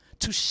truth,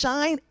 to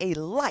shine a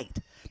light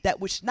that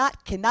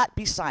cannot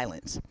be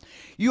silenced.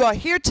 You are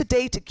here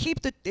today to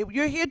keep the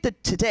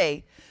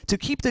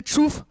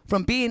truth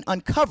from being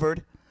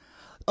uncovered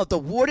of the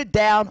watered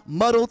down,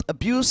 muddled,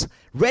 abuse,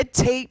 red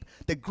tape,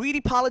 the greedy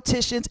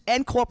politicians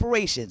and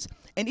corporations.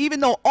 And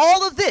even though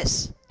all of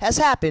this has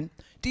happened,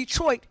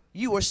 Detroit,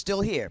 you are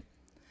still here.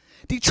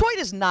 Detroit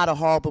is not a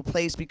horrible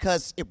place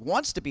because it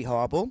wants to be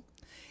horrible.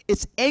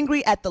 It's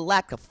angry at the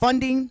lack of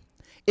funding.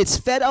 It's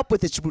fed up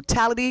with its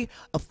brutality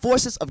of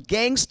forces of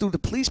gangs through the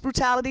police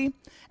brutality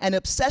and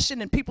obsession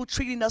and people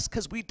treating us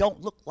because we don't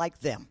look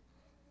like them.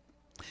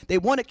 They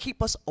want to keep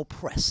us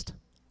oppressed.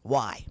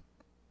 Why?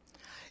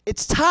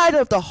 It's tired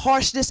of the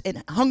harshness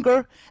and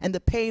hunger and the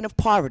pain of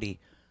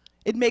poverty.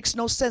 It makes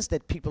no sense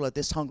that people are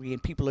this hungry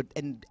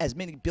and as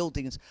many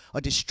buildings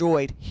are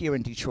destroyed here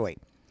in Detroit.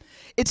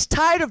 It's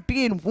tired of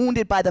being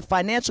wounded by the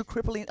financial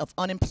crippling of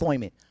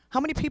unemployment.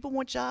 How many people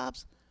want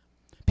jobs?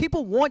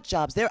 People want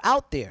jobs. They're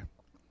out there.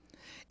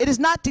 It is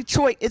not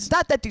Detroit. It's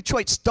not that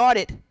Detroit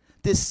started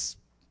this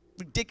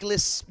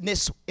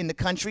ridiculousness in the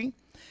country.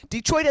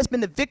 Detroit has been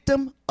the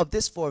victim of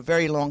this for a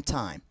very long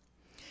time.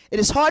 It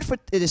is hard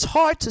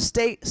to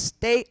stay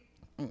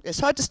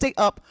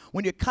up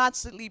when you're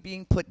constantly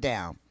being put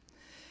down.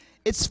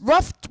 It's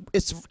rough.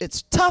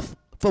 It's tough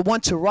for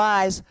one to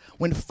rise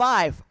when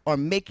five are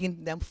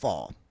making them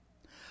fall.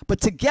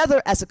 But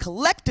together as a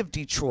collective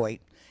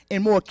Detroit,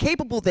 and more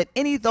capable than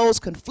any of those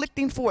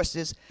conflicting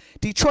forces,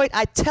 Detroit,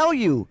 I tell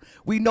you,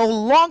 we no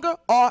longer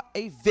are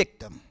a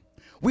victim.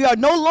 We are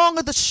no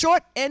longer the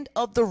short end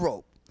of the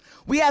rope.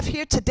 We have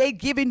here today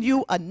given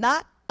you a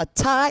knot, a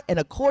tie, and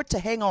a cord to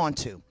hang on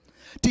to.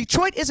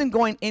 Detroit isn't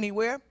going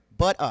anywhere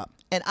but up,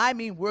 and I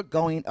mean we're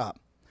going up.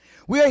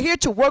 We are here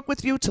to work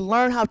with you to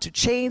learn how to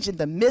change in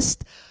the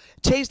midst,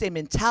 change their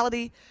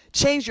mentality,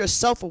 change your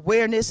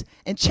self-awareness,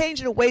 and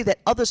change in a way that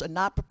others are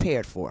not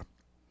prepared for.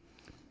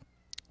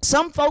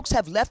 Some folks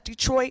have left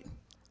Detroit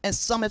and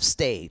some have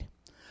stayed.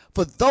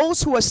 For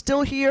those who are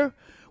still here,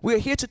 we're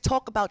here to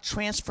talk about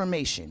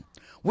transformation.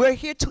 We're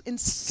here to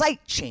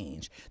incite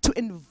change, to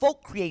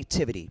invoke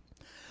creativity,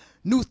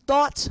 new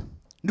thoughts,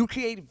 new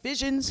creative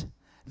visions,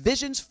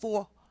 visions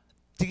for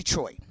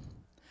Detroit.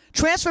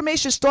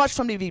 Transformation starts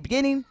from the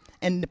beginning,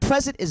 and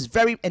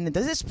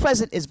this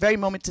present is very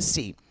moment to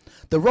see.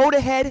 The road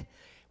ahead,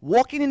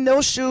 walking in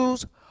those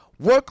shoes,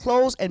 work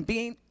clothes, and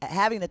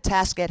having a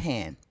task at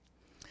hand.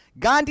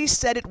 Gandhi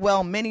said it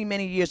well many,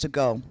 many years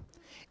ago.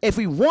 If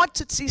we want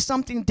to see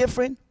something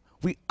different,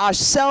 we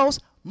ourselves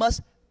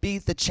must be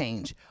the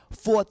change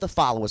for the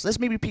followers. Let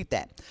me repeat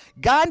that.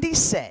 Gandhi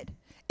said,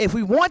 if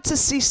we want to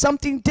see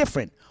something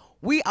different,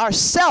 we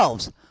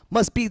ourselves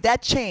must be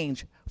that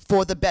change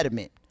for the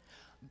betterment.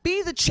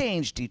 Be the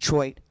change,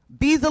 Detroit.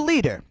 Be the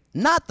leader,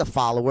 not the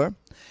follower.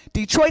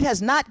 Detroit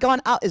is not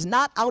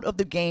out of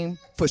the game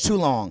for too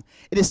long.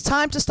 It is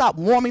time to stop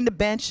warming the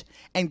bench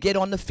and get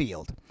on the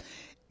field.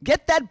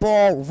 Get that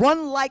ball,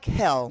 run like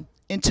hell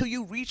until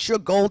you reach your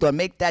goal or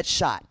make that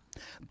shot.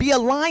 Be a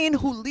lion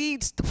who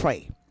leads the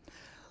prey.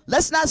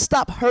 Let's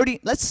stop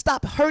hurting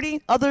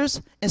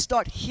others and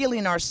start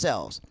healing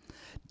ourselves.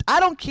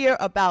 I don't care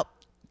about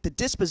the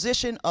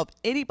disposition of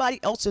anybody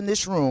else in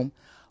this room,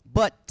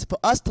 but for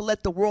us to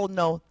let the world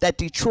know that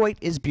Detroit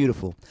is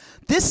beautiful.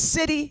 This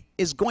city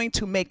is going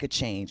to make a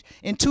change.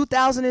 In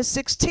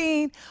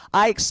 2016,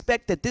 I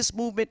expect that this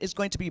movement is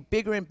going to be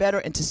bigger and better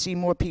and to see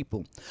more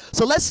people.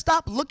 So let's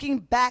stop looking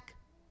back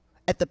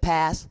at the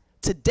past.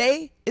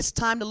 Today, it's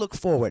time to look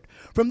forward.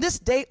 From this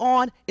day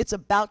on, it's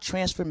about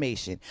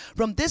transformation.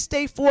 From this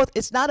day forth,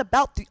 it's not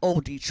about the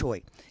old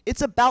Detroit.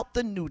 It's about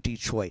the new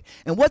Detroit.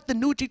 And what the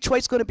new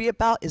Detroit's going to be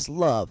about is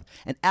love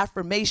and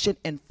affirmation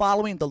and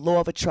following the law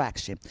of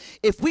attraction.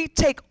 If we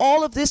take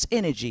all of this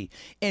energy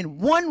in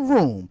one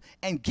room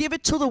and give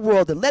it to the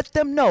world and let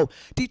them know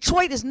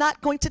Detroit is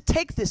not going to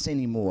take this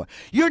anymore.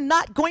 You're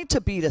not going to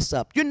beat us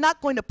up. You're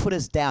not going to put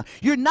us down.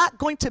 You're not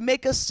going to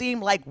make us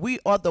seem like we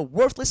are the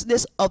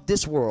worthlessness of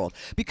this world.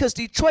 Because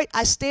Detroit,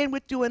 I stand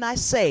with you and I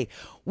say,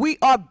 we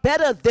are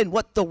better than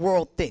what the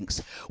world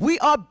thinks. We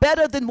are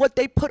better than what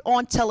they put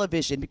on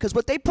television, because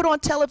what they put on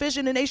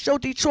television and they show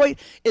Detroit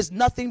is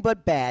nothing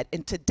but bad.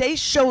 And today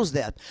shows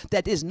them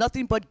that there's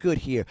nothing but good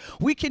here.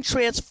 We can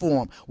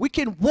transform. We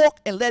can walk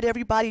and let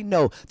everybody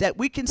know that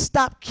we can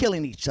stop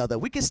killing each other.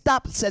 We can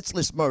stop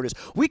senseless murders.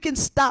 We can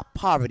stop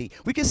poverty.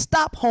 We can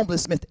stop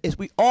homelessness if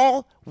we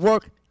all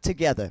work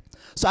together.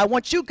 So I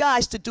want you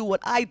guys to do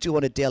what I do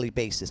on a daily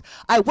basis.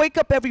 I wake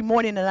up every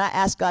morning and I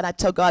ask God, I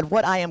tell God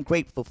what I am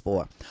grateful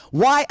for,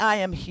 why I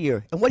am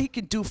here, and what he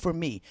can do for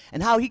me,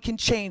 and how he can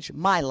change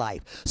my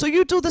life. So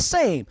you do the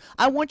same.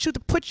 I want you to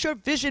put your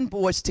vision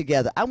boards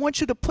together. I want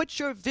you to put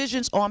your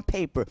visions on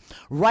paper.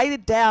 Write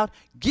it down.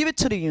 Give it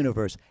to the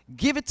universe.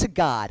 Give it to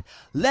God.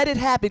 Let it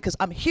happen, because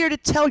I'm here to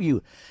tell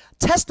you,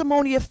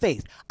 testimony of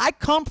faith. I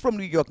come from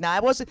New York. Now,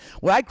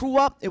 where I grew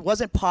up, it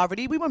wasn't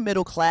poverty. We were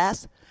middle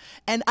class.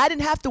 And I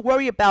didn't have to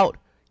worry about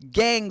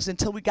gangs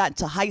until we got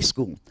into high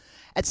school.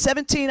 At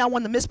 17, I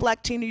won the Miss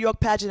Black Teen New York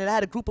pageant, and I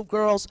had a group of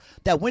girls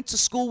that went to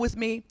school with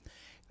me,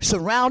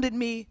 surrounded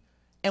me,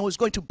 and was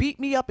going to beat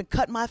me up and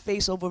cut my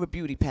face over a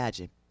beauty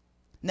pageant.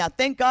 Now,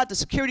 thank God the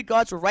security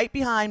guards were right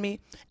behind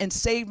me and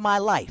saved my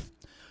life.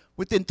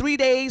 Within 3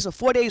 days or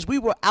 4 days, we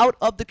were out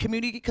of the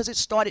community because it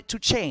started to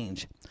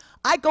change.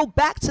 I go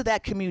back to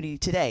that community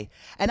today,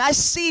 and I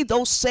see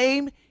those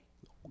same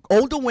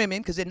older women,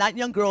 because they're not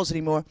young girls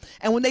anymore,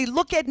 and when they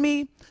look at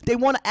me, they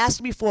want to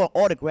ask me for an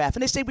autograph.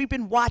 And they say, we've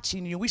been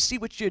watching you. We see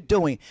what you're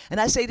doing. And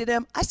I say to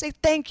them, I say,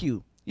 thank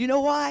you. You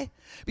know why?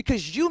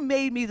 Because you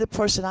made me the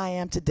person I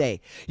am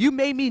today. You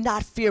made me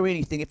not fear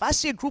anything. If I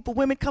see a group of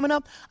women coming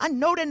up, I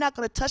know they're not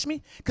going to touch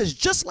me, because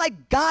just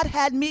like God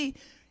had me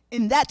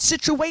in that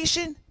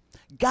situation,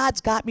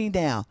 God's got me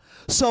now.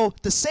 So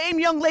the same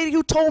young lady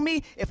who told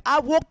me if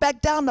I walk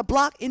back down the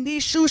block in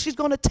these shoes, she's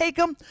going to take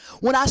them.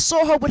 When I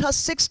saw her with her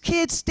 6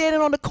 kids standing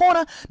on the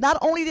corner, not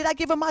only did I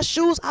give her my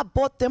shoes, I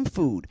bought them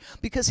food.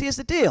 Because here's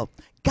the deal.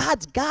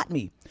 God's got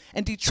me.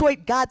 And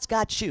Detroit, God's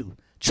got you.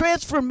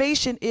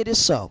 Transformation, it is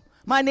so.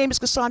 My name is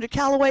Cassandra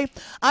Calloway.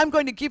 I'm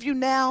going to give you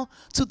now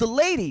to the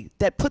lady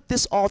that put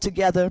this all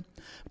together,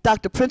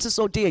 Dr. Princess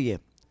Odelia.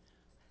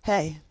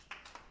 Hey.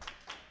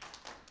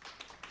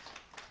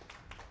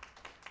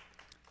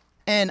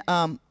 And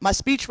my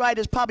speechwriter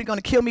is probably going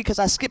to kill me because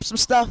I skipped some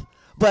stuff,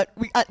 but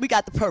we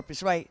got the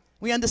purpose, right?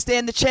 We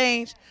understand the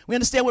change. We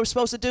understand what we're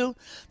supposed to do.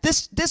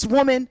 This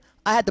woman,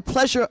 I had the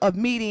pleasure of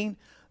meeting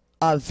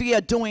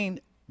via doing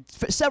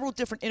several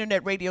different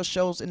internet radio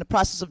shows in the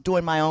process of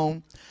doing my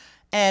own.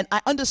 And I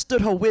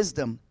understood her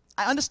wisdom.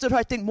 I understood her,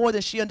 I think, more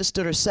than she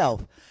understood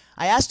herself.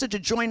 I asked her to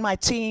join my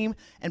team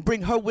and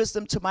bring her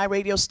wisdom to my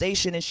radio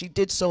station, and she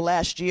did so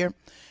last year.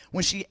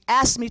 When she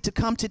asked me to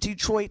come to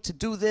Detroit to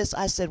do this,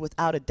 I said,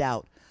 without a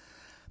doubt,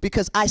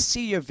 because I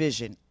see your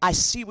vision. I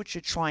see what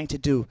you're trying to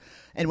do.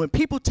 And when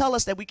people tell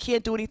us that we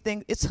can't do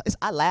anything,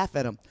 I laugh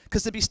at them.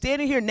 Because to be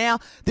standing here now,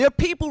 there are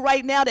people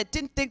right now that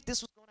didn't think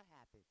this was going to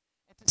happen.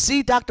 And to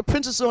see Dr.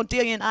 Princess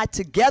Odelia and I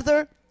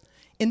together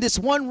in this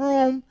one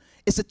room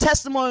is a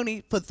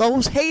testimony for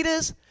those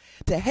haters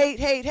to hate,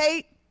 hate,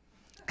 hate.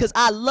 Because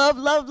I love,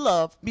 love,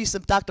 love me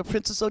some Dr.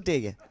 Princess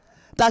Odelia.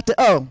 Dr.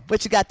 O,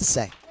 what you got to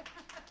say?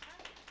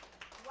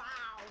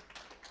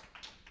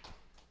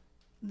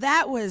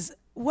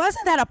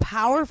 Wasn't that a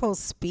powerful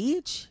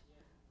speech?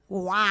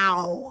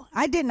 Wow,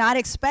 I did not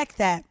expect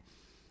that.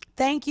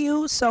 Thank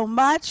you so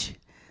much,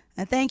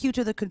 and thank you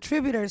to the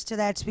contributors to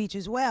that speech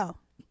as well.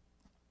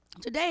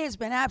 Today has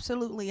been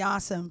absolutely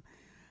awesome,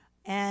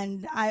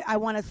 and I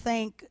want to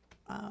thank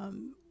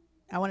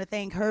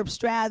Herb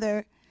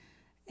Strather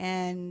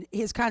and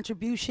his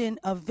contribution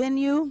of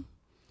venue.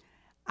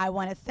 I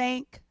want to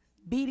thank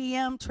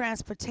BDM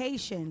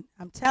Transportation.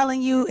 I'm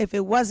telling you, if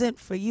it wasn't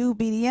for you,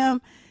 BDM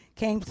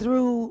came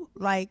through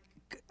like,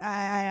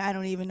 I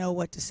don't even know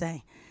what to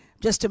say.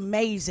 Just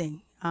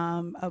amazing.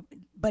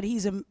 But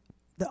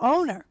the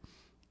owner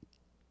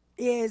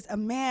is a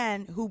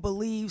man who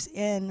believes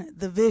in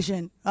the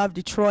vision of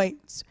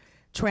Detroit's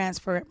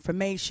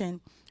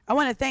transformation. I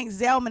want to thank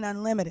Zelman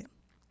Unlimited,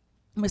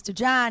 Mr.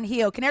 John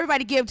Hill. Can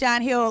everybody give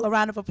John Hill a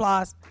round of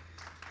applause?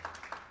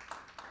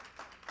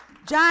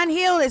 John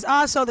Hill is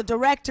also the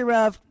director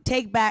of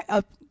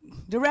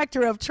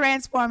director of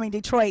Transforming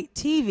Detroit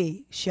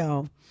TV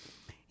show.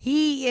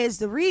 He is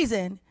the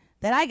reason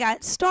that I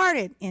got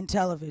started in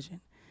television.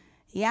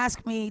 He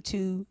asked me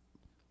to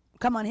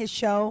come on his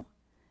show,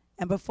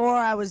 and before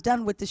I was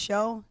done with the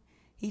show,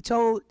 he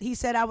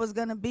said I was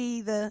going to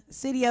be the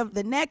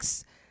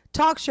next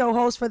talk show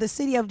host for the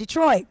city of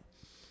Detroit,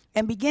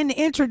 and begin to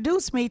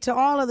introduce me to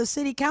all of the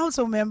city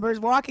council members,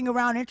 walking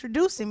around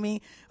introducing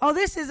me. Oh,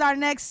 this is our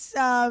next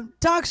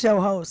talk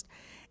show host.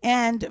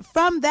 And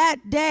from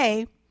that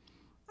day,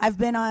 I've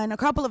been on a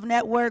couple of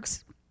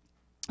networks,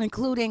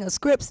 including a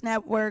Scripps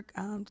network,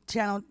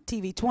 channel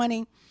TV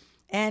 20,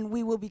 and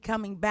we will be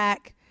coming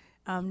back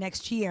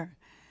next year.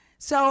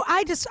 So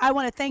I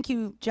want to thank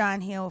you, John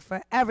Hill, for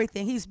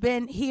everything. He's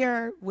been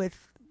here with,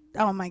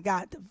 oh my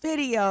God, the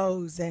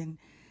videos and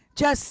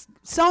just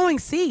sowing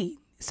seed.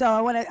 So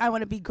I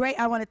want to be great.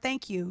 I want to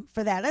thank you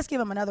for that. Let's give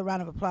him another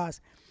round of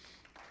applause.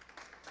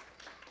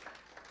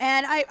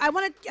 And I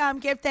want to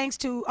give thanks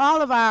to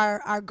all of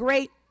our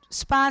great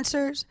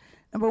sponsors.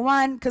 Number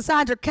one,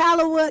 Cassandra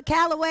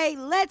Calloway.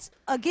 Let's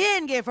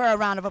again give her a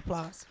round of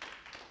applause.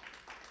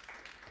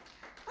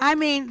 I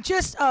mean,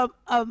 just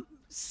a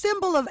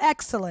symbol of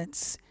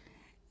excellence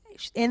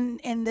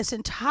in this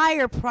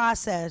entire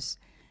process.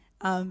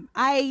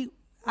 I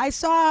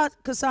saw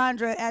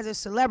Cassandra as a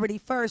celebrity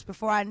first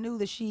before I knew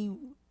that she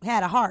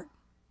had a heart.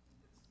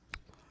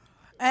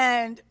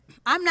 And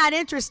I'm not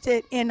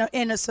interested in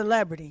a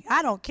celebrity.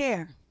 I don't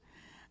care.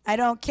 I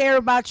don't care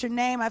about your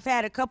name. I've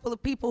had a couple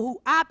of people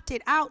who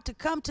opted out to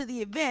come to the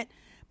event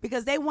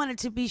because they wanted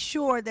to be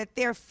sure that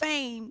their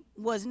fame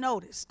was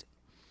noticed.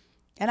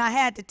 And I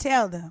had to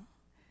tell them.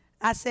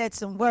 I said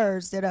some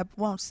words that I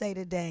won't say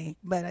today,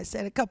 but I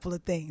said a couple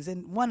of things.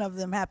 And one of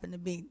them happened to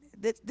be,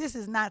 this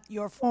is not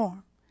your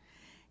forum.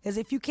 Because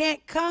if you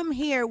can't come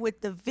here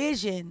with the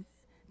vision,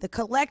 the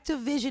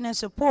collective vision and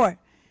support,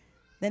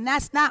 then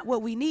that's not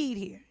what we need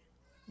here.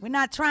 We're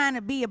not trying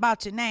to be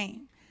about your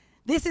name.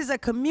 This is a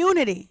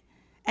community,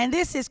 and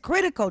this is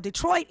critical.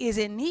 Detroit is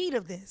in need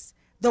of this.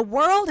 The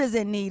world is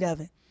in need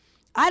of it.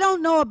 I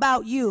don't know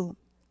about you,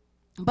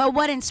 but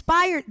what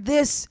inspired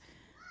this,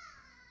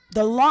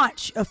 the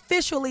launch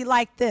officially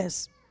like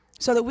this,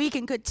 so that we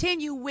can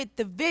continue with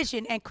the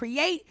vision and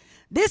create.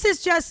 This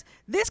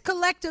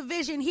collective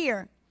vision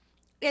here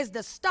is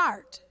the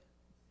start.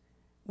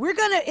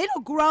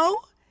 It'll grow,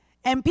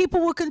 and people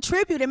will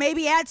contribute and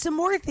maybe add some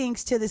more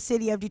things to the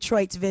city of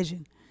Detroit's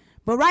vision.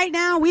 But right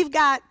now, we've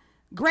got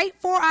great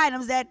 4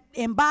 items that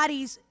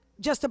embodies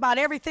just about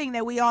everything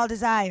that we all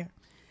desire.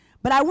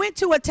 But I went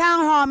to a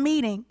town hall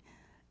meeting,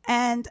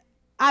 and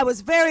I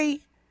was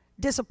very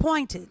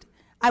disappointed.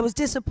 I was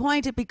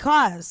disappointed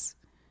because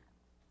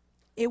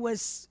it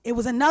was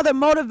another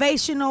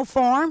motivational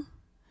forum.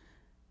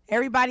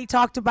 Everybody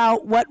talked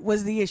about what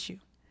was the issue,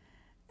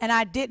 and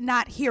I did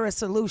not hear a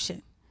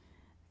solution.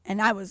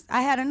 And I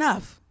had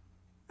enough.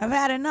 I've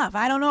had enough.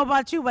 I don't know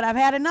about you, but I've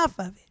had enough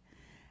of it.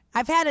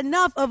 I've had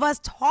enough of us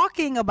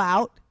talking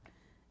about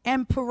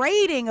and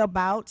parading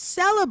about,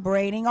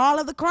 celebrating all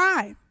of the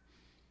crime.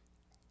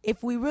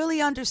 If we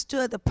really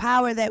understood the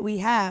power that we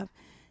have,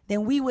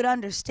 then we would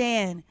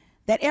understand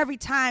that every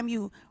time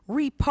you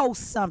repost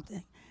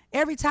something,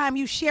 every time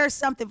you share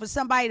something for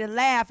somebody to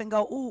laugh and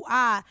go, ooh,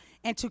 ah,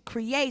 and to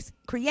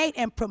create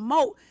and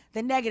promote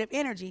the negative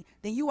energy,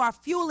 then you are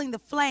fueling the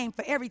flame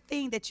for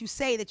everything that you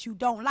say that you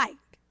don't like.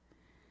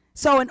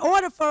 So in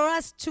order for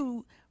us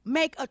to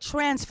make a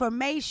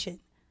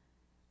transformation,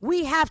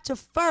 we have to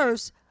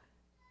first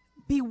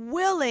be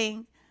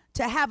willing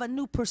to have a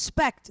new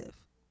perspective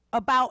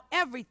about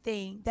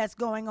everything that's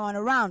going on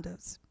around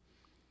us.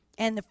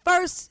 And the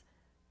first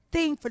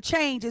thing for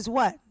change is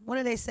what? What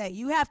do they say?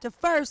 You have to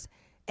first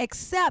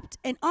accept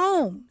and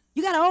own.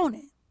 You got to own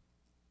it.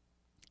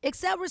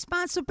 Accept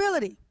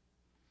responsibility.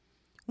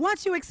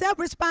 Once you accept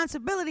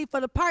responsibility for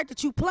the part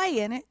that you play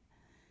in it,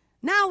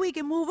 now we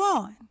can move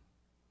on.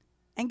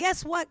 And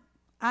guess what?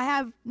 I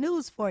have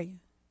news for you.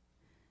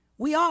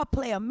 We all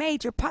play a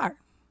major part,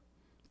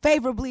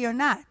 favorably or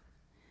not.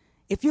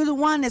 If you're the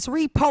one that's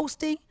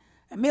reposting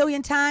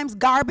 1,000,000 times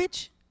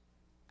garbage,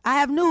 I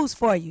have news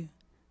for you.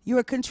 You're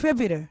a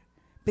contributor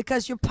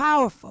because you're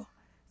powerful.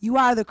 You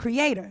are the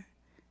creator,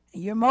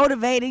 and you're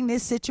motivating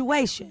this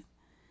situation.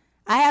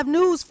 I have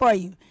news for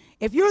you.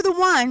 If you're the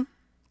one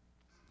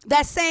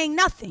that's saying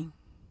nothing,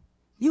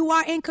 you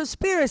are in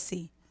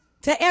conspiracy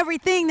to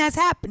everything that's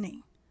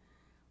happening,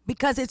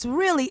 because it's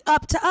really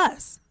up to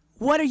us.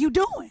 What are you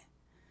doing?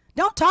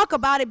 Don't talk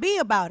about it, be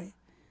about it.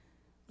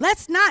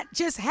 Let's not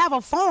just have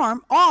a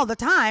forum all the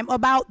time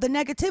about the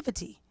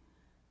negativity.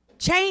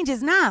 Change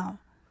is now.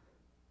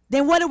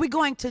 Then what are we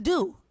going to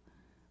do?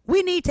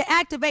 We need to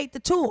activate the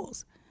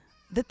tools.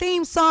 The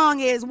theme song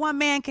is "One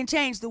man can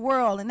change the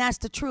world," and that's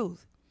the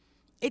truth.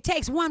 It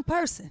takes one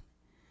person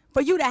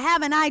for you to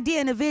have an idea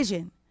and a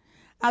vision.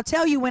 I'll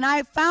tell you, when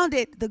I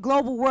founded the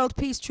Global World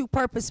Peace True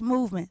Purpose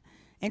Movement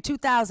in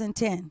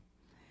 2010,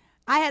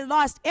 I had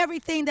lost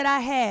everything that I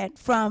had,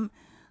 from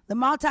the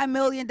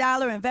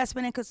multi-million-dollar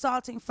investment and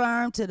consulting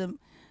firm to the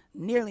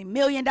nearly $1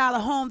 million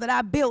home that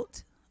I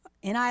built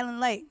in Island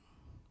Lake.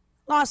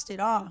 Lost it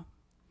all.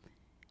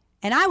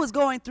 And I was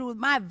going through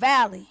my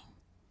valley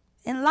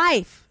in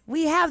life.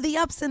 We have the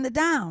ups and the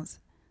downs.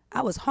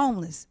 I was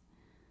homeless.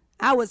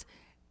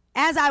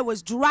 As I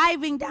was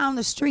driving down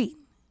the street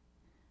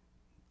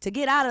to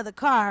get out of the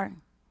car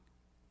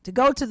to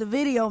go to the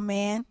video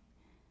man,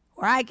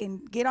 where I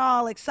can get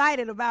all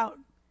excited about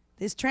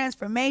this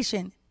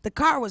transformation, the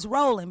car was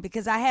rolling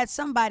because I had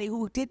somebody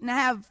who didn't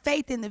have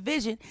faith in the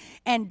vision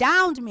and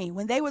downed me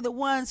when they were the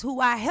ones who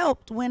I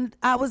helped when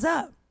I was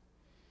up.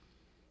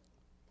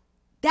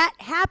 That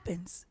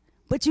happens,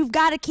 but you've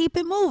got to keep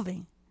it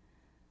moving.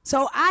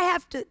 So I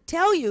have to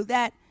tell you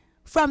that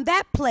from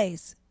that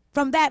place,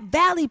 from that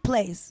valley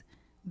place,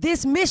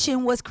 this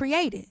mission was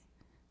created.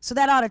 So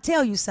that ought to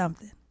tell you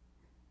something.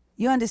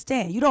 You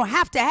understand? You don't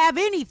have to have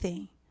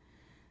anything.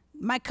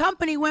 My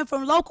company went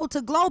from local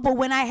to global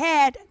when I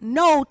had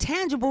no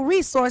tangible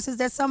resources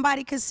that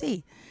somebody could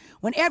see.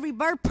 When every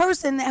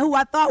person who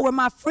I thought were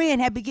my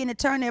friend had begun to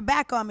turn their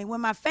back on me,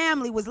 when my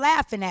family was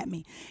laughing at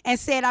me and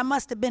said I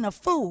must have been a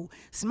fool.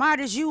 Smart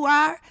as you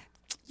are,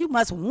 you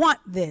must want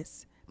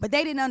this. But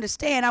they didn't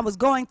understand I was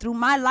going through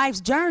my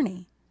life's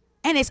journey,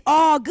 and it's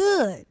all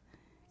good.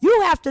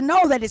 You have to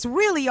know that it's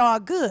really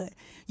all good.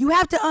 You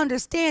have to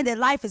understand that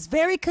life is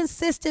very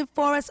consistent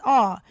for us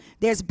all.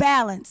 There's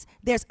balance.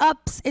 There's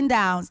ups and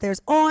downs.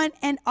 There's on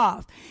and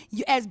off.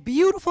 As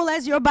beautiful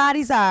as your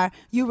bodies are,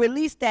 you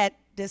release that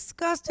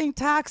disgusting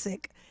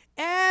toxic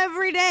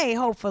every day,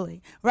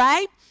 hopefully,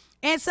 right?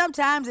 And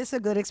sometimes it's a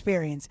good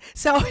experience.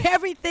 So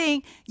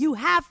everything, you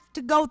have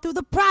to go through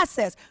the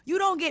process. You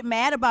don't get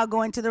mad about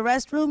going to the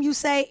restroom. You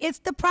say it's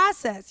the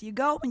process. You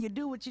go and you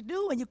do what you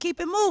do and you keep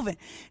it moving.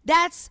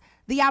 That's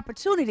the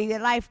opportunity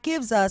that life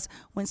gives us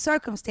when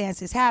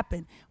circumstances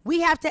happen.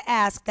 We have to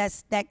ask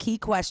that key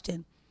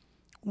question.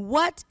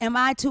 What am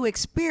I to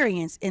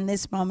experience in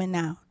this moment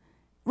now?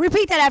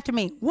 Repeat that after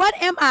me. What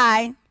am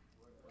I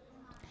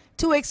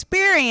to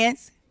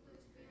experience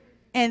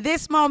in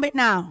this moment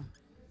now?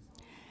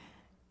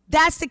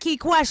 That's the key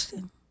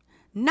question.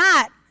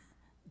 Not,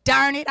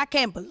 darn it, I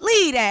can't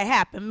believe that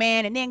happened,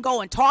 man, and then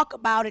go and talk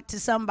about it to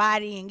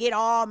somebody and get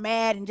all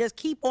mad and just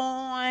keep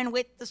on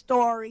with the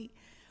story.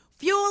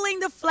 fueling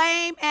the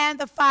flame and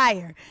the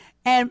fire.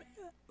 And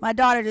my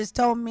daughter just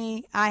told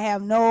me I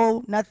have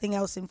nothing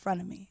else in front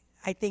of me.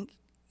 I think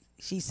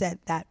she said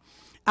that.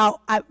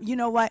 You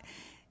know what?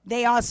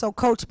 They also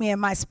coach me in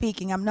my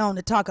speaking. I'm known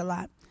to talk a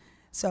lot.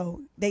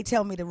 So they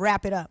tell me to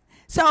wrap it up.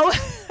 So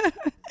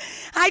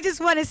I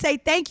just want to say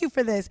thank you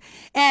for this.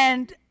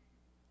 And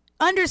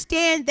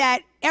understand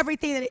that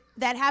everything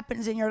that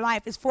happens in your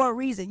life is for a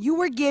reason. You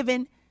were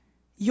given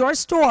your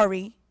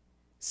story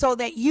so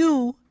that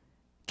you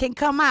can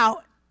come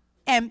out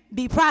and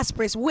be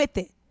prosperous with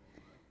it.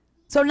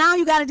 So now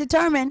you got to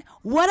determine,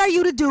 what are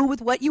you to do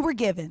with what you were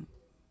given?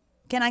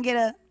 Can I get a?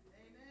 Amen.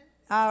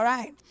 All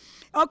right.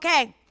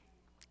 Okay.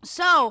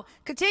 So,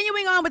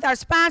 continuing on with our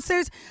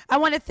sponsors, I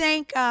want to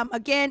thank,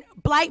 again,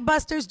 Blight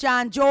Busters,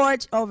 John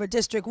George over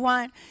District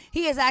 1.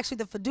 He is actually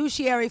the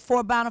fiduciary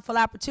for Bountiful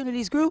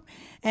Opportunities Group.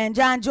 And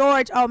John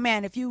George, oh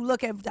man, if you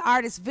look at the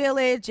Artist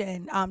Village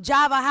and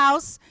Java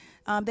House,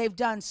 they've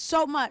done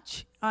so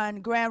much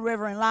on Grand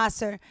River and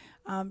Lasser,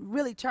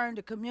 really turned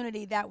a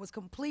community that was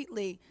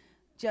completely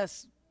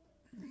just,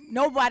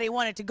 nobody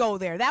wanted to go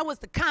there. That was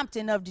the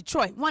Compton of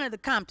Detroit, one of the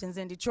Comptons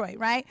in Detroit,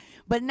 right?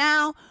 But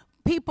now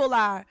people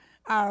are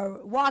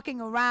walking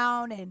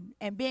around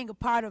and being a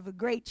part of a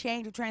great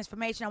change or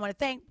transformation. I want to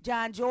thank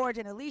John George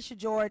and Alicia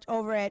George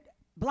over at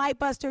Blight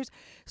Busters,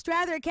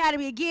 Strather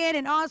Academy again,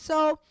 and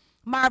also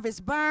Marvis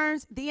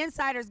Burns, The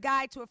Insider's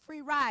Guide to a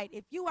Free Ride.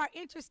 If you are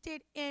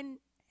interested in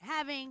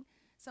having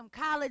some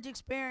college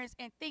experience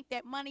and think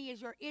that money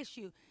is your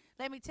issue,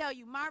 let me tell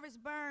you, Marvis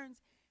Burns,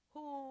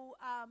 who,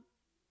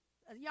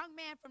 a young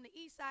man from the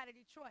east side of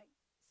Detroit,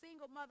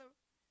 single mother,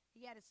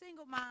 he had a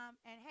single mom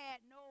and had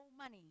no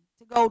money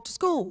to go to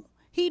school.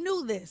 He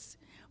knew this.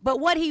 But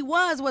what he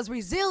was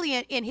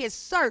resilient in his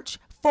search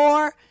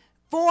for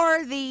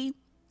his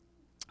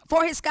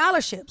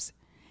scholarships.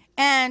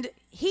 And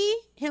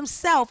he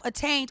himself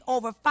attained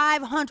over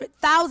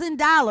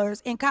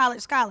 $500,000 in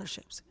college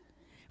scholarships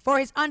for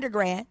his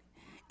undergrad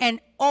and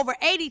over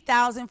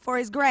 $80,000 for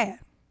his grad.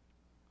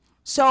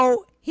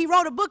 So he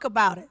wrote a book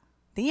about it,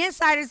 The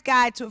Insider's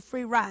Guide to a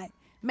Free Ride.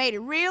 Made it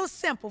real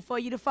simple for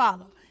you to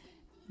follow.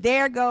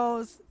 There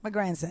goes my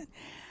grandson.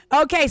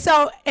 Okay,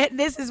 so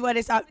this is what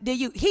it's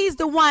he's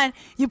the one,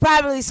 you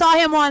probably saw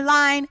him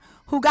online,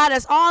 who got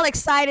us all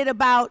excited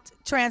about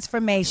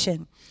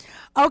transformation.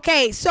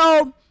 Okay,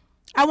 so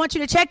I want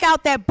you to check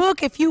out that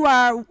book if you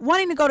are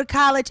wanting to go to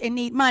college and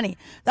need money.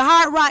 The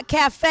Hard Rock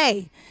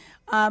Cafe,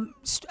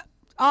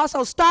 also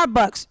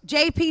Starbucks,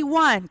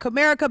 JP1,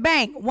 Comerica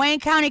Bank,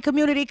 Wayne County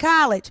Community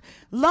College,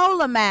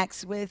 Lola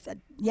Max with,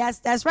 yes,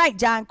 that's right,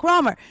 John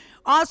Cromer.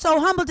 Also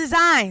Humble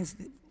Designs,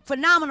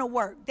 phenomenal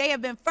work. They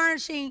have been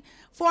furnishing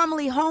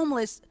formerly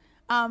homeless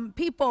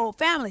people,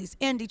 families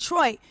in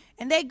Detroit,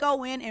 and they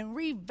go in and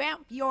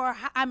revamp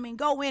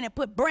go in and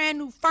put brand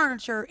new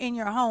furniture in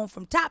your home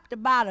from top to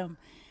bottom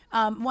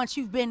once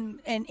you've been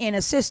in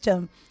a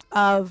system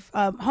of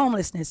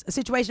homelessness, a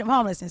situation of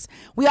homelessness.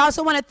 We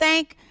also want to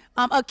thank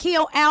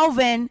Akil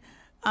Alvin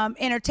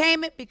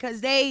Entertainment,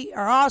 because they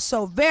are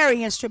also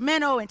very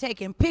instrumental in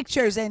taking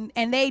pictures, and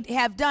they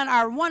have done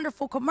our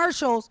wonderful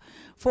commercials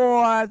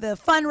for the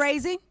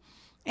fundraising,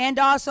 and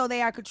also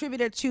they are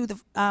contributor to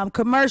the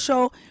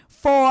commercial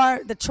for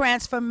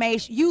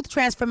the youth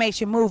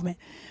transformation movement.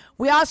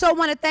 We also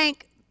want to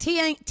thank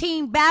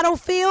Team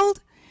Battlefield,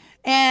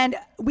 and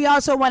we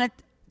also want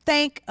to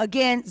thank,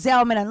 again,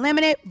 Zellman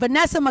Unlimited,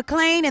 Vanessa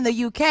McLean in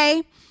the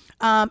UK.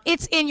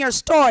 It's in your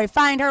story.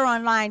 Find her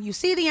online. You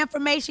see the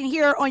information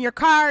here on your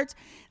cards.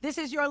 This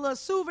is your little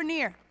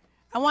souvenir.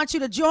 I want you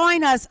to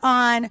join us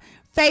on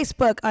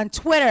Facebook, on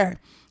Twitter,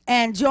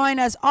 and join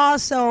us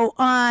also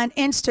on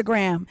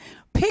Instagram.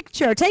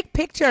 Take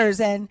pictures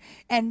and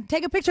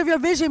take a picture of your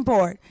vision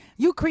board.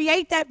 You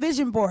create that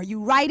vision board.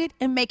 You write it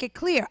and make it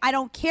clear. I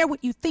don't care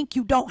what you think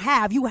you don't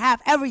have. You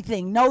have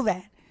everything. Know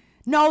that.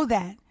 Know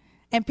that.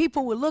 And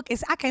people will look and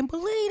say, I can't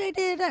believe they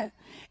did that.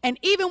 And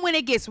even when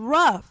it gets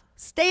rough,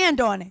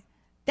 stand on it.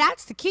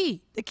 That's the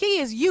key. The key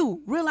is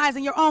you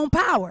realizing your own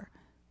power.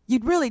 You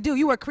really do.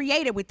 You were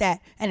created with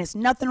that, and there's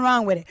nothing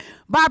wrong with it.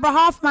 Barbara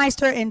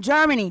Hofmeister in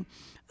Germany,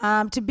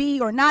 to be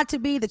or not to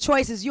be, the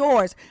choice is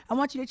yours. I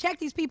want you to check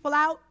these people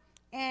out,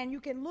 and you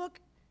can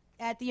look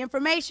at the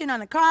information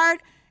on the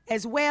card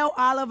as well.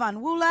 Olive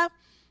Anwula,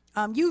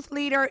 youth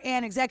leader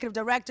and executive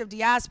director of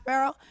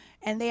Diaspora,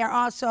 and they are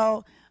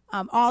also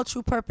all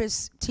True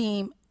Purpose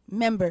team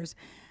members.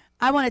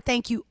 I want to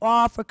thank you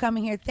all for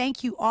coming here.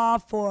 Thank you all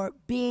for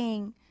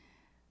being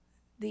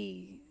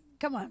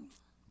come on.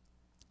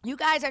 You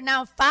guys are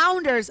now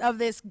founders of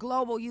this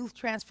global youth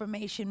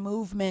transformation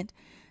movement,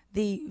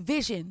 the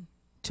Vision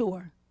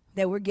Tour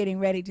that we're getting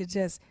ready to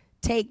just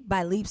take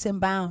by leaps and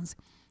bounds.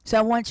 So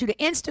I want you to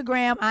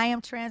Instagram, I Am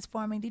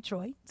Transforming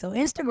Detroit. So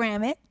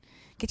Instagram it,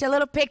 get your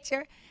little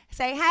picture,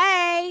 say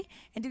hey,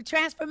 and do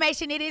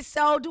transformation. It is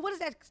so. What is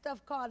that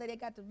stuff called that they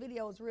got the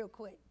videos real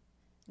quick?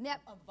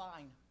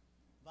 Vine.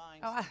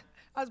 Oh,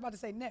 I was about to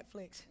say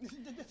Netflix.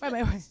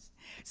 wait.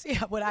 See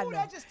what I know.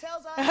 That just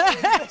tells us.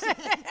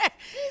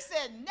 She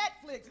said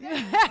Netflix.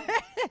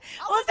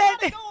 I was trying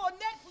to go on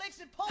Netflix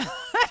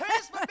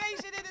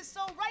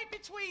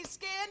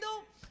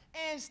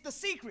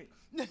secret.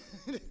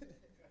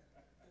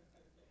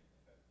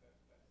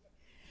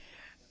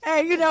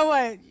 Hey, you know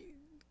what?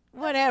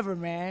 Whatever,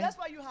 man. That's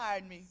why you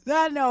hired me.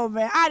 I know,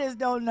 man. I just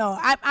don't know.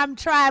 I'm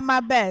trying my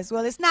best.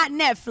 Well, it's not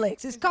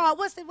Netflix. It's called,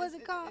 what's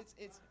it called?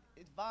 It's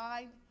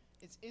Vine.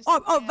 It's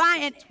Instagram. Oh,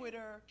 Vine. It's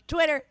Twitter.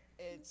 Twitter.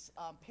 It's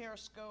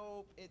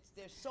Periscope.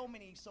 There's so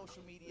many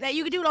social media. That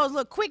you can do those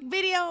little quick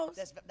videos.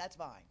 That's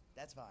Vine.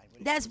 That's Vine.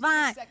 That's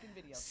Vine. Second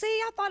video. See,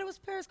 I thought it was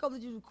Periscope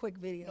that you do quick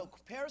video. No,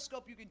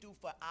 Periscope you can do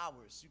for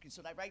hours. You can.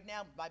 So like right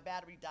now, my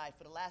battery died.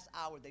 For the last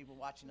hour, they were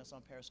watching us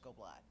on Periscope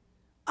Live.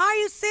 Are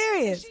you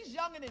serious? She's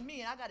younger than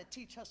me, and I got to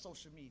teach her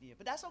social media.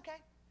 But that's okay.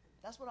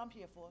 That's what I'm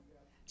here for.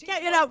 Teach Yeah,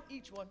 you know,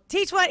 each one.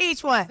 Teach one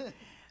each one.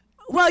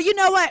 Well, you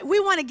know what? We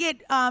want to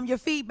get your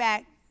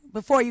feedback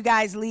before you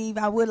guys leave.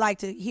 I would like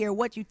to hear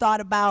what you thought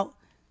about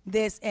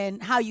this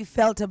and how you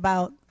felt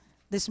about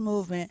this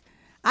movement.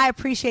 I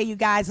appreciate you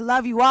guys.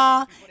 Love you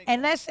all.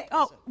 And let's say,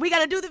 oh, we got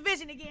to do the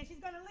vision again.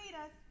 She's going to lead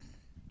us.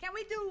 Can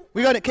we do?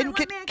 We got to.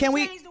 Can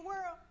we? Change the world?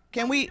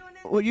 Can we?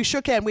 Well, you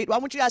sure can. I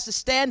want you guys to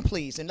stand,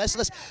 please, and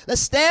let's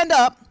stand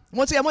up.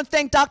 Once again, I want to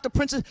thank Dr.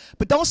 Princess,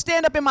 but don't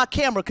stand up in my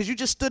camera because you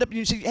just stood up and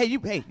you said, hey,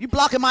 you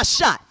blocking my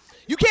shot.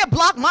 You can't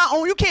block my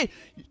own.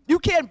 You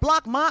can't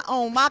block my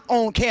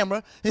own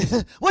camera.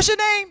 What's your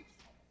name?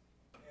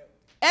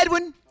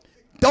 Edwin.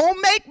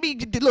 Don't make me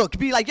look.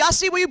 Be like, y'all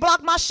see where you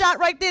blocked my shot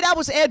right there? That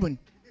was Edwin.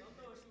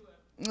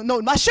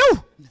 No, my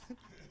shoe.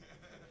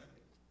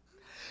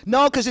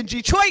 No, because in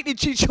Detroit,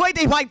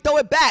 they might throw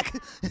it back.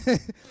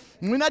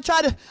 We're not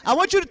trying to. I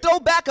want you to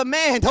throw back a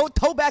man. Don't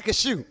throw back a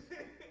shoe.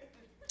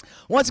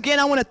 Once again,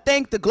 I want to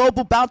thank the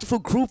Global Bountiful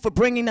Group for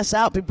bringing us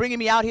out, for bringing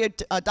me out here,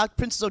 Dr.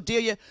 Princess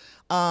Odelia.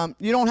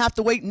 You don't have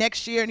to wait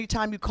next year.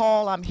 Anytime you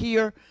call, I'm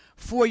here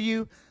for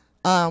you.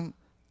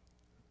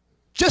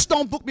 Just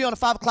don't book me on a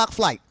 5 o'clock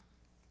flight.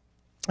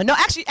 No,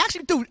 actually,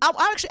 dude,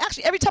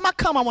 actually, every time I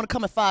come, I want to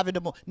come at 5 in the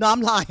morning. No,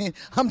 I'm lying.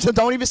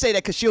 Don't even say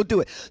that because she'll do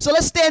it. So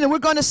let's stand and we're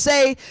going to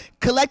say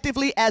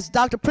collectively as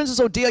Dr. Princess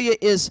Odelia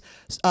is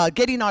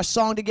getting our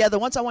song together.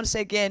 Once I want to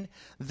say again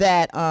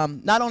that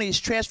not only is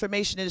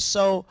transformation is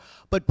so,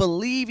 but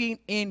believing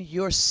in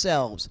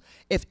yourselves.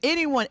 If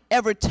anyone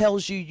ever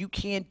tells you you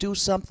can't do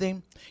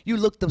something, you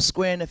look them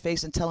square in the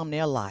face and tell them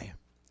they're a liar.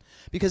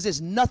 Because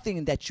there's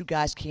nothing that you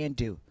guys can't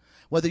do.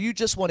 Whether you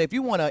just want, if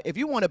you want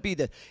to be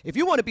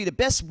the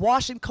best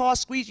washing car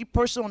squeegee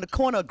person on the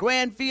corner of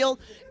Grandfield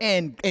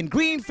and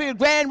Greenfield,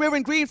 Grand River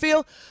and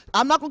Greenfield,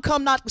 I'm not gonna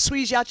come knock the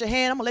squeegee out your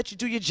hand. I'm gonna let you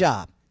do your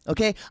job.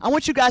 Okay? I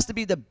want you guys to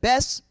be the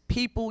best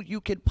people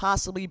you can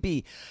possibly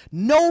be.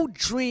 No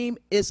dream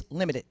is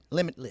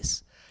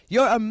limitless.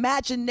 Your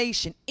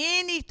imagination,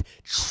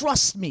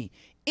 trust me,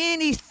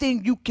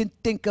 anything you can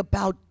think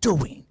about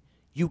doing,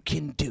 you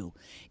can do.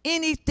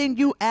 Anything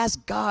you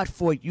ask God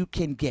for, you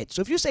can get.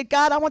 So if you say,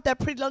 God, I want that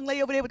pretty young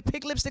lady over there with the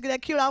pink lipstick and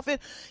that cute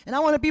outfit, and I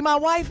want to be my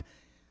wife,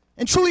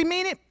 and truly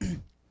mean it,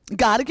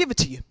 God will give it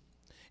to you.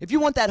 If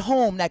you want that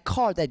home, that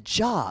car, that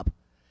job,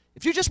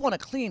 if you just want a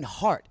clean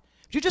heart,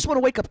 if you just want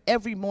to wake up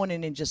every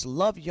morning and just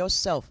love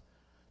yourself,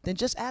 then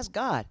just ask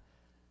God.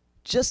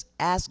 Just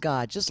ask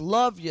God. Just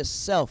love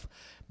yourself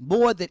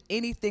more than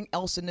anything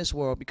else in this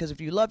world, because if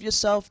you love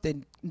yourself,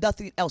 then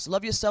nothing else.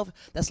 Love yourself,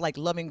 that's like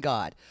loving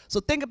God. So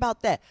think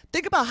about that.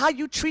 Think about how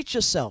you treat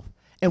yourself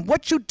and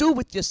what you do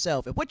with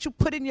yourself and what you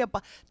put in your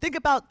body. Think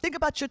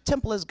about your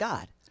temple as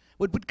God.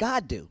 What would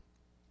God do?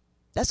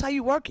 That's how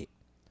you work it.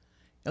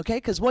 Okay?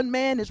 Because one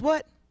man is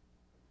what?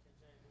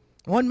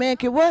 One man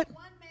can what?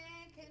 One man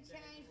can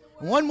change the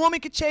world. One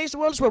woman can change the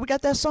world. We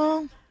got that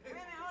song?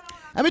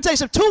 Let me tell you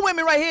some. 2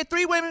 women right here,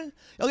 3 women.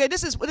 Okay,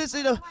 this is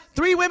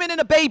 3 women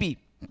and a baby.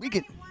 We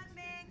could. One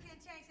man can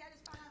change. I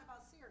just found out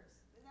about Sirius.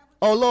 Is that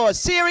what Oh Lord,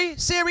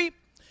 Siri,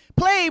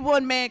 play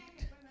One Man.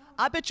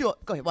 I bet you.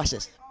 Go ahead, watch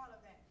this. all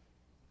of that?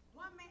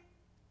 One man.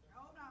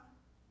 Hold on.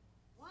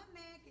 One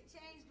man can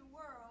change the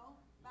world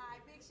by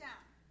Big Sean.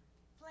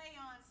 Play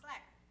on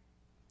Slack.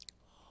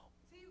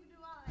 See, you can do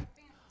all of that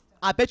fancy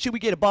stuff. I bet you we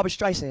get a Barbra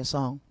Streisand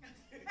song.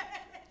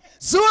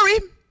 Zuri,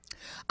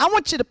 I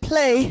want you to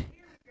play. Here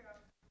we go.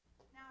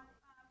 Now,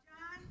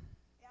 John,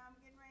 I'm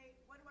getting ready.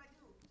 What do I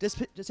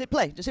do? Just hit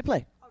play. Just hit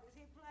play. Oh, does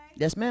he play?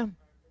 Yes, ma'am.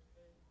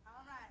 All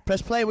right.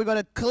 Press play. We're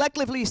going to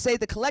collectively say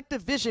the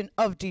collective vision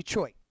of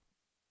Detroit.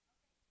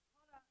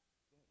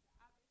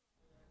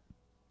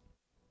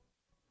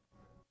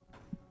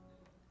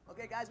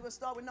 Okay, guys, we'll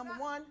start with number 1.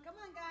 Come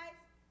on, guys.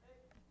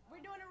 We're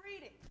doing a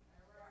reading.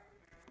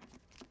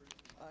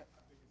 All right.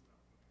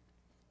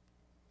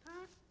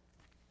 Huh?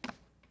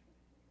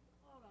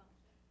 Hold on.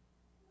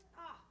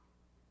 Ah,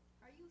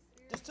 are you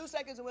serious? Just 2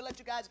 seconds and we'll let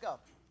you guys go.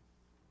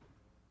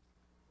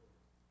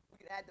 We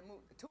can add the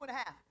 2.5.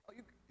 Oh,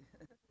 you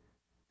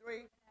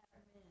 3.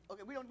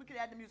 Okay, we can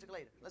add the music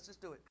later. Let's just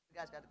do it. You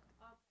guys got to.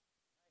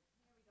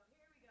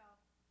 Here we go.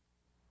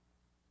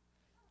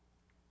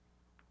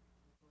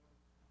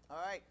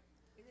 All right.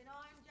 Is it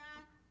on,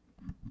 John?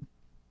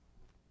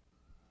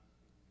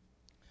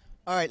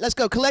 All right, let's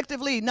go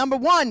collectively. Number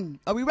 1.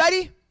 Are we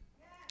ready?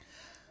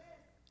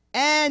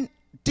 And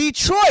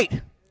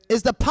Detroit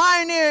is the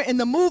pioneer in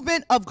the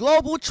movement of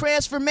global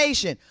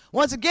transformation.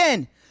 Once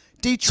again,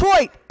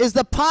 Detroit is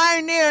the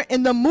pioneer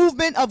in the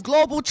movement of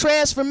global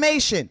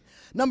transformation.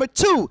 Number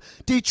 2,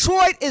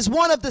 Detroit is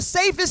one of the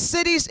safest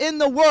cities in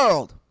the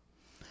world.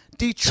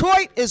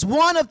 Detroit is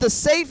one of the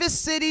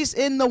safest cities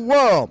in the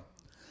world.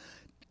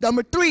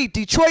 Number 3,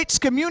 Detroit's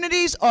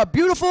communities are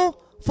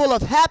beautiful, full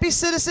of happy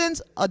citizens,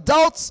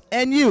 adults,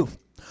 and youth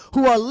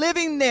who are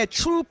living their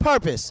true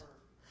purpose.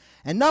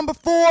 And number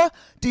 4,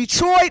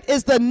 Detroit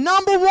is the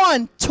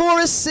 #1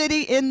 tourist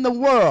city in the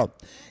world.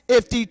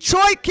 If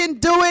Detroit can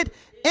do it,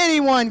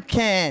 anyone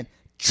can.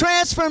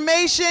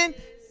 Transformation,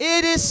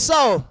 it is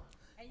so.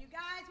 And you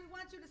guys, we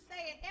want you to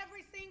say it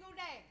every single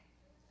day.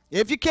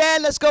 If you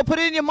can, let's go put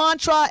it in your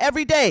mantra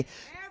every day.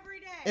 Every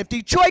day. If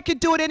Detroit can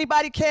do it,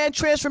 anybody can.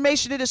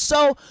 Transformation, it is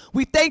so.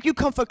 We thank you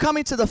for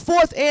coming to the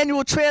 4th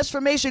annual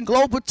Transformation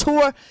Global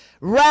Tour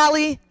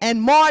Rally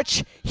and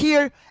March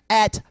here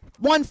at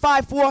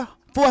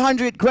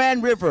 15400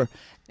 Grand River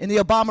in the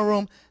Obama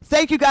Room.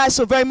 Thank you guys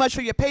so very much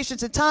for your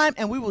patience and time,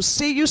 and we will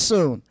see you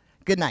soon.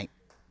 Good night.